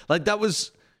 Like that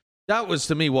was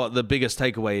to me what the biggest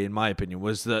takeaway, in my opinion,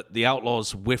 was that the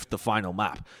Outlaws whiffed the final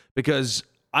map, because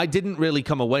I didn't really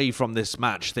come away from this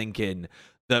match thinking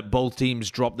that both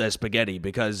teams dropped their spaghetti,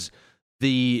 because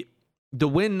the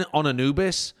win on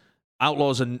Anubis,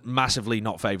 Outlaws are massively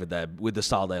not favored there with the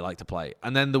style they like to play.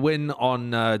 And then the win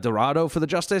on Dorado for the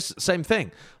Justice, same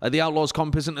thing. The Outlaws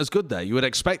comp isn't as good there. You would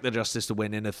expect the Justice to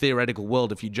win in a theoretical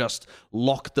world if you just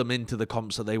locked them into the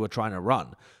comps that they were trying to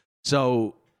run.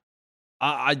 So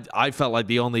I felt like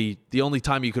the only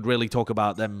time you could really talk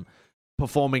about them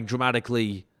performing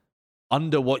dramatically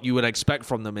under what you would expect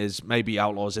from them is maybe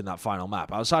Outlaws in that final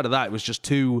map. Outside of that, it was just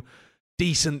 2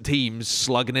 decent teams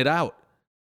slugging it out.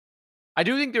 I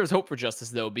do think there's hope for Justice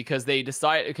though, because they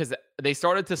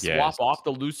started to swap off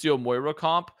the Lucio Moira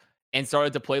comp and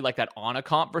started to play like that Ana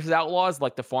comp versus Outlaws,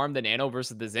 like the farm, the Nano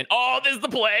versus the Zen. Oh, this is the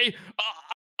play.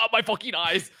 My fucking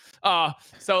eyes.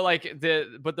 So like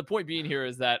but the point being here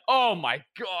is that, oh my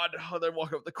god, they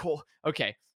walk up the coal.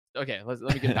 Okay, let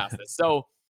me get past this. So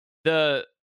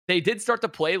they did start to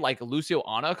play like Lucio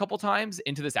Ana a couple times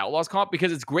into this Outlaws comp,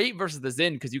 because it's great versus the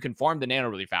Zen, because you can farm the Nano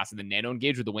really fast and then Nano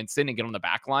engage with the Winston and get on the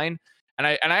back line. And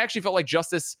I actually felt like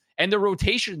Justice And the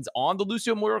rotations on the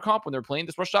Lucio Moira comp when they're playing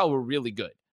this rush style were really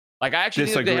good. Like, I actually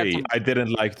disagree. I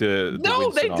didn't like the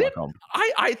they did. Comp.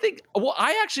 I think. Well,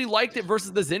 I actually liked it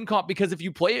versus the Xin comp because if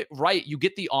you play it right, you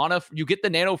get the Ana, you get the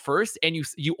Nano first, and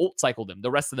you ult cycle them the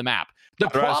rest of the map. The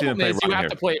problem is you have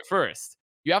to play it first.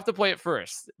 You have to play it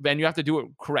first, and you have to do it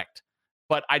correct.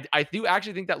 But I do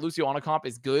actually think that Lucio Ana comp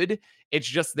is good. It's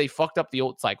just they fucked up the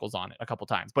ult cycles on it a couple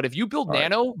times. But if you build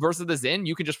Nano versus the Xin,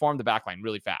 you can just farm the backline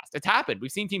really fast. It's happened.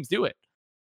 We've seen teams do it.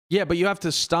 Yeah, but you have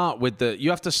to start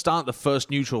the first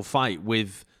neutral fight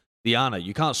with the Ana.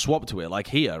 You can't swap to it like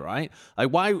here, right? Like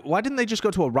why didn't they just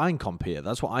go to a Rhine comp here?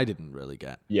 That's what I didn't really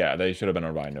get. Yeah, they should have been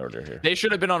on Rhine earlier here. They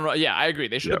should have been on. Yeah, I agree.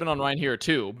 They should have been on Rhine here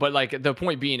too. But like the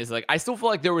point being is like I still feel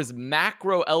like there was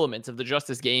macro elements of the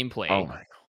Justice gameplay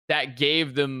that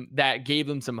gave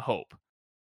them some hope.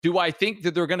 Do I think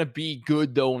that they're going to be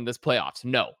good though in this playoffs?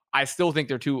 No. I still think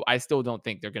I still don't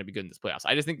think they're going to be good in this playoffs.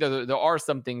 I just think that there are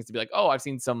some things to be like, oh, I've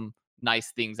seen some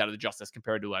nice things out of the Justice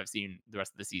compared to what I've seen the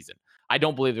rest of the season. I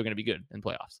don't believe they're going to be good in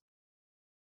playoffs.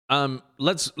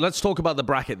 Let's talk about the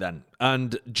bracket then,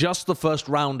 and just the first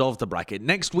round of the bracket.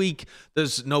 Next week,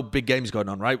 there's no big games going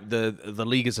on, right? The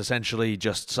league is essentially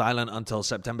just silent until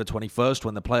September 21st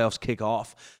when the playoffs kick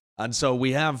off, and so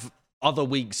we have other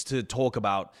weeks to talk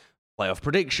about playoff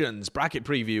predictions, bracket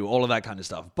preview, all of that kind of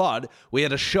stuff. But we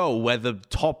had a show where the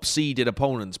top seeded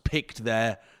opponents picked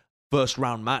their first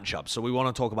round matchup. So we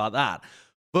want to talk about that.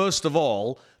 First of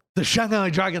all, the Shanghai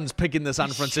Dragons picking the San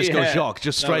Francisco Shock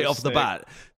just straight off the bat.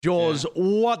 Jaws,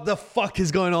 what the fuck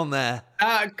is going on there?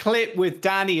 That clip with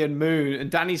Danny and Moon, and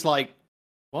Danny's like,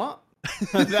 what?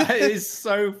 That is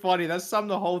so funny. That summed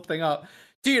the whole thing up.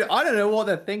 Dude, I don't know what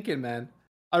they're thinking, man.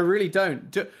 I really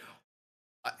don't.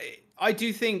 I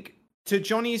do think, to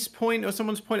Johnny's point or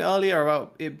someone's point earlier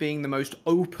about it being the most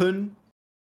open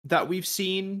that we've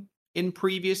seen in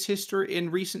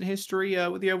recent history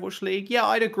with the Overwatch League. Yeah,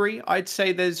 I'd agree. I'd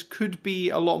say could be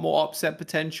a lot more upset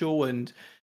potential and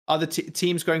other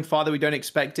teams going farther. We don't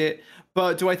expect it.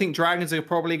 But do I think Dragons are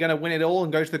probably going to win it all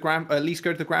and go to the at least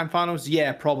go to the grand finals?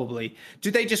 Yeah, probably. Do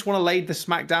they just want to lay the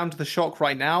smack down to the Shock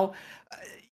right now?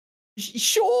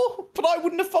 Sure, but I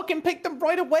wouldn't have fucking picked them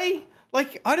right away.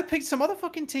 Like, I'd have picked some other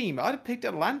fucking team. I'd have picked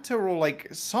Atlanta or, like,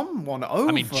 someone over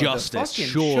I mean, Justice,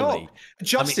 surely. Shock.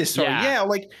 Justice, sorry. Yeah,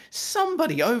 like,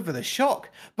 somebody over the Shock.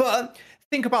 But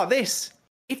think about this.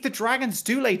 If the Dragons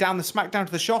do lay down the smackdown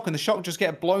to the Shock and the Shock just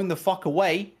get blown the fuck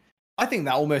away, I think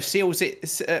that almost seals it.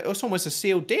 It's almost a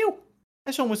sealed deal.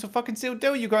 It's almost a fucking sealed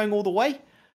deal. You're going all the way.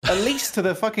 At least to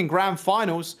the fucking grand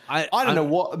finals. I don't know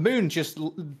what. Moon just...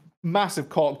 massive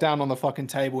cock down on the fucking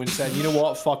table and said, you know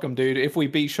what, fuck them, dude. If we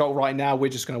beat Shock right now, we're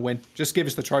just going to win. Just give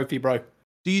us the trophy, bro.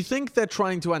 Do you think they're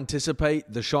trying to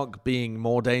anticipate the Shock being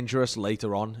more dangerous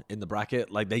later on in the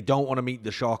bracket? Like, they don't want to meet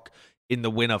the Shock in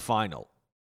the winner final?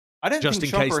 I don't just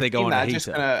think in case they go on a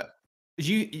heater.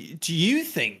 Do you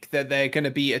think that they're going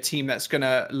to be a team that's going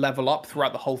to level up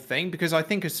throughout the whole thing? Because I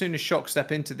think as soon as Shock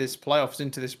step into this playoffs,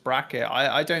 into this bracket,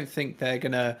 I don't think they're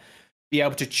going to be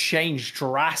able to change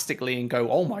drastically and go,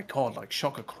 oh my god, like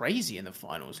Shock are crazy in the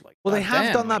finals. Like, well, they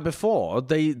have done that before.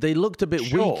 They looked a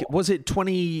bit weak. Was it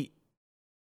 20?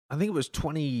 I think it was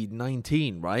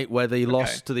 2019, right, where they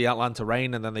lost to the Atlanta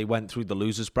Reign and then they went through the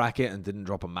losers bracket and didn't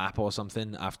drop a map or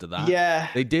something after that. Yeah,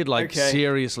 they did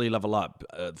seriously level up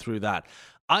through that.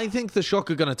 I think the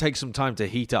Shock are going to take some time to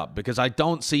heat up because I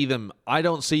don't see them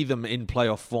in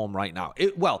playoff form right now.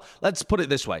 Well, let's put it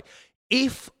this way.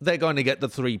 If they're going to get the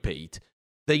three-peat,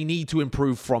 they need to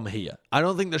improve from here. I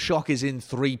don't think the Shock is in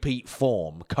three-peat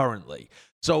form currently.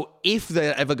 So if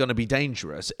they're ever going to be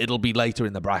dangerous, it'll be later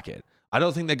in the bracket. I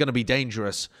don't think they're going to be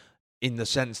dangerous in the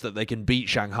sense that they can beat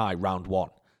Shanghai round one.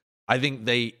 I think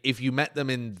if you met them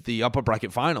in the upper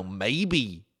bracket final,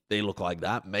 maybe they look like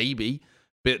that, maybe.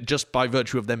 But just by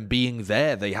virtue of them being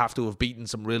there, they have to have beaten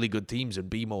some really good teams and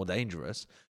be more dangerous.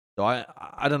 So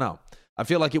I don't know. I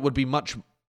feel like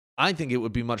I think it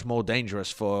would be much more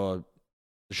dangerous for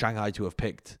Shanghai to have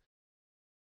picked,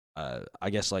 I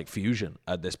guess, like Fusion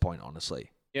at this point,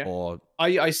 honestly. Yeah. Or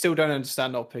I still don't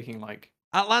understand not picking like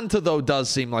Atlanta, though, does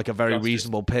seem like a very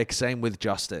reasonable pick. Same with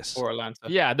Justice or Atlanta.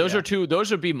 Yeah, those are two.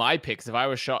 Those would be my picks if I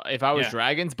was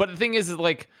Dragons. But the thing is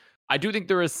like I do think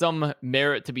there is some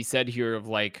merit to be said here of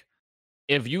like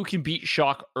if you can beat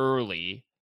Shock early,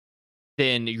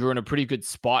 then you're in a pretty good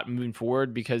spot moving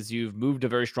forward because you've moved a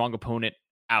very strong opponent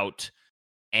out,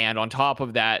 and on top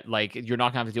of that, like you're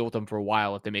not gonna have to deal with them for a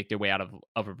while if they make their way out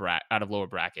of lower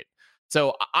bracket.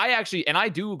 So I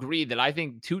do agree that I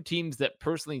think two teams that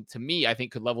personally to me I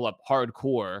think could level up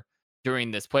hardcore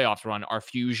during this playoffs run are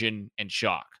Fusion and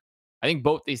Shock. I think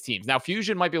both these teams. Now,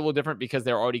 Fusion might be a little different because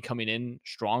they're already coming in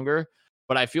stronger.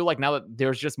 But I feel like now that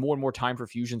there's just more and more time for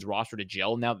Fusion's roster to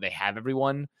gel, now that they have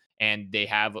everyone and they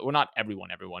have, well, not everyone,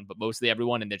 but mostly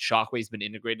everyone, and that Shockwave's been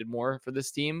integrated more for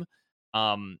this team.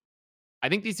 I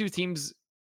think these two teams,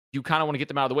 you kind of want to get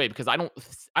them out of the way because I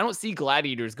don't see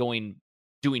Gladiators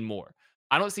doing more.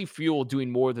 I don't see Fuel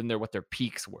doing more than what their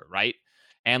peaks were, right?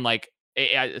 And like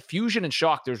Fusion and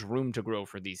Shock, there's room to grow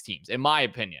for these teams, in my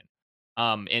opinion.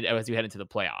 And as you head into the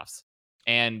playoffs,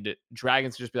 and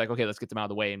Dragons just be like, okay, let's get them out of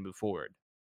the way and move forward.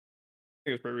 I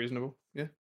think it's pretty reasonable. Yeah.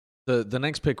 The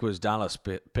next pick was Dallas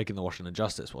picking the Washington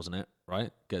Justice, wasn't it?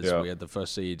 Right? Because we had the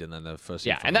first seed and then the first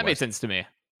seed. Yeah, and that made sense to me.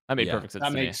 That made perfect sense.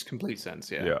 That makes complete sense.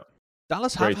 Yeah. Yeah.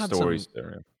 Dallas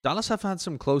have had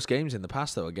some close games in the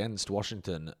past though against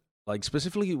Washington. Like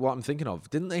specifically, what I'm thinking of,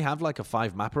 didn't they have like a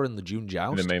 5 mapper in the June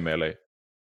Joust? In the main melee.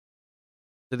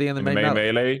 Did they in the main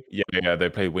melee? Yeah. They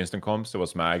played Winston comps. It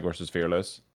was Mag versus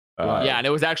Fearless. Yeah, and it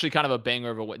was actually kind of a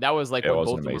banger of a. That was like when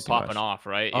both of them were popping off,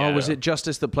 right? Oh, was it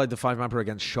Justice that played the 5 mapper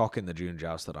against Shock in the June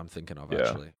Joust that I'm thinking of?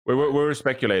 Actually, we're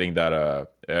speculating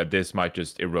that this might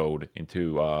just erode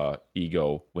into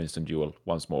Ego Winston duel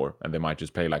once more, and they might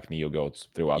just play like Neo Goats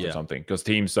throughout or something. Because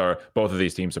both of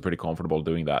these teams are pretty comfortable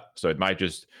doing that, so it might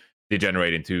just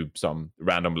degenerate into some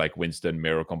random like Winston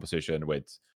mirror composition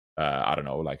with I don't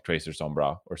know, like Tracer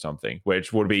Sombra or something,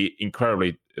 which would be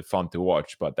incredibly fun to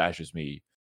watch. But that's just me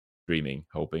dreaming,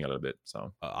 hoping a little bit.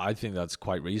 So I think that's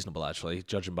quite reasonable, actually,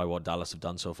 judging by what Dallas have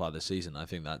done so far this season. I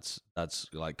think that's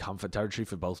like comfort territory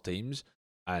for both teams.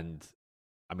 And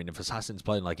I mean, if Assassin's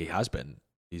playing like he has been,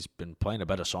 he's been playing a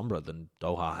better Sombra than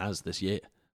Doha has this year.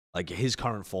 Like his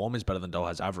current form is better than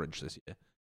Doha's average this year.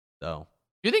 So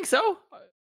you think so?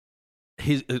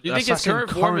 You think his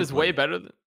current form is way better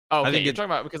than? Oh, okay. I think you're talking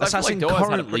about because Assassin I feel like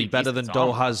currently better than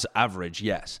Doha's average,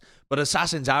 yes. But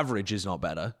Assassin's average is not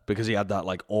better because he had that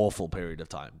like awful period of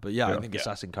time. But I think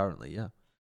Assassin currently,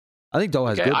 I think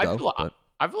Doha's good though.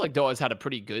 I feel like Doha's had a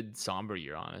pretty good Sombra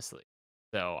year, honestly.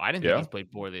 So I didn't think he's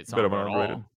played poorly at Sombra at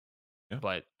all. Yeah.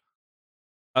 But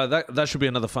that should be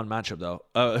another fun matchup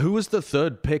though. Who was the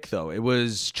third pick though? It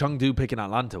was Chengdu picking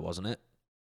Atlanta, wasn't it?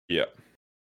 Yeah.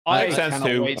 Makes sense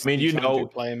too. I mean,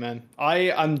 play, man.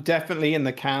 I'm definitely in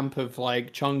the camp of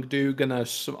like Chengdu gonna.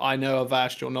 I know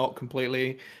Avast, you're not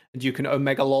completely, and you can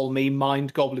Omega lol me,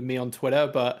 mind goblin me on Twitter,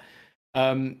 but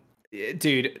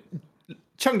dude,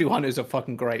 Chengdu Hunters are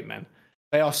fucking great, man.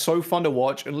 They are so fun to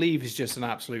watch, and Leave is just an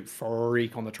absolute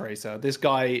freak on the Tracer. This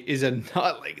guy is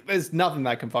there's nothing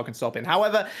that can fucking stop him.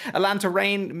 However, Atlanta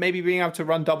Rain maybe being able to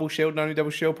run double shield and only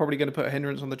double shield probably going to put a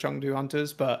hindrance on the Chengdu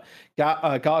Hunters, but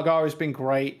Gaga has been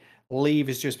great. Leave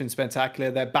has just been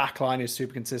spectacular. Their backline is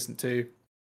super consistent too.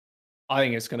 I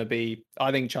think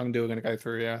Chengdu are going to go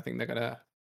through. Yeah, I think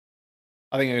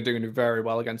they're doing very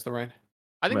well against the Rain.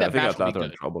 I think Atlanta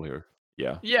in trouble here.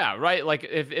 Yeah, right. Like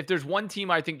if there's one team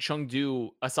I think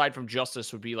Chengdu, aside from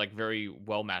Justice, would be like very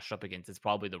well matched up against, it's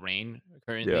probably the Rain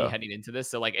currently heading into this.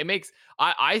 So like it makes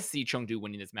I see Chengdu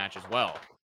winning this match as well.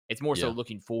 It's more so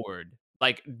looking forward.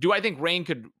 Like, do I think Rain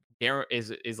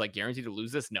is like guaranteed to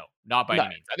lose this? No, not by any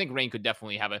means. I think Rain could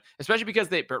definitely have especially because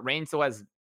but Rain still has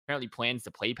apparently plans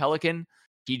to play Pelican.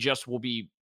 He just will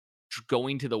be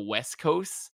going to the West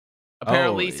Coast.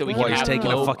 Apparently, so he's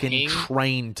taking a fucking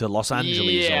train to Los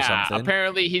Angeles or something.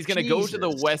 Apparently he's going to go to the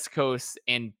West Coast,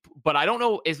 but I don't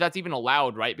know if that's even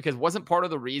allowed, right? Because wasn't part of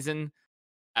the reason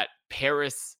at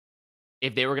Paris,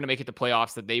 if they were going to make it to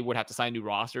playoffs, that they would have to sign a new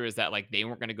roster, is that like they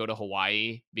weren't going to go to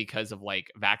Hawaii because of like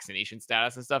vaccination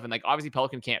status and stuff. And like obviously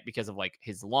Pelican can't because of like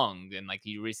his lung, and like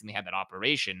he recently had that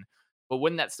operation. But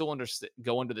wouldn't that still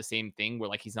go under the same thing where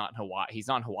like he's not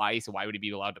in Hawaii, so why would he be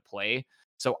allowed to play?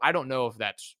 So I don't know if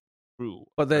that's true.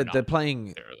 But they're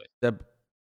playing.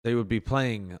 They would be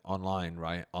playing online,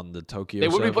 right? On the Tokyo. They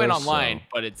would be playing online,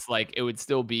 but it's like it would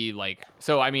still be like.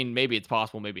 So I mean, maybe it's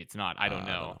possible, maybe it's not. I don't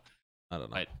know. I don't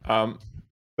know. But,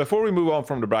 before we move on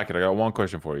from the bracket, I got one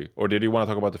question for you. Or did you want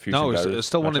to talk about the Fusion? No, I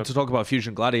still wanted to talk about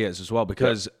Fusion Gladiators as well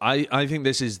because I think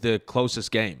this is the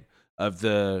closest game of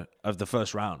the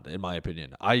first round, in my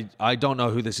opinion. I don't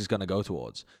know who this is going to go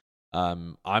towards.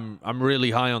 I'm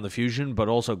really high on the Fusion, but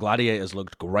also Gladiators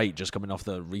looked great just coming off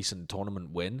the recent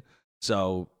tournament win.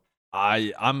 So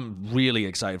I'm really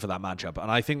excited for that matchup. And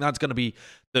I think that's going to be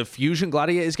the Fusion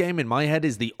Gladiators game in my head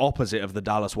is the opposite of the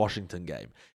Dallas-Washington game.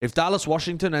 If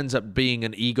Dallas-Washington ends up being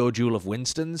an ego duel of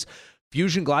Winstons,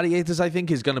 Fusion Gladiators, I think,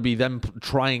 is going to be them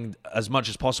trying as much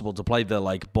as possible to play the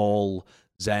like ball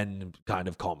Zen kind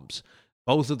of comps.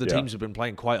 Both of the teams have been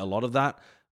playing quite a lot of that.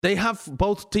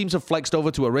 both teams have flexed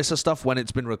over to Orisa stuff when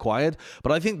it's been required,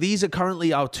 but I think these are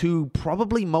currently our two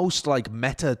probably most like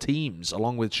meta teams,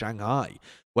 along with Shanghai,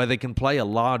 where they can play a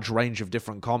large range of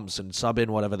different comps and sub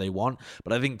in whatever they want.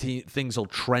 But I think things will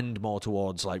trend more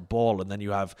towards like Ball, and then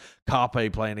you have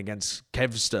Carpe playing against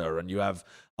Kevster, and you have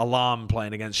Alarm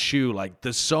playing against Shu. Like,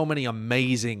 there's so many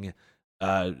amazing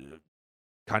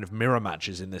kind of mirror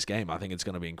matches in this game. I think it's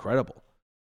going to be incredible.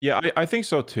 Yeah, I think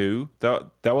so too. That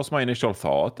was my initial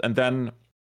thought. And then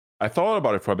I thought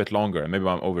about it for a bit longer, and maybe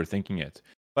I'm overthinking it.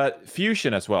 But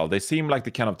Fusion as well, they seem like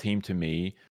the kind of team to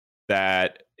me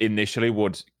that initially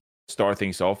would start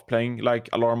things off playing like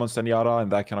Alarm on Zenyatta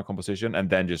and that kind of composition, and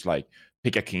then just like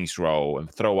pick a King's Row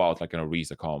and throw out like an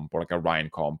Orisa comp or like a Ryan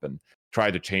comp and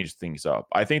try to change things up.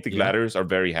 I think the Gladiators are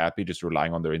very happy just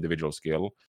relying on their individual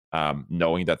skill,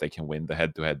 knowing that they can win the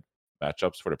head-to-head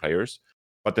matchups for the players.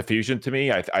 But the Fusion, to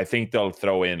me, I think they'll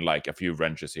throw in like a few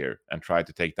wrenches here and try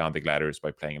to take down the Gladiators by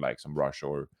playing like some Rush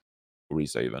or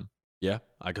Orisa even. Yeah,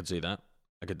 I could see that.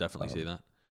 I could definitely see that.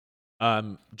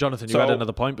 Jonathan, you had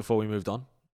another point before we moved on?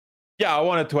 Yeah, I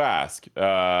wanted to ask,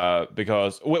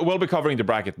 because we'll be covering the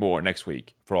bracket more next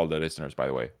week for all the listeners, by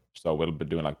the way. So we'll be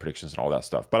doing like predictions and all that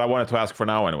stuff. But I wanted to ask for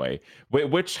now anyway,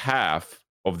 which half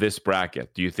of this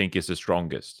bracket do you think is the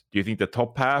strongest? Do you think the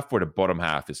top half or the bottom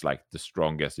half is like the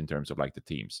strongest in terms of like the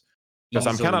teams? Because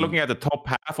I'm kind of looking at the top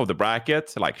half of the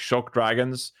bracket, like Shock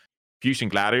Dragons, Fusion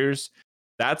Gladiators.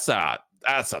 That's a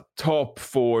top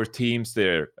 4 teams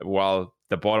there. While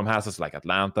the bottom half is like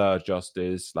Atlanta,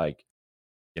 Justice, like,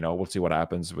 you know, we'll see what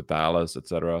happens with Dallas,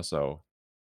 etc. So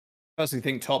I personally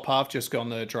think top half just got on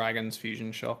the Dragons,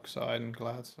 Fusion, Shock side and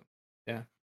Glads. Yeah.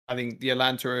 I think the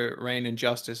Atlanta, Reign, and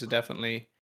Justice are definitely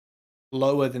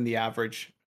lower than the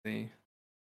average, the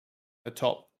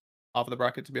top half of the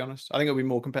bracket, to be honest. I think it'll be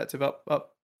more competitive up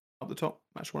the top,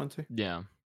 match 1 and 2.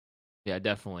 Yeah,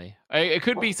 definitely. It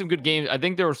could be some good games. I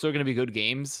think there are still going to be good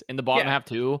games in the bottom half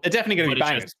too. They're definitely going to be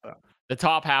bangers. The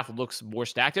top half looks more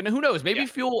stacked, and who knows? Maybe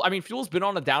Fuel. I mean, Fuel's been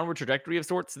on a downward trajectory of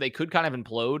sorts, so they could kind of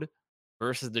implode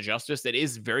versus the Justice. That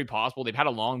is very possible. They've had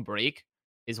a long break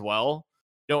as well.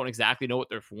 Don't exactly know what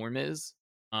their form is,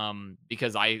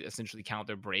 because I essentially count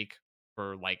their break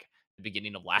for like the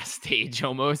beginning of last stage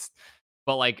almost.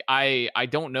 But like I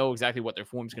don't know exactly what their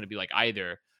form is going to be like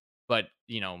either. But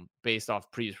you know, based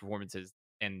off previous performances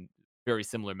and very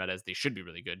similar metas, they should be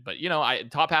really good. But you know,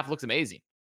 top half looks amazing.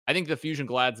 I think the Fusion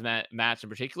Glads match in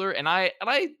particular, and I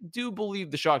do believe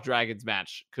the Shock Dragons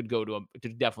match could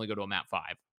definitely go to a map 5.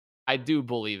 I do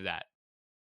believe that.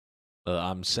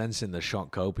 I'm sensing the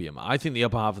Shock Copium. I think the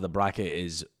upper half of the bracket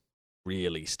is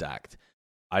really stacked.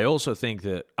 I also think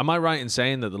that, am I right in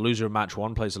saying that the loser of match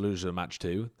 1 plays the loser of match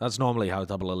 2? That's normally how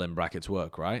double elim brackets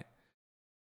work, right?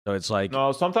 So it's like...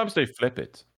 No, sometimes they flip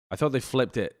it. I thought they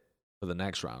flipped it for the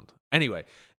next round. Anyway,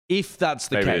 if that's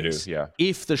the case,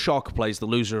 if the Shock plays the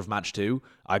loser of match 2,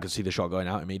 I could see the Shock going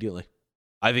out immediately.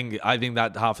 I think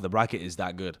that half of the bracket is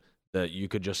that good that you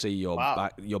could just see your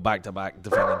back-to-back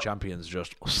defending champions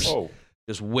just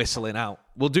whistling out.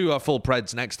 We'll do our full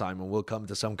preds next time, and we'll come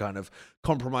to some kind of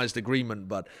compromised agreement.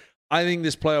 But I think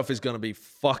this playoff is going to be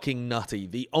fucking nutty.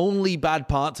 The only bad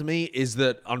part to me is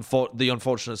that the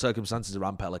unfortunate circumstances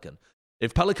around Pelican.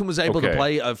 If Pelican was able to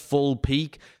play a full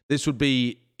peak, this would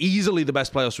be easily the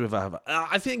best playoffs we've ever had.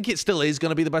 I think it still is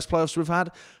going to be the best playoffs we've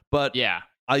had. But yeah,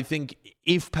 I think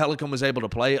if Pelican was able to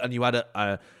play and you had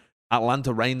a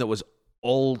Atlanta Reign that was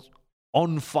all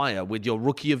on fire with your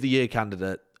Rookie of the Year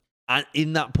candidate and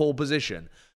in that pole position,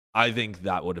 I think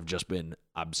that would have just been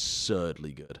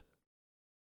absurdly good.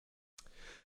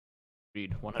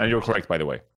 And you're correct, by the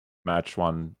way. Match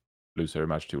 1 loser,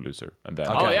 match 2 loser, and then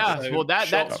well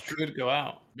that could go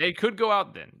out. They could go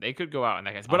out then. They could go out in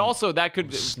that case, but also that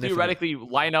could theoretically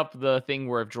line up the thing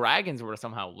where if Dragons were to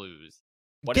somehow lose.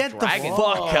 Get the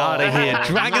fuck out of here!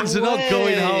 Dragons are not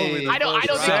going home. I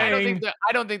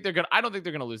don't think they're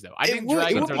gonna lose though. I think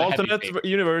Dragons are the alternate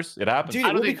universe. It happens. Dude,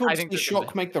 it would be cool to see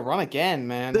Shock make the run again,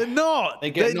 man. They're not.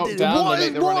 They get knocked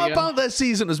down. What about their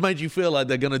season has made you feel like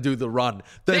they're gonna do the run?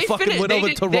 They fucking went over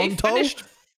Toronto. They finished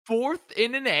 4th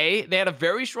in an A. They had a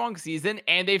very strong season,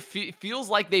 and they feels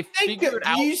like they figured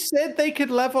out. You said they could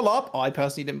level up. I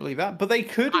personally didn't believe that, but they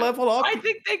could level up. I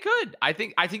think they could. I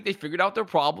think they figured out their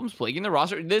problems plaguing the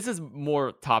roster. This is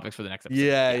more topics for the next episode.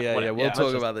 Yeah. We'll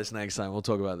talk about this next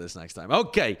time.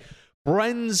 Okay.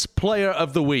 Bren's Player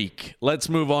of the Week. Let's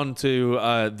move on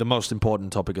to the most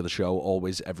important topic of the show,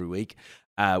 always every week,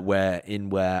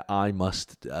 where I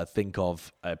must think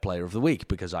of a Player of the Week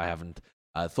because I haven't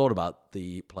thought about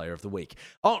the Player of the Week.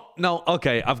 Oh, no,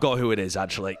 okay, I've got who it is,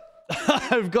 actually.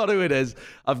 I've got who it is.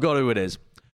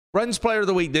 Bren's Player of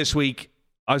the Week this week.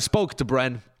 I spoke to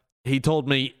Bren. He told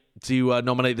me to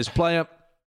nominate this player.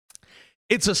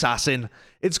 It's Assassin.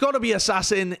 It's got to be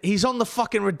Assassin. He's on the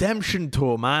fucking redemption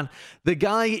tour, man. The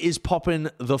guy is popping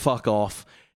the fuck off.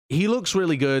 He looks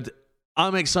really good.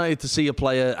 I'm excited to see a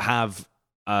player have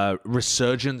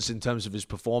resurgence in terms of his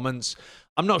performance.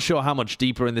 I'm not sure how much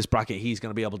deeper in this bracket he's going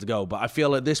to be able to go, but I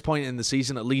feel at this point in the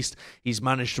season, at least, he's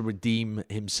managed to redeem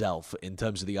himself in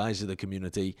terms of the eyes of the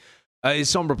community. His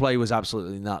Sombra play was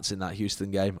absolutely nuts in that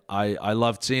Houston game. I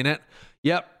loved seeing it.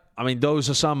 Yep. I mean, those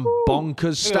are some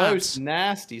bonkers stats. Those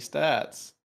nasty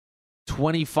stats.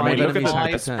 25 enemies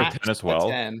per 10 as well.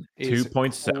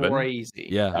 2.7. Crazy.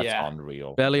 Yeah. That's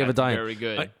unreal. Barely ever dying. Very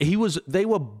good. They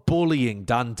were bullying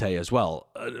Dante as well.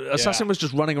 Assassin was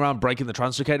just running around breaking the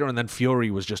translocator, and then Fury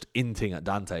was just inting at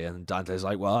Dante, and Dante's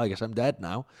like, well, I guess I'm dead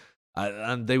now.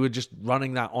 And they were just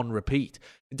running that on repeat.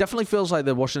 It definitely feels like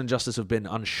the Washington Justice have been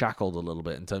unshackled a little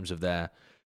bit in terms of their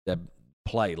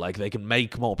play. Like, they can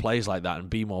make more plays like that and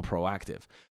be more proactive.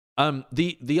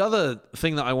 The other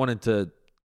thing that I wanted to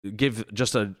give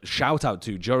just a shout out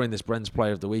to during this Bren's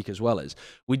Player of the Week as well is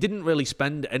we didn't really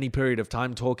spend any period of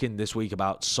time talking this week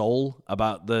about Seoul,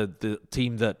 about the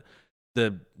team that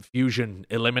the Fusion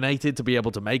eliminated to be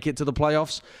able to make it to the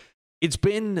playoffs. It's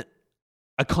been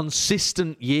a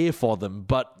consistent year for them,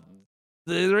 but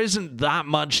there isn't that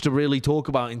much to really talk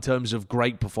about in terms of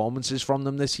great performances from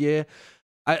them this year.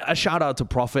 A shout out to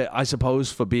Prophet, I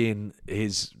suppose, for being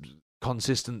his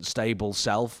consistent, stable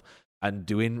self and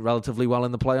doing relatively well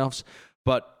in the playoffs.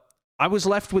 But I was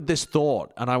left with this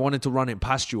thought, and I wanted to run it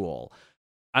past you all.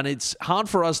 And it's hard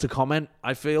for us to comment,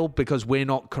 I feel, because we're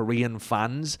not Korean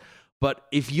fans. But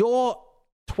if you're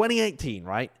 2018,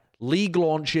 right? League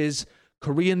launches,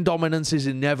 Korean dominance is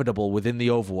inevitable within the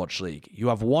Overwatch League. You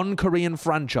have one Korean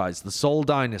franchise, the Seoul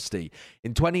Dynasty.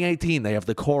 In 2018, they have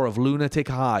the core of Lunatic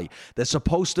High. They're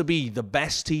supposed to be the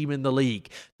best team in the league.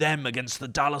 Them against the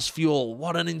Dallas Fuel.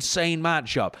 What an insane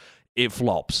matchup. It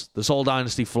flops. The Seoul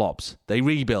Dynasty flops. They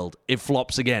rebuild. It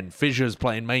flops again. Fissure's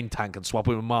playing main tank and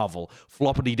swapping with Marvel.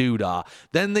 Floppity-doo-dah.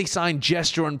 Then they sign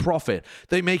Gesture and Profit.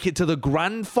 They make it to the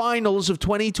grand finals of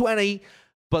 2020,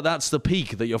 but that's the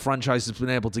peak that your franchise has been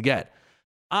able to get.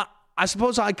 I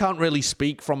suppose I can't really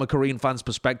speak from a Korean fan's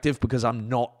perspective because I'm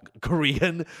not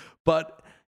Korean, but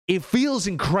it feels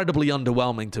incredibly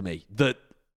underwhelming to me that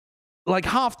like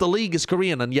half the league is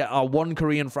Korean, and yet our one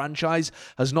Korean franchise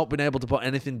has not been able to put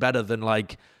anything better than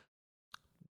like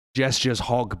Gesture's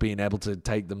Hog being able to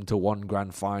take them to one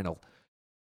grand final.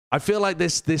 I feel like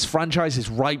this franchise is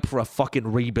ripe for a fucking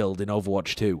rebuild in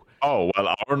Overwatch 2. Oh,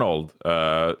 well, Arnold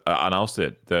announced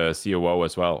it, the COO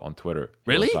as well, on Twitter.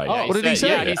 Really? Like, what did he say?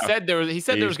 Yeah, he said there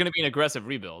was going to be an aggressive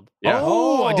rebuild. Yeah.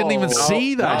 Oh, I didn't even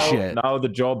see that shit. Now the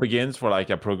job begins for like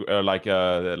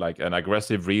an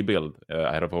aggressive rebuild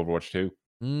ahead of Overwatch 2.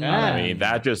 I mean,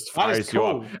 that just fires you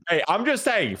up. Hey, I'm just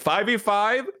saying,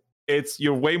 5v5,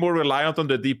 you're way more reliant on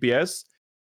the DPS.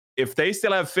 If they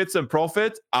still have Fitz and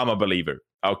Profit, I'm a believer.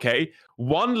 Okay,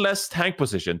 one less tank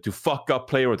position to fuck up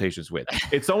player rotations with.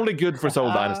 It's only good for Seoul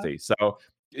Dynasty. So,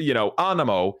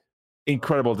 Anamo,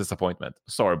 incredible disappointment.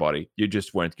 Sorry, buddy, you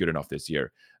just weren't good enough this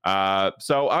year.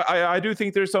 So I do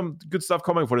think there's some good stuff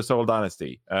coming for the Seoul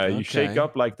Dynasty. You shake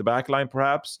up like the backline,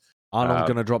 perhaps. Arnold's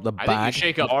gonna drop the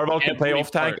bag. Marvel can play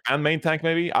off tank and main tank,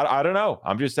 maybe. I don't know.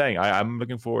 I'm just saying. I'm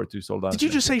looking forward to Seoul Dynasty. Did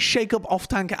you just say shake up off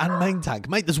tank and main tank,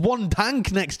 mate? There's one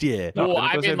tank next year. No,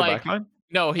 I mean like.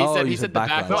 No, he said the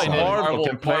backline. Marvel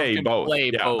can play both.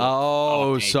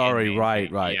 Oh, sorry. Right.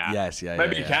 Yeah. Yes, yeah.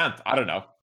 Maybe you can't. I don't know.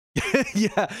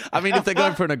 Yeah, I mean, if they're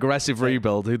going for an aggressive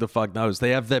rebuild, who the fuck knows?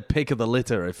 They have their pick of the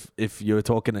litter. If you're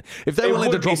talking, if they're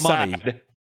willing to drop money,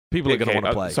 people are going to want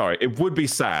to play. Sorry, it would be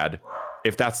sad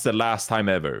if that's the last time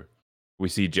ever we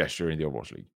see Gesture in the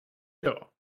Overwatch League. Sure.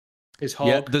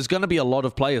 Yeah, there's going to be a lot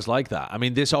of players like that. I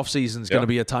mean, this offseason is going to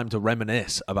be a time to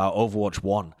reminisce about Overwatch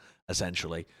 1,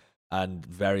 essentially, and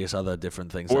various other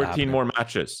different things. 14 more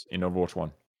matches in Overwatch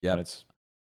 1. Yeah, it's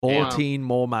 14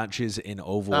 more matches in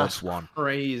Overwatch 1.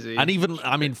 Crazy. And even,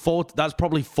 I mean, that's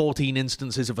probably 14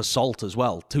 instances of assault as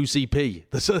well. 2 CP.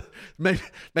 That's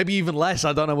maybe even less.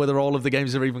 I don't know whether all of the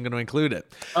games are even going to include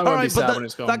it. All right,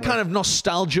 but that kind of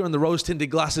nostalgia and the rose-tinted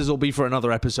glasses will be for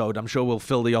another episode. I'm sure we'll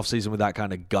fill the off-season with that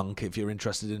kind of gunk if you're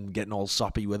interested in getting all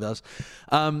soppy with us.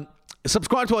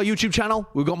 Subscribe to our YouTube channel.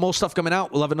 We've got more stuff coming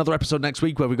out. We'll have another episode next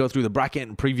week where we go through the bracket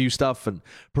and preview stuff and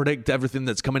predict everything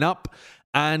that's coming up.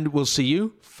 And we'll see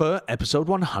you for episode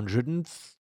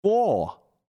 104.